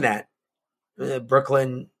 understanding that,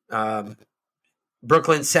 Brooklyn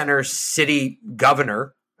Center City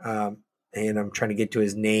Governor, and I'm trying to get to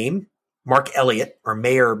his name,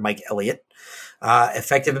 Mayor Mike Elliott,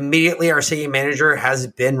 effective immediately, our city manager has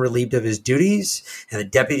been relieved of his duties, and the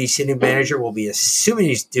deputy city manager will be assuming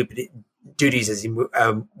his duties as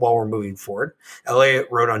while we're moving forward. Elliott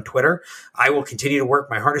wrote on Twitter, I will continue to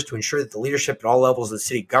work my hardest to ensure that the leadership at all levels of the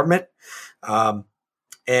city government.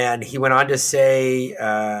 And he went on to say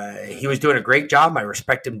he was doing a great job. I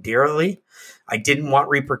respect him dearly. I didn't want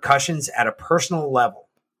repercussions at a personal level.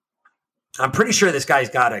 I'm pretty sure this guy's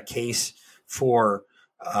got a case for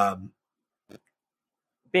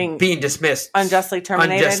being dismissed, unjustly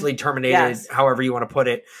terminated, yes. However you want to put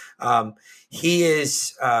it. He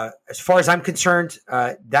is, as far as I'm concerned,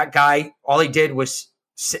 that guy, all he did was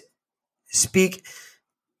speak.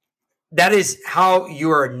 That is how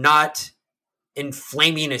you are not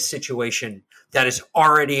inflaming a situation that is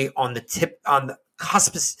already on the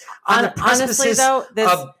precipice of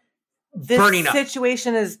burning up. This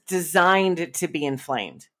situation is designed to be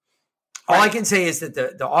inflamed. All I can say is that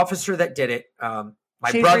the officer that did it,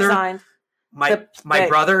 my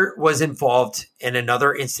brother was involved in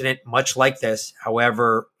another incident much like this.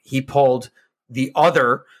 However, he pulled the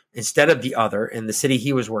other instead of the other in the city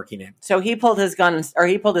he was working in. So he pulled his gun, or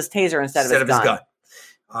he pulled his taser instead of his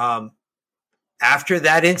gun. After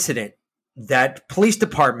that incident, that police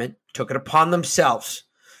department took it upon themselves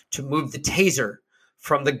to move the taser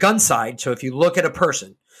from the gun side. So if you look at a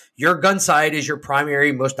person, your gun side is your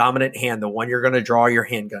primary, most dominant hand, the one you're going to draw your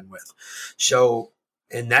handgun with. So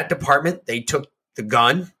in that department, they took the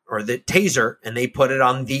gun or the taser and they put it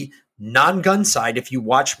on the Non-gun side, if you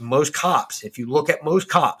watch most cops, if you look at most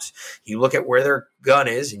cops, you look at where their gun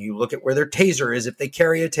is and you look at where their taser is if they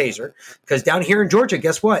carry a taser. Because down here in Georgia,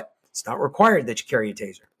 guess what? It's not required that you carry a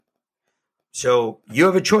taser. So you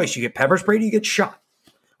have a choice. You get pepper sprayed or you get shot.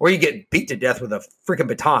 Or you get beat to death with a freaking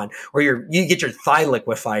baton. Or you get your thigh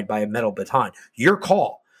liquefied by a metal baton. Your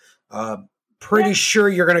call. Pretty sure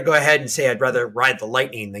you're going to go ahead and say, I'd rather ride the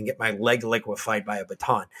lightning than get my leg liquefied by a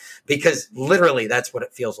baton. Because literally that's what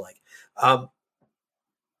it feels like. And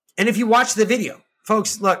if you watch the video,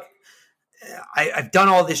 folks, look, I've done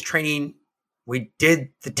all this training. We did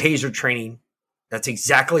the taser training. That's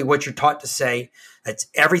exactly what you're taught to say. That's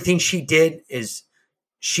everything she did is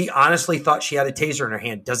she honestly thought she had a taser in her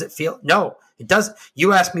hand. Does it feel? No, it doesn't.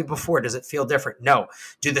 You asked me before, does it feel different? No.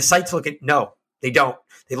 Do the sights look at? No, they don't.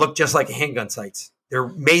 They look just like handgun sights. They're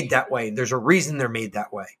made that way. There's a reason they're made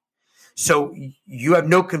that way. So you have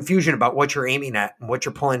no confusion about what you're aiming at and what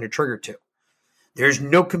you're pulling the trigger to. There's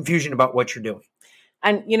no confusion about what you're doing.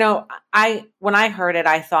 And, when I heard it,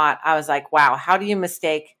 I was like, wow, how do you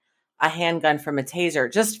mistake a handgun from a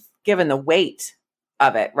taser? Just given the weight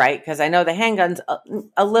of it, right? Because I know the handgun's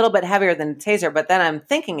a little bit heavier than the taser, but then I'm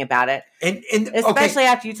thinking about it. And especially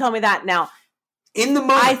after you told me that. Now, in the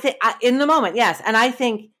moment. In the moment, yes. And I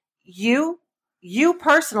think you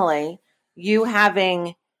personally, you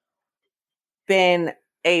having been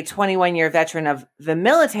a 21-year veteran of the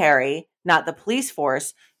military, not the police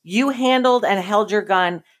force, you handled and held your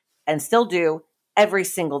gun and still do every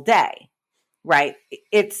single day, right?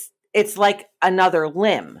 It's like another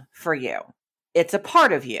limb for you. It's a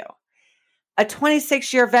part of you. A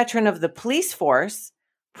 26-year veteran of the police force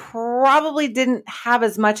probably didn't have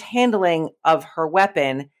as much handling of her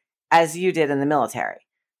weapon as you did in the military.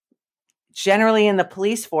 Generally in the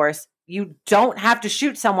police force, you don't have to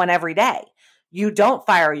shoot someone every day. You don't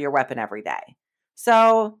fire your weapon every day.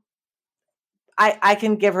 So I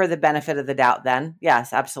can give her the benefit of the doubt then.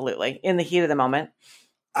 Yes, absolutely. In the heat of the moment.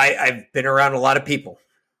 I've been around a lot of people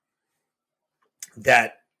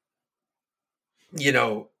that,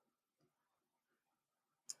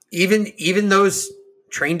 even those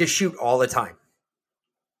trained to shoot all the time.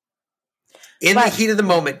 The heat of the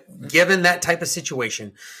moment, given that type of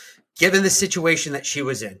situation, given the situation that she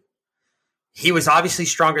was in, he was obviously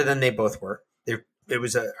stronger than they both were. It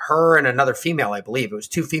was her and another female, I believe. It was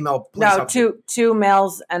two female police officers. two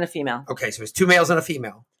males and a female. Okay, so it was two males and a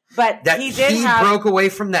female. But he broke away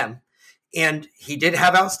from them, and he did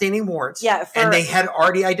have outstanding warrants. Yeah, and they had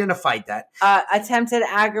already identified that. Attempted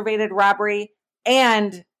aggravated robbery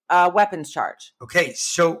and weapons charge. Okay,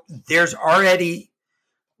 so there's already,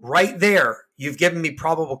 right there, you've given me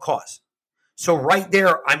probable cause. So right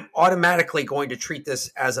there, I'm automatically going to treat this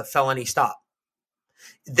as a felony stop.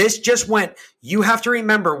 This just went, you have to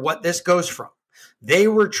remember what this goes from. They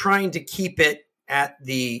were trying to keep it at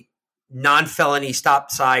the non-felony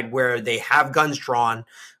stop side where they have guns drawn,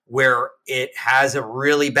 where it has a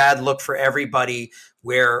really bad look for everybody,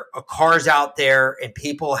 where a car's out there and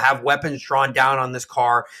people have weapons drawn down on this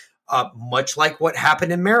car, much like what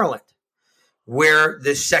happened in Maryland, where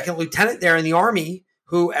the second lieutenant there in the Army,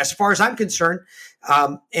 who, as far as I'm concerned,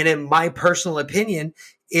 and in my personal opinion,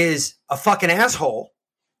 is a fucking asshole,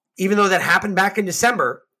 even though that happened back in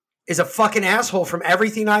December, is a fucking asshole from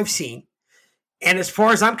everything I've seen. And as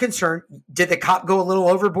far as I'm concerned, did the cop go a little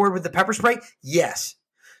overboard with the pepper spray? Yes.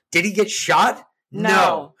 Did he get shot?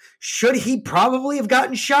 No. Should he probably have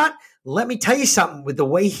gotten shot? Let me tell you something. With the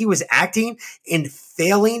way he was acting and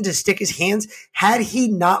failing to stick his hands, had he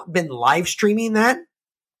not been live streaming that,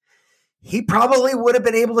 he probably would have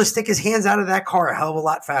been able to stick his hands out of that car a hell of a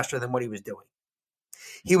lot faster than what he was doing.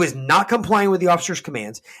 He was not complying with the officer's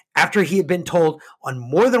commands after he had been told on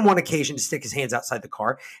more than one occasion to stick his hands outside the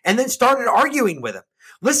car, and then started arguing with him.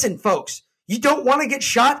 Listen, folks, you don't want to get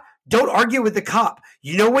shot? Don't argue with the cop.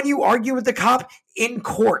 You know when you argue with the cop? In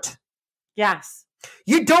court. Yes.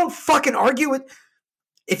 You don't fucking argue with...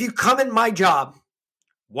 If you come in my job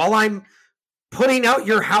while I'm putting out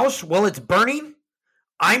your house while it's burning,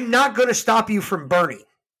 I'm not going to stop you from burning.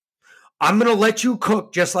 I'm going to let you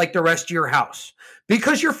cook just like the rest of your house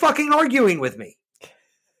because you're fucking arguing with me.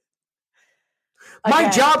 My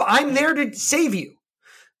job, I'm there to save you.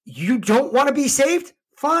 You don't want to be saved?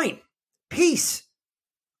 Fine. Peace.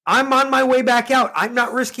 I'm on my way back out. I'm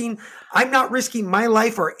not risking my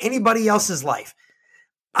life or anybody else's life.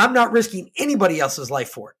 I'm not risking anybody else's life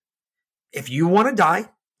for it. If you want to die,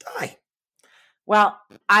 die. Well,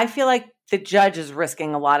 I feel like the judge is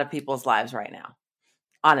risking a lot of people's lives right now.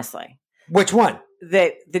 Honestly. Which one?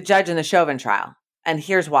 The judge in the Chauvin trial. And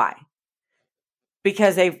here's why.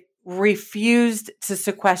 Because they refused to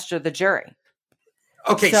sequester the jury.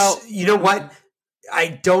 Okay, So- you know what? I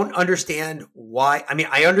don't understand why. I mean,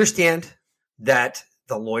 I understand that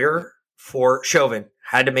the lawyer for Chauvin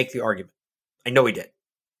had to make the argument. I know he did.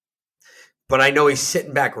 But I know he's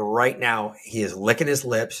sitting back right now. He is licking his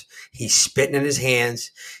lips. He's spitting in his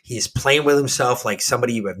hands. He is playing with himself like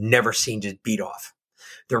somebody you have never seen just beat off.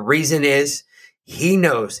 The reason is he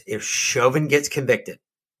knows if Chauvin gets convicted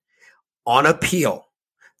on appeal,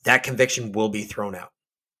 that conviction will be thrown out.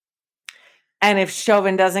 And if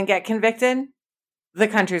Chauvin doesn't get convicted, the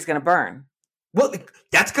country's going to burn. Well,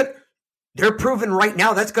 that's good. They're proving right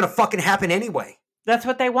now that's going to fucking happen anyway. That's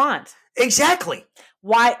what they want. Exactly.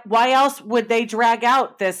 Why else would they drag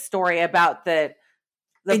out this story about the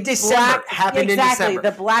in December, happened in December.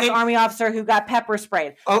 The black army officer who got pepper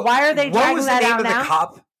sprayed. Why are they dragging that out now? What was the name of the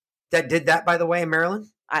cop that did that, by the way, in Maryland?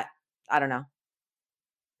 I don't know.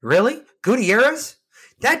 Really? Gutierrez?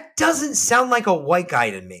 That doesn't sound like a white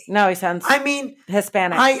guy to me. No, he sounds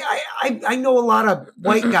Hispanic. I know a lot of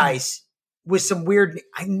white guys with some weird...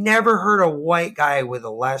 I never heard a white guy with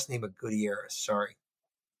the last name of Gutierrez. Sorry.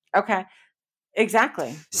 Okay.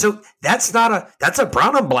 Exactly. So that's a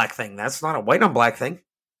brown on black thing. That's not a white on black thing.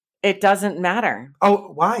 It doesn't matter.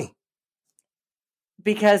 Oh, why?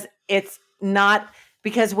 Because it's not...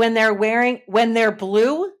 Because when they're wearing a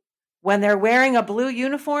blue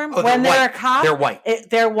uniform, when they're a cop, they're white.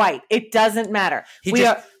 They're white. It doesn't matter.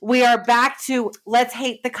 We are back to let's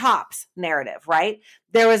hate the cops narrative, right?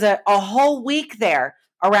 There was a whole week there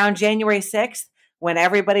around January 6th when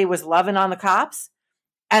everybody was loving on the cops.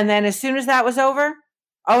 And then as soon as that was over,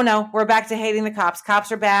 oh no, we're back to hating the cops.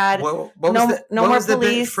 Cops are bad. What was the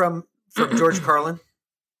bit from George Carlin?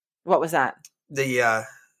 What was that? I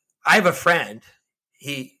have a friend.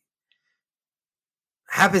 He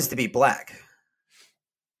happens to be black,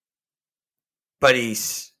 but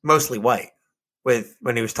he's mostly white.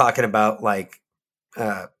 When he was talking about like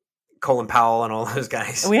Colin Powell and all those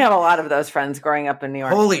guys, we have a lot of those friends growing up in New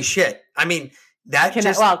York. Holy shit! I mean,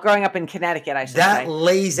 growing up in Connecticut, I should say. That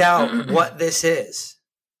lays out what this is.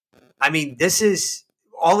 I mean, this is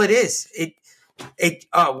all it is. It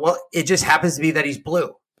just happens to be that he's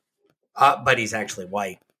blue, but he's actually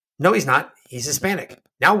white. No, he's not. He's Hispanic.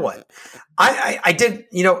 Now what? I did,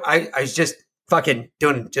 I was just fucking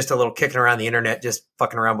doing just a little kicking around the internet, just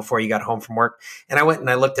fucking around before you got home from work. And I went and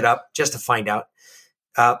I looked it up just to find out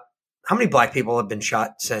how many black people have been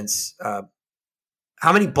shot since,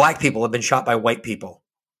 how many black people have been shot by white people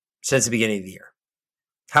since the beginning of the year?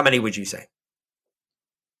 How many would you say?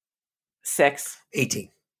 6.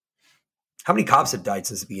 18. How many cops have died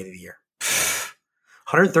since the beginning of the year?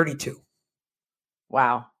 132.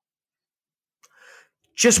 Wow.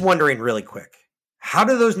 Just wondering really quick, how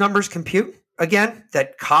do those numbers compute again,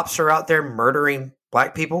 that cops are out there murdering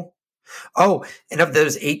black people? Oh, and of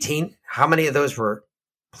those 18, how many of those were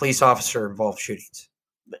police officer involved shootings?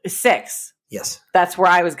 6. Yes. That's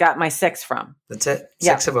where I got my 6 from. That's it.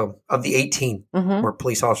 6 of them of the 18 were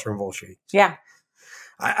police officer involved shootings. Yeah.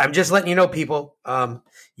 I'm just letting you know, people,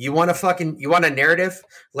 you want a narrative?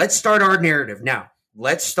 Let's start our narrative now.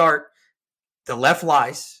 Let's start. The left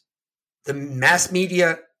lies. The mass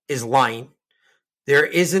media is lying. There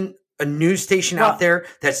isn't a news station out there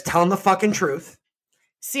that's telling the fucking truth.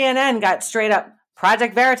 CNN got straight up.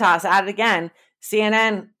 Project Veritas at it again.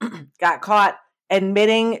 CNN got caught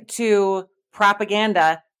admitting to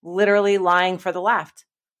propaganda, literally lying for the left.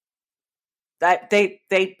 That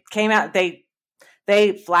they came out. They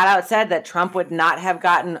flat out said that Trump would not have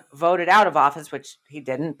gotten voted out of office, which he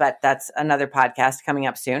didn't. But that's another podcast coming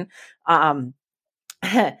up soon.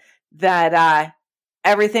 That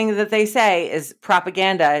everything that they say is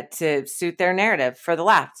propaganda to suit their narrative for the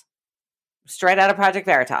left. Straight out of Project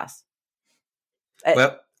Veritas.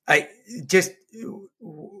 Well,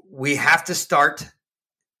 we have to start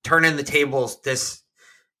turning the tables.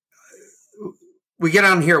 We get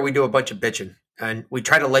on here, we do a bunch of bitching, and we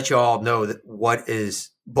try to let you all know that what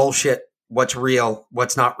is bullshit, what's real,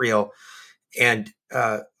 what's not real. And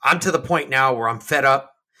I'm to the point now where I'm fed up.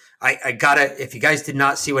 I gotta, if you guys did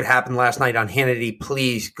not see what happened last night on Hannity,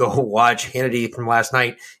 please go watch Hannity from last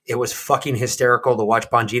night. It was fucking hysterical to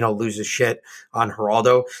watch Bongino lose his shit on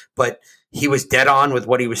Geraldo, but he was dead on with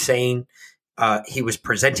what he was saying. He was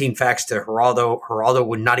presenting facts to Geraldo. Geraldo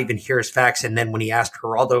would not even hear his facts. And then when he asked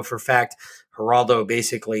Geraldo for fact, Geraldo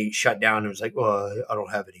basically shut down and was like, well, I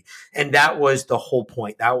don't have any. And that was the whole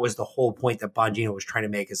point. That was the whole point that Bongino was trying to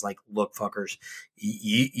make, is like, look, fuckers,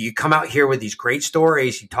 you come out here with these great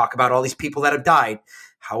stories. You talk about all these people that have died.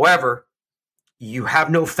 However, you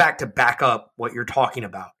have no fact to back up what you're talking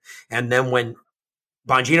about. And then when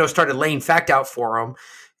Bongino started laying fact out for him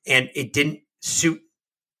and it didn't suit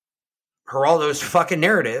Geraldo's fucking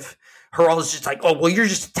narrative, Geraldo's just like, oh, well, you're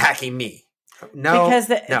just attacking me. No, because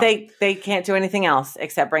no. they can't do anything else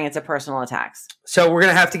except bring it to personal attacks. So we're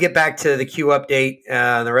going to have to get back to the Q update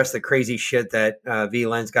and the rest of the crazy shit that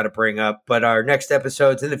V-Len's got to bring up. But our next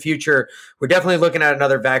episodes in the future, we're definitely looking at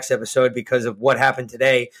another Vax episode because of what happened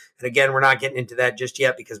today. And again, we're not getting into that just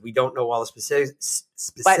yet because we don't know all the specifics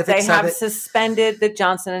But they have of it. suspended the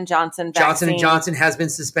Johnson & Johnson vaccine. Johnson & Johnson has been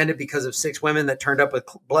suspended because of 6 women that turned up with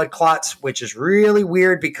blood clots, which is really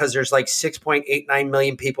weird because there's like 6.89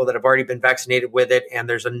 million people that have already been vaccinated with it. And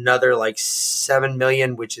there's another like 7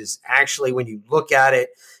 million, which is actually, when you look at it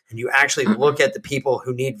and you actually look at the people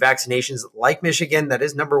who need vaccinations, like Michigan, that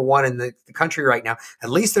is number one in the country right now. At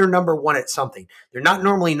least they're number one at something. They're not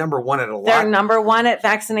normally number one at a lot. They're number one at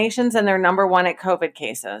vaccinations and they're number one at COVID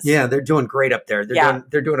cases. Yeah, they're doing great up there.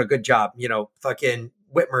 They're doing a good job. You know, fucking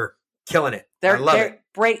Whitmer killing it. I love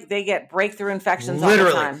it. They get breakthrough infections all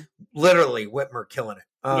the time. Literally, Whitmer killing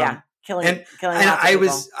it. Killing. And I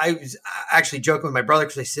was actually joking with my brother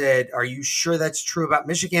because I said, "Are you sure that's true about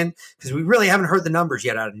Michigan? Because we really haven't heard the numbers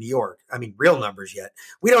yet out of New York. I mean, real numbers yet.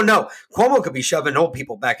 We don't know. Cuomo could be shoving old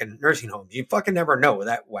people back in nursing homes. You fucking never know with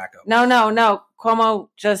that wacko. No. Cuomo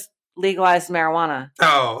just legalized marijuana.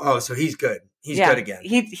 Oh, so he's good. He's good again.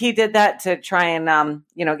 He did that to try and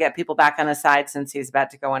get people back on his side since he's about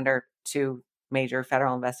to go under 2 major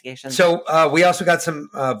federal investigations. So we also got some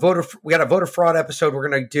we got a voter fraud episode. We're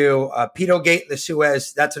going to do Pedogate and the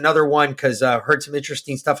Suez. That's another one because heard some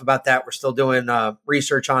interesting stuff about that. We're still doing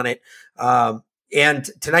research on it. And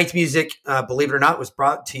tonight's music, believe it or not, was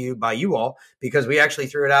brought to you by you all because we actually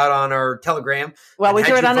threw it out on our Telegram. Well, we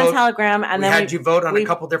threw it on the Telegram and then had you vote on a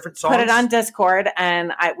couple different songs. Put it on Discord,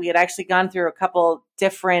 and we had actually gone through a couple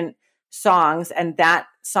different songs, and that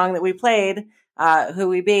song that we played, Who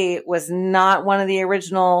We Be, was not one of the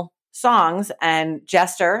original songs. And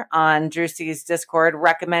Jester on Drewsty's Discord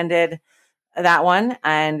recommended that one,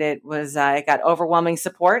 and it got overwhelming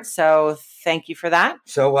support. So thank you for that.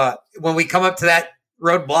 So when we come up to that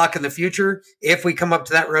roadblock in the future, if we come up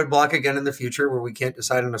to that roadblock again in the future where we can't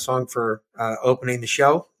decide on a song for opening the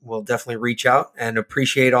show, we'll definitely reach out and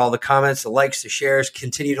appreciate all the comments, the likes, the shares.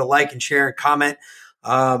 Continue to like and share and comment.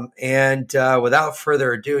 And without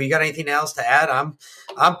further ado, you got anything else to add?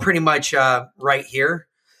 I'm pretty much right here.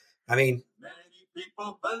 I mean, many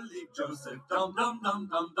people believe Joseph. Dum dum dum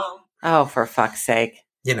dum dum. Oh, for fuck's sake!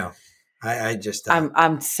 You know, I just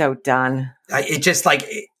I'm so done.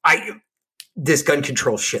 This gun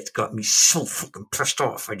control shit's got me so fucking pissed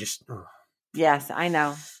off. Yes, I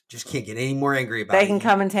know. Just can't get any more angry about it. They can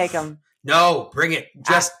come and take them. No, bring it.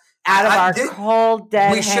 Just out of our cold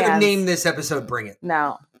dead hands. We should have named this episode "Bring It."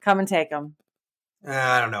 No, come and take them.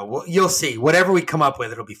 I don't know. Well, you'll see. Whatever we come up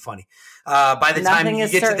with, it'll be funny. By the time you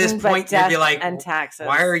get to this point, you'll be like,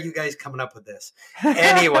 why are you guys coming up with this?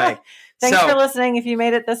 Anyway. Thanks for listening. If you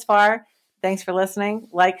made it this far, thanks for listening.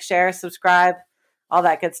 Like, share, subscribe, all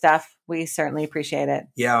that good stuff. We certainly appreciate it.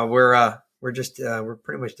 Yeah, we're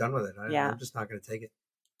pretty much done with it. I'm just not going to take it.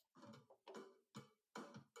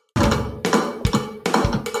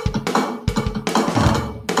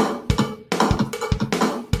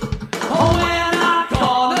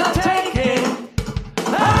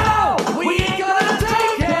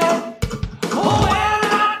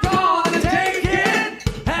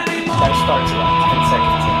 Starts